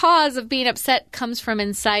real cause of being upset comes from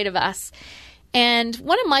inside of us. And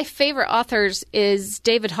one of my favorite authors is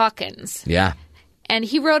David Hawkins. Yeah. And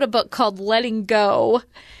he wrote a book called Letting Go.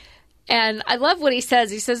 And I love what he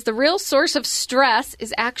says. He says, the real source of stress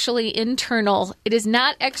is actually internal. It is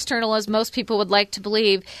not external, as most people would like to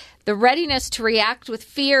believe. The readiness to react with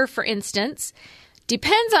fear, for instance,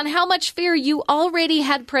 depends on how much fear you already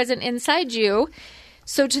had present inside you.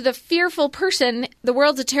 So to the fearful person, the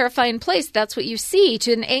world's a terrifying place. That's what you see.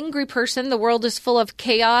 To an angry person, the world is full of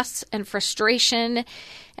chaos and frustration.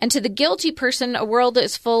 And to the guilty person, a world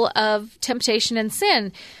is full of temptation and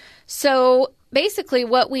sin. So basically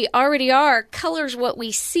what we already are colors what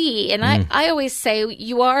we see. And I always say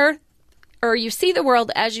you are, or you see the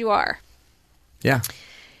world as you are. Yeah.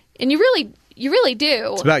 And you really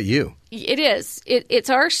do. It's about you. It is. It's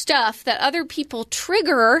our stuff that other people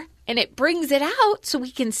trigger, and it brings it out so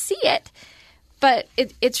we can see it. But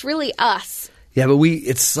it's really us. Yeah, but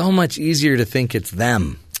it's so much easier to think it's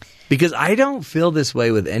them. Because I don't feel this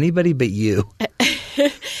way with anybody but you.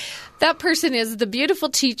 That person is the beautiful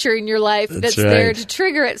teacher in your life that's right. there to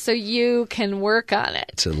trigger it so you can work on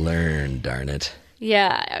it. To learn, darn it.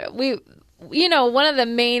 Yeah. One of the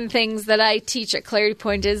main things that I teach at Clarity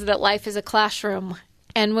Point is that life is a classroom.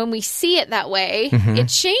 And when we see it that way, it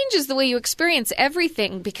changes the way you experience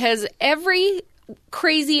everything, because every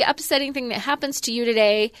crazy, upsetting thing that happens to you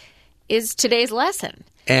today is today's lesson.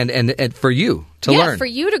 And for you to learn. Yeah, for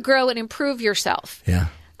you to grow and improve yourself. Yeah.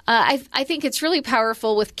 I think it's really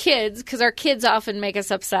powerful with kids, because our kids often make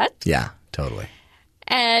us upset. Yeah, totally.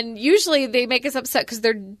 And usually they make us upset because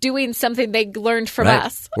they're doing something they learned from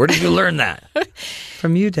us. Where did you learn that?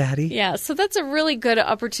 From you, Daddy. Yeah, so that's a really good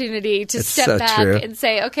opportunity to It's step so back true. and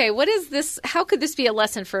say, okay, what is this? How could this be a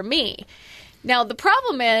lesson for me? Now, the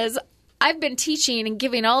problem is I've been teaching and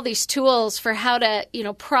giving all these tools for how to,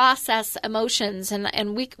 process emotions,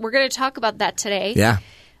 and we're going to talk about that today. Yeah.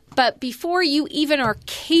 But before you even are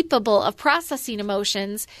capable of processing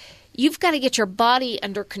emotions, you've got to get your body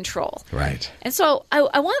under control. Right. And so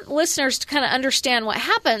I want listeners to kind of understand what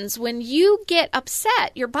happens when you get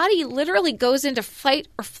upset. Your body literally goes into fight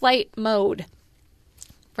or flight mode,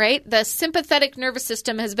 right? The sympathetic nervous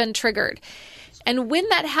system has been triggered. And when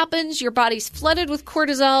that happens, your body's flooded with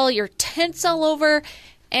cortisol, you're tense all over,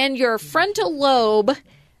 and your frontal lobe,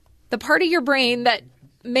 the part of your brain that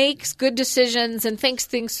makes good decisions and thinks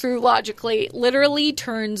things through logically, literally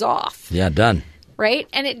turns off. Yeah, done. Right?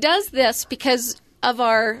 And it does this because of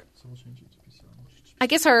our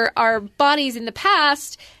bodies in the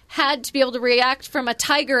past had to be able to react from a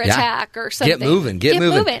tiger attack or something. Get moving. Get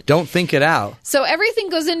moving. Don't think it out. So everything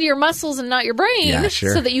goes into your muscles and not your brain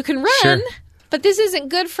so that you can run. Sure. But this isn't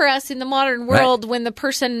good for us in the modern world when the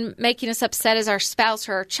person making us upset is our spouse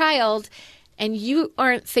or our child, and you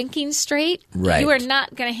aren't thinking straight. Right. You are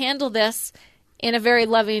not going to handle this in a very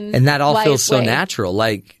loving, and that all feels so way. natural.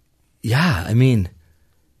 Yeah, I mean,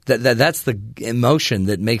 that's the emotion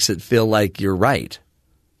that makes it feel like you're right.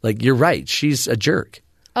 Like, you're right. She's a jerk.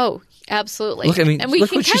 Oh, absolutely. Look, I mean, and we look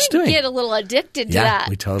can what she's kind of doing. get a little addicted to Yeah, that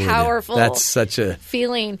we totally powerful do. That's such a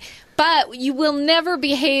feeling. But you will never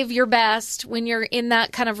behave your best when you're in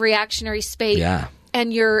that kind of reactionary state. Yeah.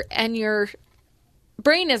 And your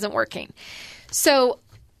brain isn't working. So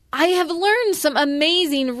I have learned some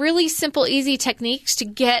amazing, really simple, easy techniques to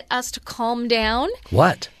get us to calm down.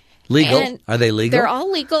 What? Legal? And are they legal? They're all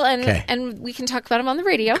legal, and Okay. and we can talk about them on the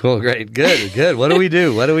radio. Cool, great, good. What do we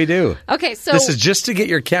do? Okay, so this is just to get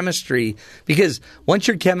your chemistry, because once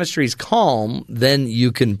your chemistry is calm, then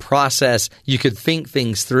you can process, you could think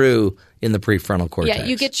things through in the prefrontal cortex. Yeah,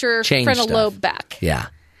 you get your Change frontal stuff. lobe back. Yeah.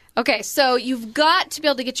 Okay, so you've got to be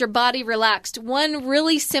able to get your body relaxed. One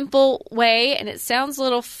really simple way, and it sounds a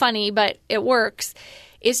little funny, but it works,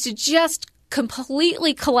 is to just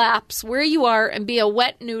completely collapse where you are and be a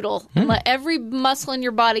wet noodle and let every muscle in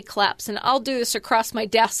your body collapse. And I'll do this across my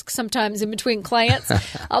desk sometimes in between clients.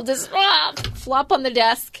 I'll just flop on the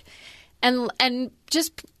desk and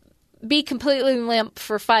just be completely limp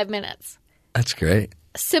for 5 minutes. That's great.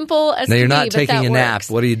 Simple as now can you're be, not but taking that a nap. works.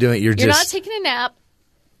 What are you doing? You're not taking a nap.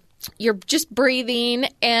 You're just breathing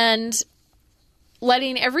and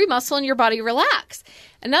letting every muscle in your body relax.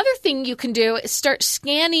 Another thing you can do is start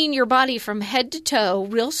scanning your body from head to toe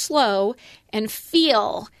real slow and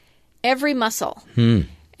feel every muscle. And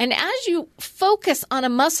as you focus on a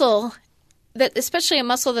muscle, that especially a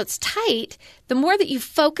muscle that's tight, the more that you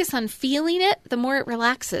focus on feeling it, the more it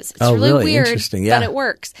relaxes. It's really weird, interesting. Yeah. but it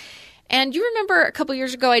works. And you remember a couple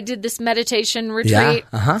years ago I did this meditation retreat.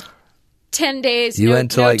 Yeah, 10 days. You no,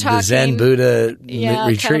 went to no like talking. the Zen Buddha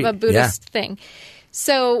retreat. Kind of a Buddhist thing.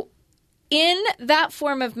 So in that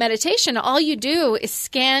form of meditation, all you do is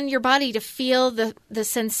scan your body to feel the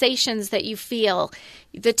sensations that you feel,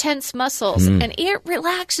 the tense muscles, and it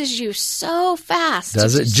relaxes you so fast.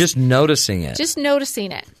 Does it? Just noticing it. Just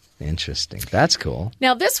noticing it. Interesting. That's cool.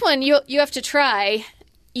 Now, this one you have to try.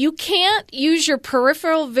 You can't use your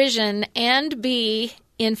peripheral vision and be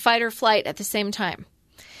in fight or flight at the same time.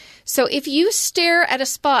 So if you stare at a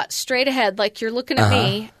spot straight ahead, like you're looking at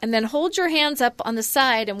me, and then hold your hands up on the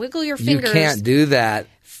side and wiggle your fingers. You can't do that.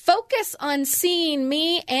 Focus on seeing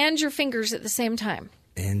me and your fingers at the same time.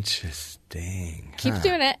 Interesting. Keep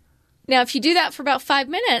doing it. Now, if you do that for about 5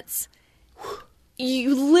 minutes,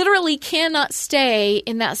 you literally cannot stay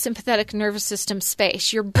in that sympathetic nervous system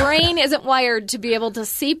space. Your brain isn't wired to be able to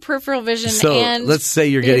see peripheral vision and let's say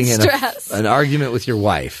you're getting in an argument with your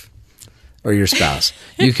wife or your spouse.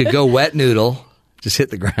 You could go wet noodle, just hit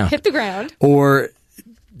the ground. Hit the ground.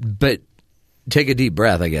 But take a deep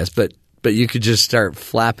breath, I guess. But you could just start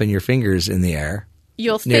flapping your fingers in the air.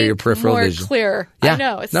 You'll near think your peripheral more vision. clear. Yeah. I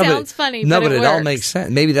know. It sounds funny, but it works. all makes sense.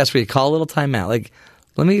 Maybe that's where you call a little time out. Like,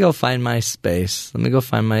 let me go find my space. Let me go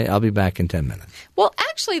find I'll be back in 10 minutes. Well,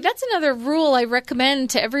 actually, that's another rule I recommend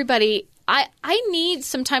to everybody. I need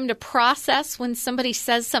some time to process when somebody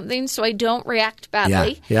says something so I don't react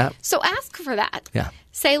badly. Yeah. So ask for that. Yeah.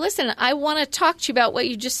 Say, listen, I want to talk to you about what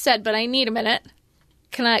you just said, but I need a minute.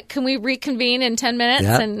 Can we reconvene in 10 minutes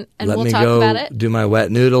and we'll talk about it? Do my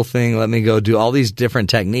wet noodle thing. Let me go do all these different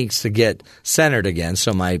techniques to get centered again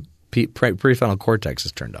so my prefrontal cortex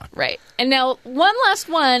is turned on. Right. And now one last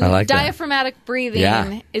one, diaphragmatic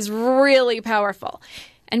breathing is really powerful.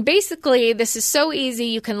 And basically, this is so easy.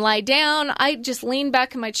 You can lie down. I just lean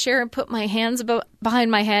back in my chair and put my hands behind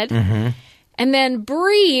my head. Mm-hmm. And then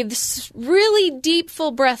breathe really deep,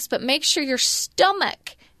 full breaths, but make sure your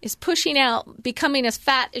stomach is pushing out, becoming as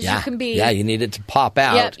fat as you can be. Yeah, you need it to pop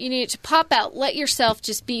out. Yep, you need it to pop out. Let yourself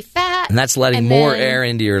just be fat. And that's letting more air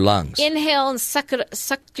into your lungs. Inhale and suck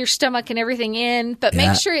your stomach and everything in, but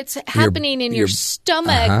make sure it's happening in your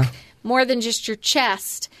stomach more than just your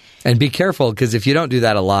chest. And be careful, because if you don't do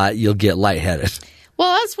that a lot, you'll get lightheaded.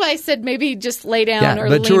 Well, that's why I said maybe just lay down or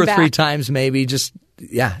but lean 2 or back. 3 times maybe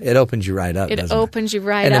it opens you right up. It opens you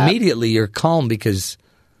right up. up. And immediately you're calm because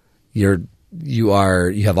you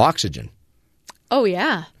have oxygen. Oh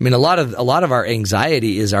yeah. I mean, a lot of our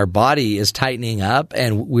anxiety is our body is tightening up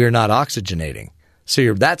and we're not oxygenating.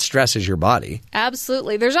 So that stresses your body.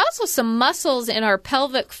 Absolutely. There's also some muscles in our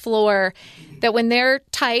pelvic floor that when they're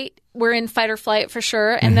tight, we're in fight or flight for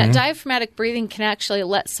sure. And that diaphragmatic breathing can actually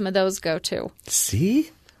let some of those go too. See?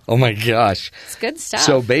 Oh my gosh. It's good stuff.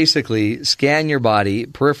 So basically, scan your body,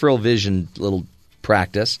 peripheral vision little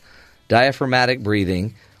practice, diaphragmatic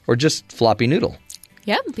breathing, or just floppy noodle.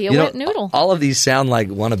 Yeah, be a wet noodle. All of these sound like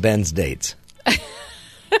one of Ben's dates.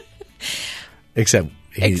 Except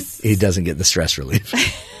he doesn't get the stress relief.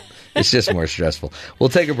 It's just more stressful. We'll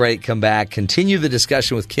take a break, come back, continue the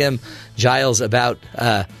discussion with Kim Giles about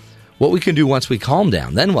what we can do once we calm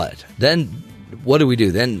down. Then what? Then what do we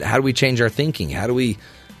do? Then how do we change our thinking? How do we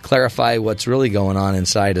clarify what's really going on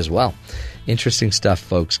inside as well? Interesting stuff,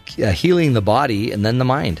 folks. Healing the body and then the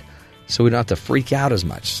mind, so we don't have to freak out as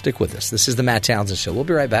much. Stick with us. This is the Matt Townsend Show. We'll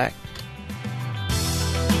be right back.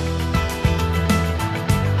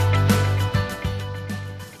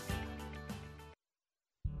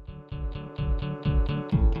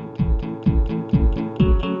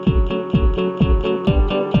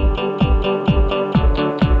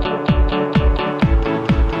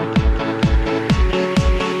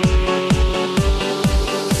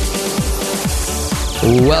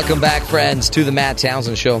 Welcome back, friends, to the Matt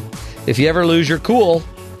Townsend Show. If you ever lose your cool,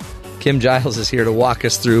 Kim Giles is here to walk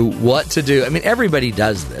us through what to do. I mean, everybody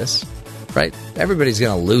does this, right? Everybody's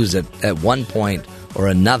going to lose it at one point or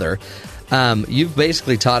another. You've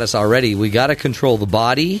basically taught us already, we got to control the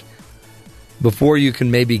body before you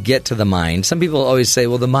can maybe get to the mind. Some people always say,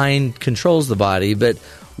 well, the mind controls the body, but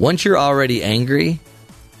once you're already angry,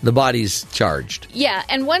 the body's charged. Yeah,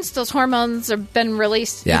 and once those hormones have been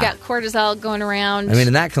released, you got cortisol going around. I mean,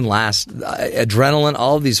 and that can last, adrenaline,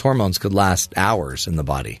 all of these hormones could last hours in the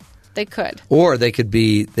body. They could. Or they could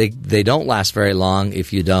be, they don't last very long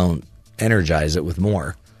if you don't energize it with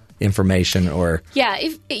more information or... Yeah,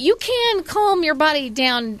 if you can calm your body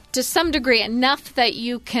down to some degree, enough that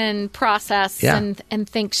you can process and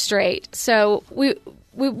think straight. So we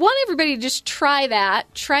want everybody to just try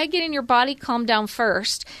that. Try getting your body calmed down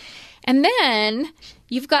first. And then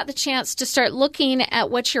you've got the chance to start looking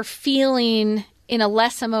at what you're feeling in a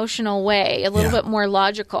less emotional way, a little bit more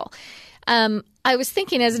logical. I was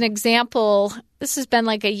thinking as an example, this has been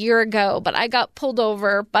like a year ago, but I got pulled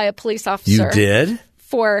over by a police officer. You did?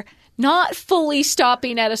 For not fully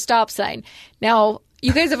stopping at a stop sign. Now,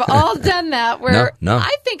 You guys have all done that where No.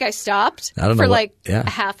 I think I stopped I don't for know a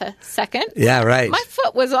half a second. Yeah, right. My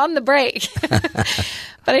foot was on the brake, but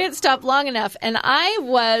I didn't stop long enough. And I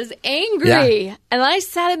was angry. Yeah. And I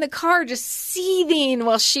sat in the car just seething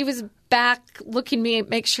while she was back looking me up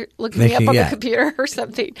on the computer or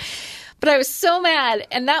something. But I was so mad.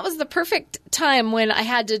 And that was the perfect time when I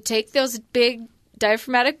had to take those big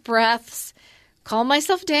diaphragmatic breaths, calm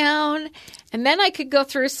myself down, and then I could go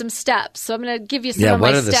through some steps. So I'm going to give you some of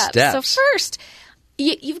my steps. So first,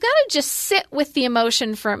 you've got to just sit with the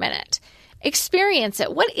emotion for a minute. Experience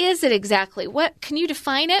it. What is it exactly? What can you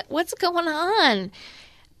define it? What's going on?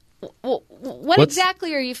 What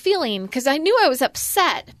exactly are you feeling? Because I knew I was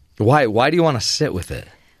upset. Why do you want to sit with it?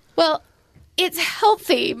 Well, it's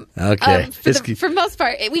healthy. Okay. For the most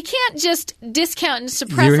part, we can't just discount and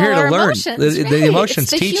suppress You're here all our to learn. emotions. The emotion's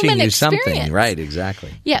It's the teaching human you something. experience. Right,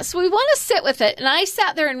 exactly. Yeah, so we want to sit with it. And I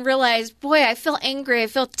sat there and realized, boy, I feel angry. I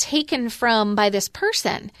feel taken from by this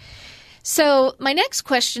person. So my next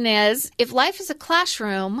question is, if life is a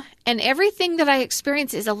classroom and everything that I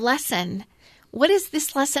experience is a lesson, what is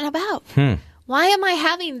this lesson about? Why am I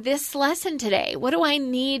having this lesson today? What do I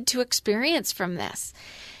need to experience from this?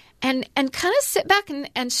 And kind of sit back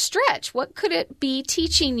and stretch. What could it be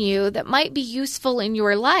teaching you that might be useful in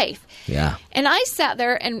your life? Yeah. And I sat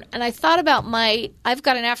there and I thought about I've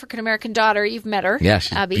got an African-American daughter. You've met her. Yeah,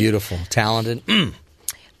 she's Abby. beautiful, talented.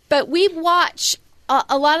 But we watch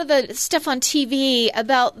a lot of the stuff on TV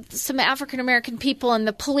about some African-American people and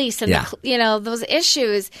the police and those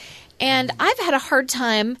issues. And I've had a hard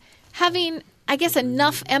time having, I guess,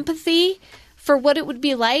 enough empathy for what it would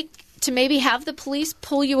be like to maybe have the police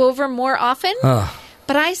pull you over more often.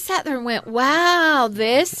 But I sat there and went, wow,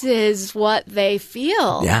 this is what they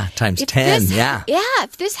feel. Yeah, times 10, yeah. Yeah,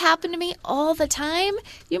 if this happened to me all the time,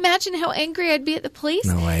 you imagine how angry I'd be at the police?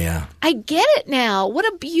 No way, yeah. I get it now.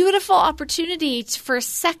 What a beautiful opportunity for a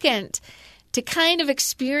second to kind of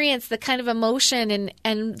experience the kind of emotion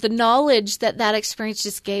and the knowledge that experience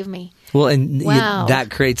just gave me. Well, and wow. that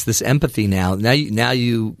creates this empathy now. Now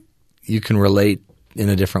you can relate in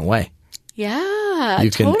a different way. Yeah, you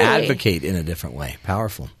can totally advocate in a different way.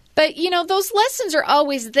 Powerful. But, those lessons are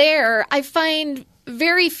always there. I find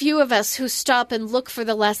very few of us who stop and look for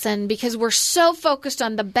the lesson because we're so focused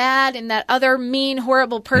on the bad and that other mean,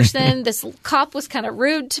 horrible person. This cop was kind of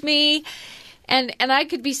rude to me. And I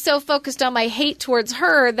could be so focused on my hate towards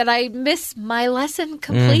her that I miss my lesson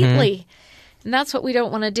completely. And that's what we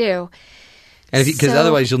don't want to do. And because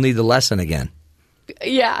otherwise you'll need the lesson again.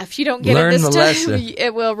 Yeah, if you don't get Learn it this the time, lesson.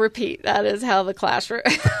 It will repeat. That is how the classroom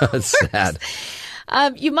That's sad.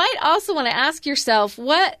 You might also want to ask yourself,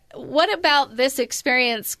 what about this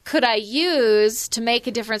experience could I use to make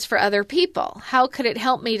a difference for other people? How could it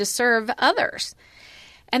help me to serve others?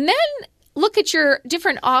 And then look at your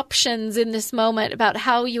different options in this moment about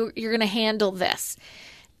how you're going to handle this.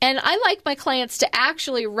 And I like my clients to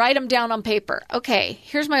actually write them down on paper. Okay,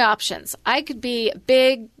 here's my options. I could be a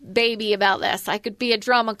big baby about this. I could be a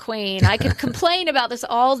drama queen. I could complain about this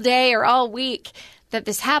all day or all week that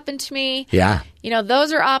this happened to me. Yeah.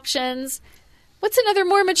 Those are options. What's another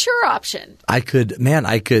more mature option? I could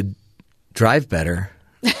drive better.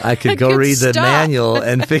 I could go read the manual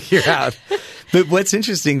and figure out. But what's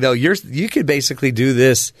interesting, though, you could basically do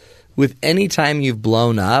this with any time you've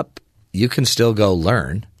blown up, you can still go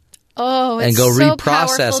learn. Oh, it's and go so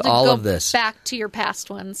reprocess powerful to all go of this. Back to your past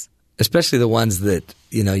ones. Especially the ones that,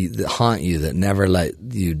 that haunt you, that never let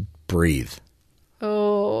you breathe.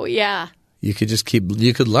 Oh, yeah. You could just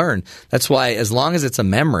you could learn. That's why, as long as it's a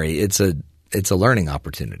memory, it's a learning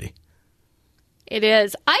opportunity. It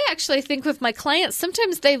is. I actually think with my clients,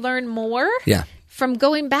 sometimes they learn more from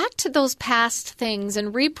going back to those past things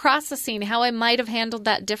and reprocessing how I might have handled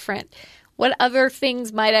that different. What other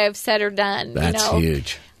things might I have said or done? That's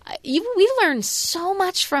huge. We learn so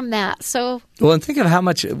much from that. So well, and think of how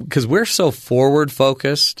much, because we're so forward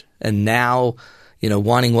focused and now,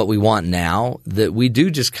 wanting what we want now, that we do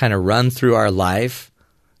just kind of run through our life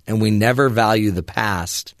and we never value the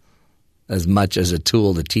past as much as a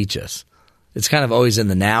tool to teach us. It's kind of always in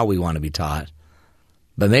the now we want to be taught.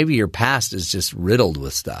 But maybe your past is just riddled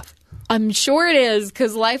with stuff. I'm sure it is,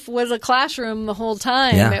 because life was a classroom the whole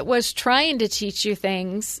time. Yeah. It was trying to teach you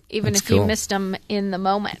things, even if you missed them in the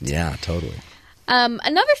moment. Yeah, totally.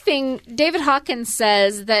 Another thing, David Hawkins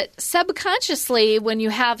says that subconsciously, when you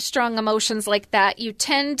have strong emotions like that, you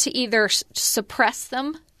tend to either suppress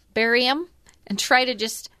them, bury them, and try to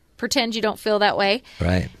just pretend you don't feel that way.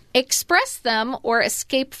 Right. Express them or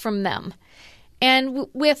escape from them. And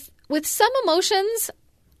with some emotions,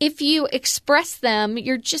 if you express them,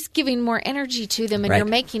 you're just giving more energy to them, and Right. you're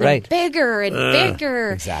making Right. them bigger and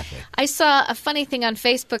bigger. Exactly. I saw a funny thing on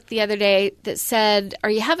Facebook the other day that said, are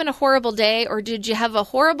you having a horrible day, or did you have a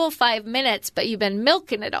horrible 5 minutes, but you've been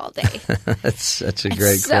milking it all day? That's such a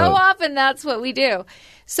great So quote. often that's what we do.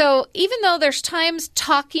 So even though there's times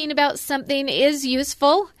talking about something is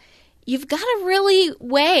useful, you've got to really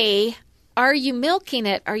weigh, are you milking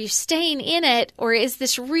it? Are you staying in it? Or is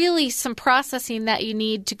this really some processing that you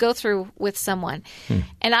need to go through with someone?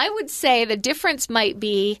 And I would say the difference might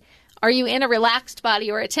be, are you in a relaxed body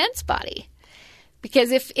or a tense body?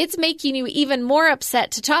 Because if it's making you even more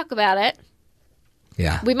upset to talk about it,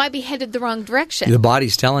 Yeah. we might be headed the wrong direction. The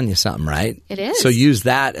body's telling you something, right? It is. So use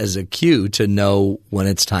that as a cue to know when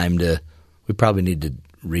it's time to, we probably need to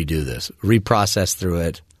redo this, reprocess through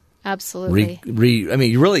it. Absolutely. I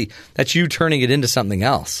mean, you really, that's you turning it into something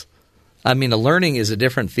else. I mean, a learning is a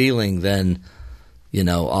different feeling than,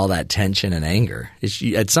 all that tension and anger.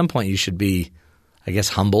 At some point, you should be, I guess,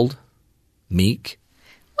 humbled, meek.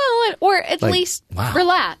 Well, or at Like, least wow.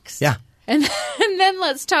 relax. Yeah. And then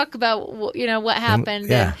let's talk about what happened.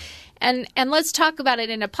 Yeah. And let's talk about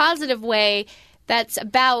it in a positive way that's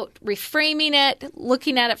about reframing it,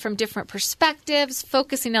 looking at it from different perspectives,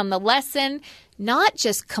 focusing on the lesson, not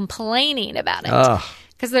just complaining about it.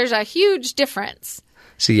 Because there's a huge difference.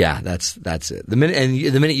 So yeah, that's it. The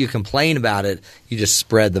minute you complain about it, you just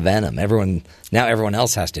spread the venom. Now everyone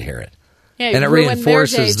else has to hear it. Yeah, and it ruin their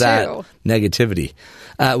reinforces day, that too. negativity.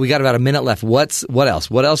 We got about a minute left. What else?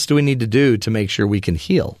 What else do we need to do to make sure we can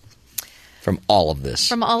heal from all of this?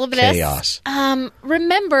 From all of chaos?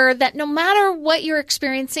 Remember that no matter what you're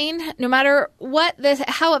experiencing, no matter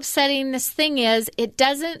how upsetting this thing is, it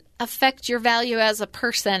doesn't affect your value as a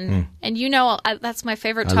person. And that's my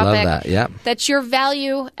favorite topic. I love that. Yeah. That your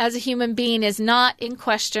value as a human being is not in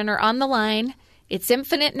question or on the line. It's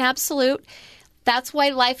infinite and absolute. That's why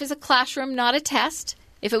life is a classroom, not a test.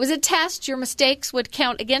 If it was a test, your mistakes would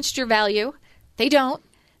count against your value. They don't.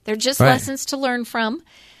 They're just Right. lessons to learn from.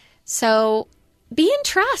 So be in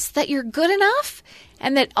trust that you're good enough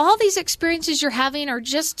and that all these experiences you're having are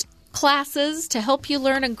just classes to help you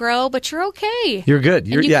learn and grow, but you're okay. You're good.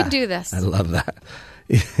 And you can do this. I love that.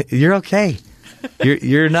 You're okay.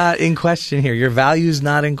 You're not in question here. Your value's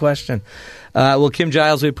not in question. Well, Kim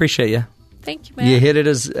Giles, we appreciate you. Thank you, man. You hit it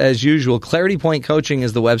as usual. Clarity Point Coaching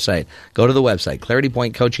is the website. Go to the website,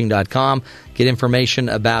 claritypointcoaching.com. Get information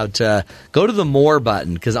about, go to the More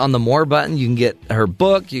button, because on the More button, you can get her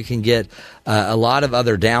book. You can get a lot of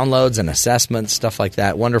other downloads and assessments, stuff like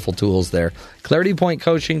that. Wonderful tools there.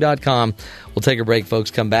 claritypointcoaching.com. We'll take a break, folks.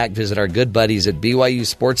 Come back, visit our good buddies at BYU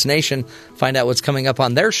Sports Nation. Find out what's coming up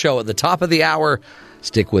on their show at the top of the hour.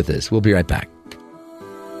 Stick with us. We'll be right back.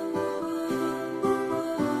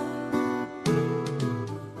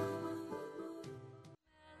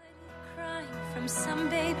 Some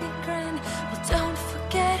baby grin. Well, don't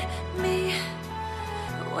forget me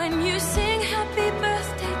when you sing happy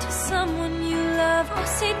birthday to someone you love, or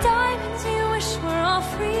say diamonds you wish were all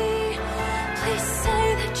free. Please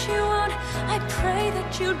say that you won't. I pray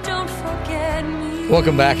that you don't forget me.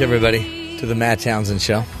 Welcome back, everybody, to the Matt Townsend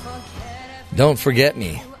Show. Don't Forget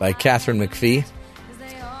Me by Catherine McPhee.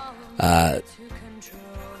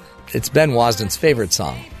 It's Ben Wasden's favorite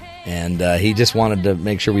song. And he just wanted to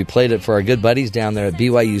make sure we played it for our good buddies down there at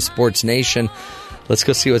BYU Sports Nation. Let's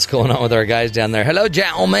go see what's going on with our guys down there. Hello,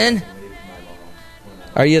 gentlemen.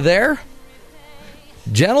 Are you there?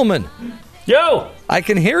 Gentlemen. Yo! I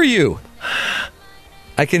can hear you.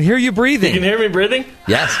 I can hear you breathing. You can hear me breathing?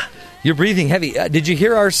 Yes. You're breathing heavy. Did you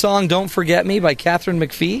hear our song, Don't Forget Me, by Catherine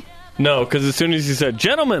McPhee? No, because as soon as you said,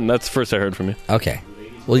 gentlemen, that's the first I heard from you. Okay.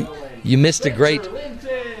 Well, you missed a great...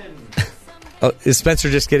 Oh, is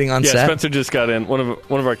Spencer just getting on set? Yeah, Spencer just got in. One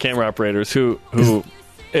of our camera operators who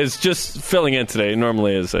is just filling in today.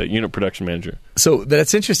 Normally is a unit production manager. So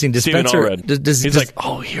that's interesting. Does Stephen Spencer? Allred. He's like,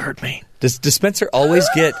 oh, he heard me. Does Spencer always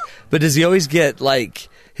get? But does he always get like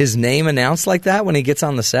his name announced like that when he gets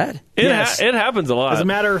on the set? It happens a lot. As a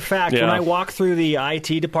matter of fact, Yeah. when I walk through the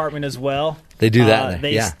IT department as well, they do that.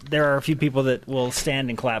 Yeah. There are a few people that will stand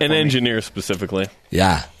and clap. An for me. engineer specifically.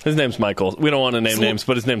 Yeah. His name's Michael. We don't want to name names,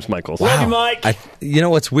 but his name's Michael. Love you, Mike. You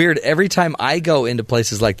know what's weird? Every time I go into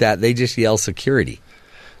places like that, they just yell security.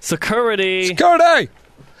 Security. Security.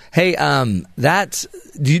 Hey, that's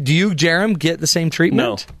do you, Jerem, get the same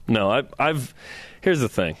treatment? No. I've. Here's the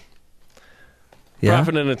thing. Yeah?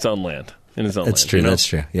 Profit in its own land. In his own That's land. true. You know? That's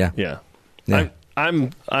true. Yeah. Yeah.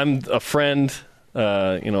 I'm a friend.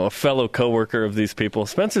 A fellow coworker of these people.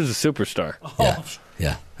 Spencer's a superstar.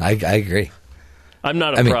 Yeah. I agree. I'm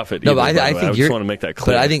not a prophet. No, either, but by I the way. think I just want to make that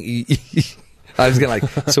clear. But I think I was going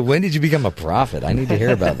to so when did you become a prophet? I need to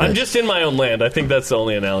hear about that. I'm just in my own land. I think that's the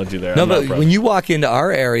only analogy there. No, but when you walk into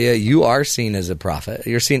our area, you are seen as a prophet.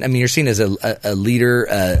 You're seen as a leader,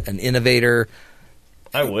 an innovator.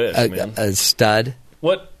 I wish, man. A stud.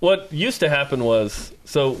 What used to happen was,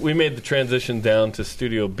 so we made the transition down to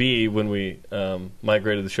Studio B when we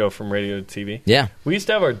migrated the show from radio to TV. Yeah. We used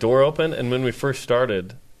to have our door open, and when we first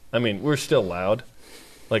started, we were still loud.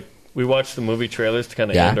 Like, we watched the movie trailers to kind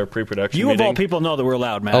of end our pre-production You, meeting. of all people, know that we're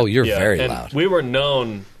loud, man. Oh, you're very loud. We were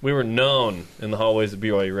known in the hallways of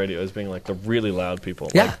BYU Radio as being like the really loud people.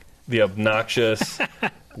 Yeah. Like the obnoxious,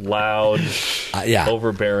 loud,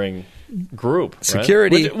 overbearing group.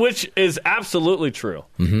 Security. Right? Which is absolutely true.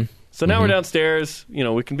 Mm-hmm. So now we're downstairs.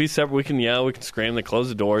 We can be separate. We can yell. We can scream. They close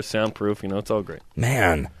the doors. Soundproof. It's all great.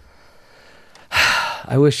 Man.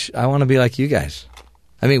 I want to be like you guys.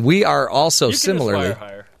 We are also you can similarly. Aspire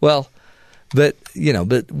higher. Well, but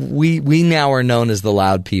we now are known as the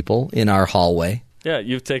loud people in our hallway. Yeah,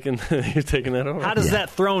 you've taken that over. How does that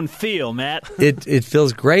throne feel, Matt? It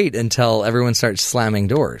feels great until everyone starts slamming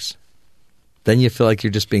doors. Then you feel like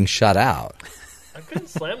you're just being shut out. I couldn't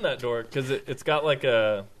slam that door because it's got like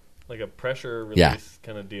a pressure release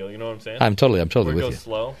kind of deal. You know what I'm saying? I'm totally Where with it goes you.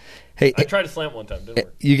 slow. Hey, I tried to slam it one time. Didn't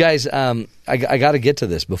work. You guys, I got to get to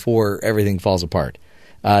this before everything falls apart.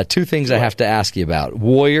 Two things I have to ask you about: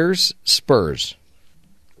 Warriors, Spurs.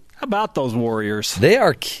 How about those Warriors? They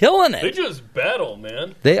are killing it. They just battle,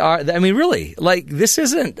 man. They are. Really, this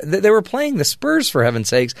isn't. They were playing the Spurs, for heaven's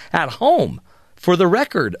sakes, at home for the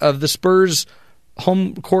record of the Spurs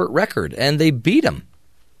home court record, and they beat them.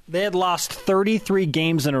 They had lost 33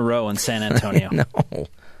 games in a row in San Antonio. No,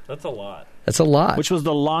 that's a lot. That's a lot. Which was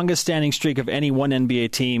the longest standing streak of any one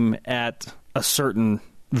NBA team at a certain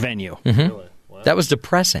venue. Mm-hmm. Really? Wow. That was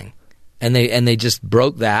depressing, and they just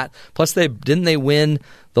broke that. Plus, they win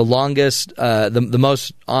the longest, the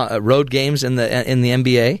most road games in the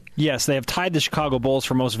NBA. Yes, they have tied the Chicago Bulls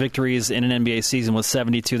for most victories in an NBA season with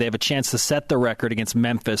 72. They have a chance to set the record against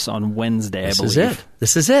Memphis on Wednesday. I believe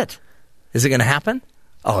This is it. Is it going to happen?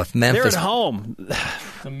 Oh, if Memphis, they're at home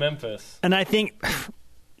to Memphis, and I think,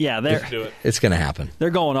 let's do it. It's going to happen.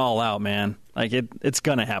 They're going all out, man. It's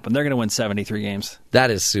going to happen. They're going to win 73 games.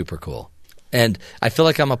 That is super cool, and I feel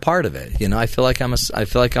like I'm a part of it. I feel like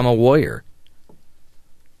I'm a warrior.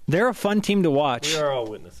 They're a fun team to watch. We are all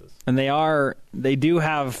witnesses, and they do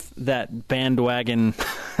have that bandwagon.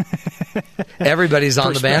 Everybody's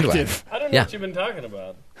on the bandwagon. I don't know what you've been talking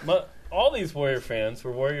about, but all these Warrior fans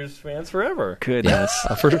were Warriors fans forever. Goodness.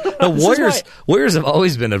 Warriors have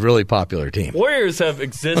always been a really popular team. Warriors have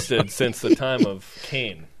existed since the time of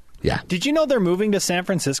Kane. Yeah. Did you know they're moving to San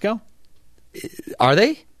Francisco? Are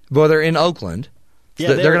they? Well, they're in Oakland.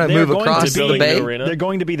 Yeah, they're going to move across the bay. They're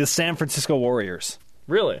going to be the San Francisco Warriors.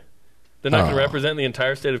 Really? They're not going to represent the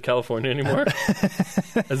entire state of California anymore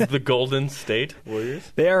as the Golden State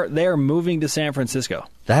Warriors? They are moving to San Francisco.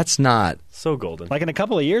 That's not so golden. Like in a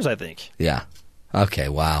couple of years, I think. Yeah. Okay.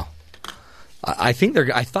 Wow. I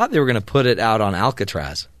thought they were going to put it out on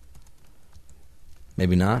Alcatraz.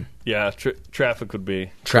 Maybe not. Yeah. Traffic would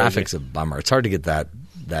be. Traffic's crazy. a bummer. It's hard to get that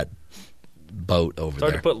boat over there.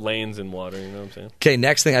 It's hard to put lanes in water. You know what I'm saying? Okay.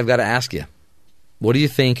 Next thing I've got to ask you. What do you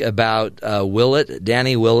think about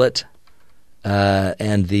Danny Willett,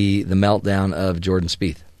 and the meltdown of Jordan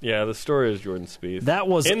Spieth? Yeah, the story is Jordan Spieth. That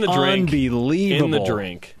was in the unbelievable. Drink. In the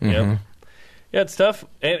drink. Mm-hmm. Yep. Yeah, it's tough.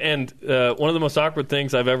 And one of the most awkward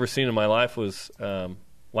things I've ever seen in my life was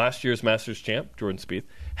last year's Masters champ, Jordan Spieth,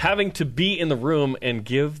 having to be in the room and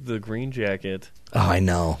give the green jacket. Oh, I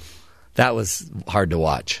know. That was hard to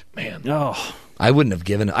watch. Man. Oh. I would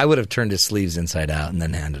have turned his sleeves inside out and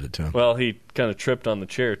then handed it to him. Well, he kind of tripped on the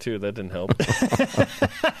chair, too. That didn't help.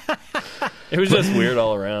 It was just weird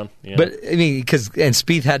all around. You know? But, and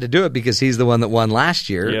Spieth had to do it because he's the one that won last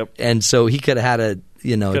year. Yep. And so he could have had a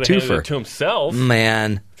twofer. It to himself.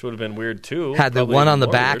 Man. Which would have been weird, too. Had the Probably one on the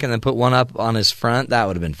more back weird. and then put one up on his front. That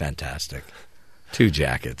would have been fantastic. 2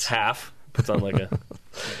 jackets. Half. Puts on like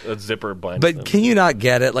a zipper bind. But can you not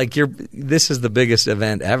get it? Like this is the biggest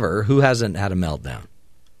event ever. Who hasn't had a meltdown?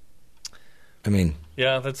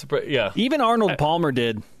 Yeah, that's yeah. Even Arnold Palmer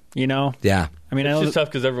did. Yeah. It's just tough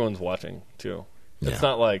because everyone's watching too. Yeah. It's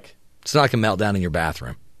not like a meltdown in your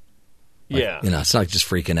bathroom. Yeah. It's not like just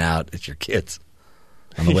freaking out. It's your kids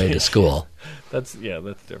on the way to school. That's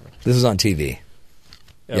different. This is on TV.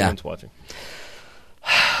 Everyone's watching.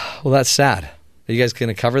 Well, that's sad. Are you guys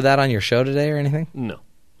going to cover that on your show today or anything? No.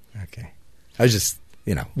 Okay. I was just,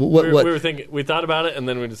 what we were thinking. We thought about it and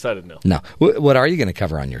then we decided no. No. What are you going to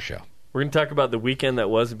cover on your show? We're going to talk about the weekend that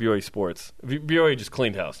was BYU sports. BYU just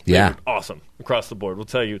cleaned house. Yeah. Awesome across the board. We'll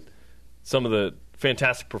tell you some of the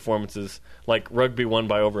fantastic performances, like rugby won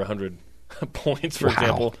by over 100 points, for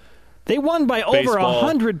example. They won by over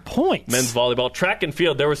 100 points. Men's volleyball. Track and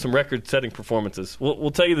field, there were some record-setting performances.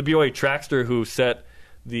 We'll tell you the BYU trackster who set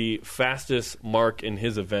the fastest mark in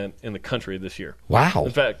his event in the country this year. Wow.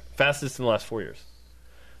 In fact, fastest in the last 4 years.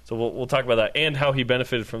 So we'll talk about that and how he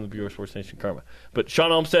benefited from the BYU Sports Nation karma. But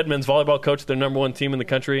Sean Olmstead, men's volleyball coach, their number one team in the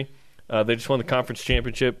country. They just won the conference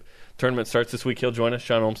championship. Tournament starts this week. He'll join us,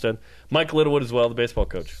 Sean Olmstead. Mike Littlewood as well, the baseball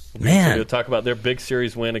coach. We'll talk about their big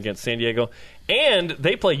series win against San Diego. And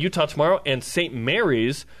they play Utah tomorrow, and St.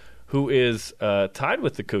 Mary's, who is tied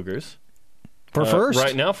with the Cougars. For first?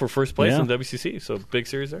 Right now for first place in the WCC. So big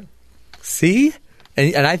series there. See?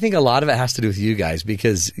 And I think a lot of it has to do with you guys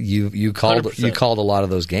because you called 100%. a lot of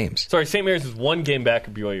those games. Sorry, St. Mary's is one game back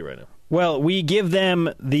at BYU right now. Well, we give them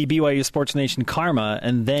the BYU Sports Nation karma,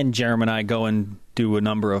 and then Jeremy and I go and do a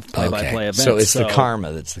number of play-by-play events. So it's the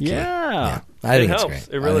karma that's the key. Yeah. I think helps. it's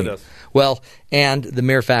great. It really does. Well, and the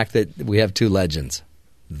mere fact that we have two legends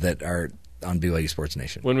that are on BYU Sports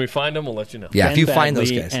Nation. When we find them, we'll let you know. Yeah, Ben if you Bagley find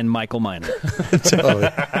those guys. and Michael Miner. Totally.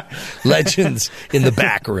 Legends in the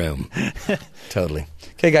back room. Totally.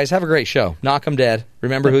 Okay, guys, have a great show. Knock 'em dead.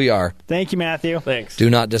 Remember who you are. Thank you, Matthew. Thanks. Do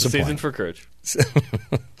not disappoint. Season for courage.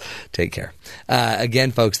 Take care.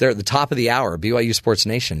 Again, folks, they're at the top of the hour, BYU Sports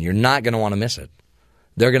Nation. You're not going to want to miss it.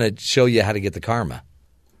 They're going to show you how to get the karma,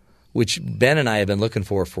 which Ben and I have been looking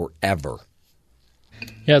for forever.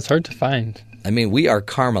 Yeah, it's hard to find. I mean, we are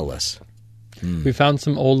karmaless. We found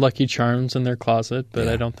some old Lucky Charms in their closet, but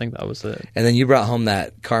I don't think that was it. And then you brought home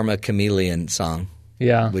that Karma Chameleon song.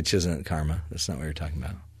 Yeah. Which isn't karma. That's not what you're talking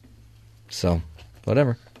about. So,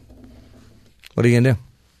 whatever. What are you going to do?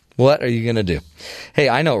 What are you going to do? Hey,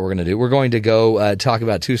 I know what we're going to do. We're going to go talk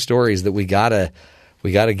about two stories that we gotta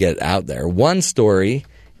get out there. One story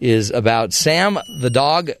is about Sam the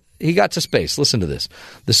dog. He got to space. Listen to this.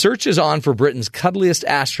 The search is on for Britain's cuddliest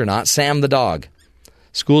astronaut, Sam the dog.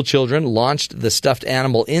 School children launched the stuffed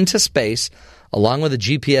animal into space along with a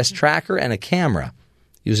GPS tracker and a camera.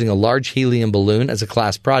 Using a large helium balloon as a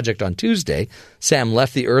class project on Tuesday, Sam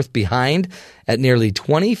left the Earth behind at nearly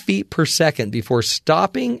 20 feet per second before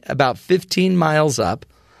stopping about 15 miles up.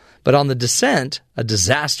 But on the descent, a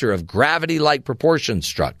disaster of gravity-like proportions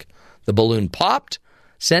struck. The balloon popped,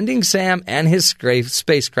 sending Sam and his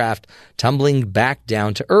spacecraft tumbling back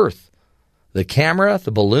down to Earth. The camera,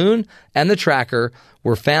 the balloon, and the tracker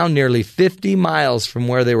were found nearly 50 miles from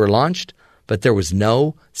where they were launched, but there was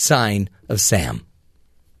no sign of Sam.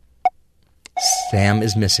 Sam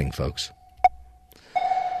is missing, folks.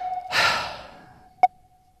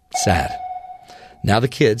 Sad. Now the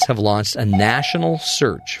kids have launched a national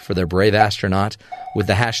search for their brave astronaut with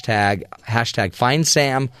the hashtag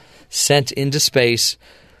 #FindSam sent into space.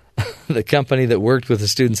 The company that worked with the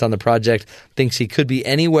students on the project thinks he could be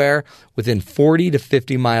anywhere within 40 to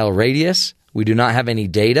 50 mile radius. We do not have any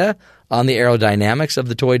data on the aerodynamics of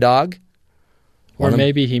the toy dog. Or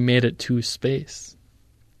maybe he made it to space.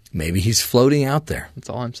 Maybe he's floating out there. That's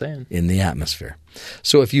all I'm saying. In the atmosphere.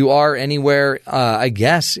 So if you are anywhere, I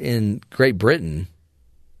guess, in Great Britain,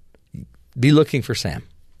 be looking for Sam.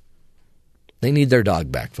 They need their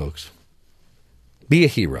dog back, folks. Be a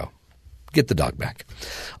hero. Get the dog back.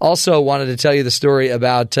 Also wanted to tell you the story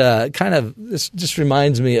about this just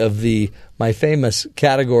reminds me of my famous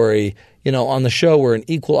category, on the show we're an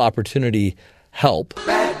equal opportunity help.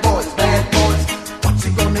 Bad boys, what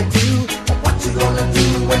you gonna do? What you gonna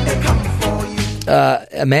do when they come for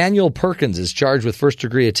you? Emmanuel Perkins is charged with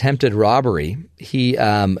first-degree attempted robbery. He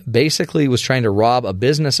basically was trying to rob a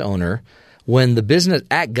business owner when the business,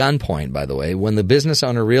 at gunpoint, by the way, when the business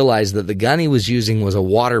owner realized that the gun he was using was a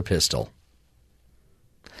water pistol.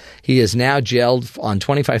 He is now jailed on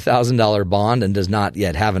 $25,000 bond and does not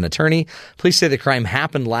yet have an attorney. Police say the crime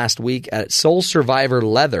happened last week at Soul Survivor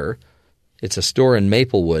Leather. It's a store in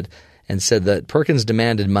Maplewood, and said that Perkins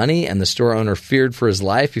demanded money and the store owner feared for his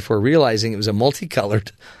life before realizing it was a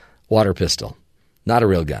multicolored water pistol, not a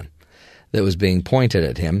real gun, that was being pointed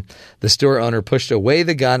at him. The store owner pushed away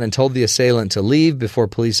the gun and told the assailant to leave before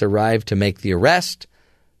police arrived to make the arrest.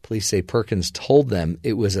 Police say Perkins told them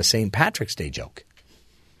it was a St. Patrick's Day joke.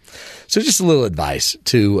 So just a little advice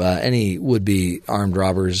to any would-be armed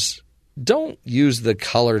robbers. Don't use the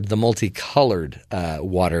multicolored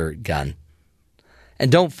water gun.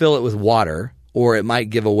 And don't fill it with water, or it might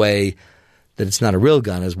give away that it's not a real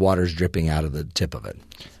gun as water's dripping out of the tip of it.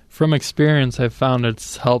 From experience, I've found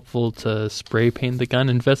it's helpful to spray paint the gun,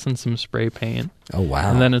 invest in some spray paint. Oh,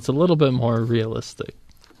 wow. And then it's a little bit more realistic.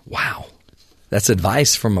 Wow. That's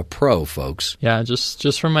advice from a pro, folks. Yeah,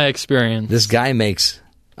 just from my experience. This guy makes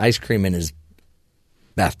ice cream in his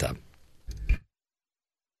bathtub.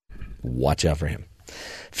 watch out for him.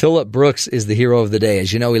 Phillip Brooks is the hero of the day.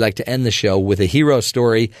 As you know, we like to end the show with a hero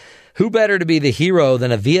story. Who better to be the hero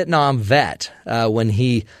than a Vietnam vet when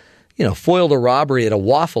he foiled a robbery at a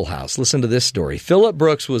Waffle House? Listen to this story. Phillip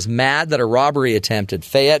Brooks was mad that a robbery attempt at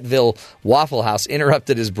Fayetteville Waffle House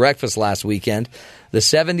interrupted his breakfast last weekend. The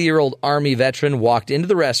 70-year-old Army veteran walked into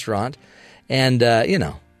the restaurant and,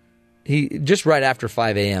 he just right after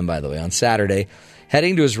 5 a.m., by the way, on Saturday,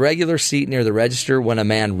 heading to his regular seat near the register when a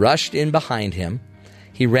man rushed in behind him.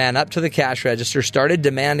 He ran up to the cash register, started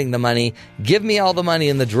demanding the money. Give me all the money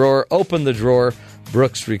in the drawer. Open the drawer,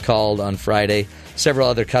 Brooks recalled on Friday. Several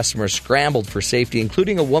other customers scrambled for safety,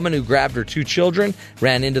 including a woman who grabbed her 2 children,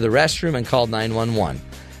 ran into the restroom, and called 911.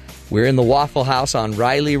 We're in the Waffle House on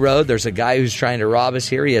Riley Road. There's a guy who's trying to rob us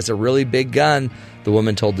here. He has a really big gun, the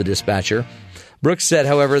woman told the dispatcher. Brooks said,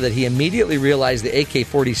 however, that he immediately realized the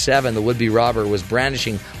AK-47 the would-be robber was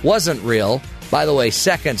brandishing wasn't real. By the way,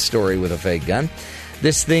 second story with a fake gun.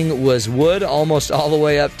 This thing was wood almost all the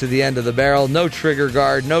way up to the end of the barrel. No trigger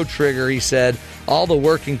guard, no trigger, he said. All the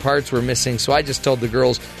working parts were missing, so I just told the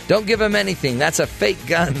girls, don't give him anything. That's a fake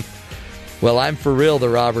gun. Well, I'm for real, the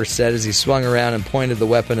robber said as he swung around and pointed the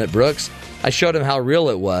weapon at Brooks. I showed him how real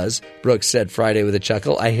it was, Brooks said Friday with a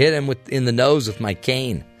chuckle. I hit him in the nose with my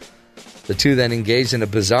cane. The two then engaged in a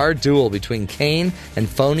bizarre duel between cane and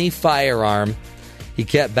phony firearm. He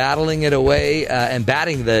kept battling it away and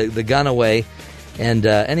batting the gun away. And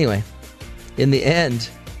anyway, in the end,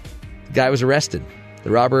 the guy was arrested. The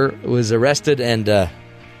robber was arrested, and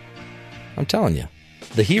I'm telling you,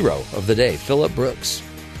 the hero of the day, Phillip Brooks.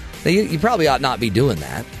 Now, you probably ought not be doing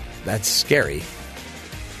that. That's scary.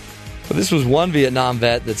 But this was one Vietnam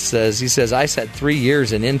vet that says, I spent 3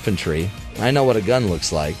 years in infantry. I know what a gun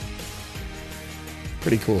looks like.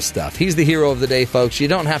 Pretty cool stuff. He's the hero of the day, folks. You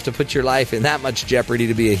don't have to put your life in that much jeopardy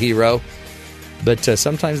to be a hero. But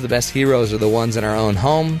sometimes the best heroes are the ones in our own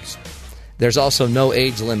homes. There's also no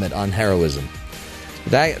age limit on heroism.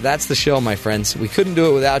 That's the show, my friends. We couldn't do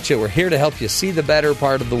it without you. We're here to help you see the better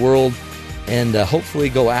part of the world and hopefully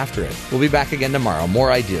go after it. We'll be back again tomorrow.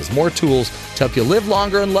 More ideas, more tools to help you live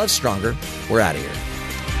longer and love stronger. We're out of here.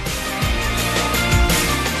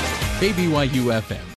 KBYU FM.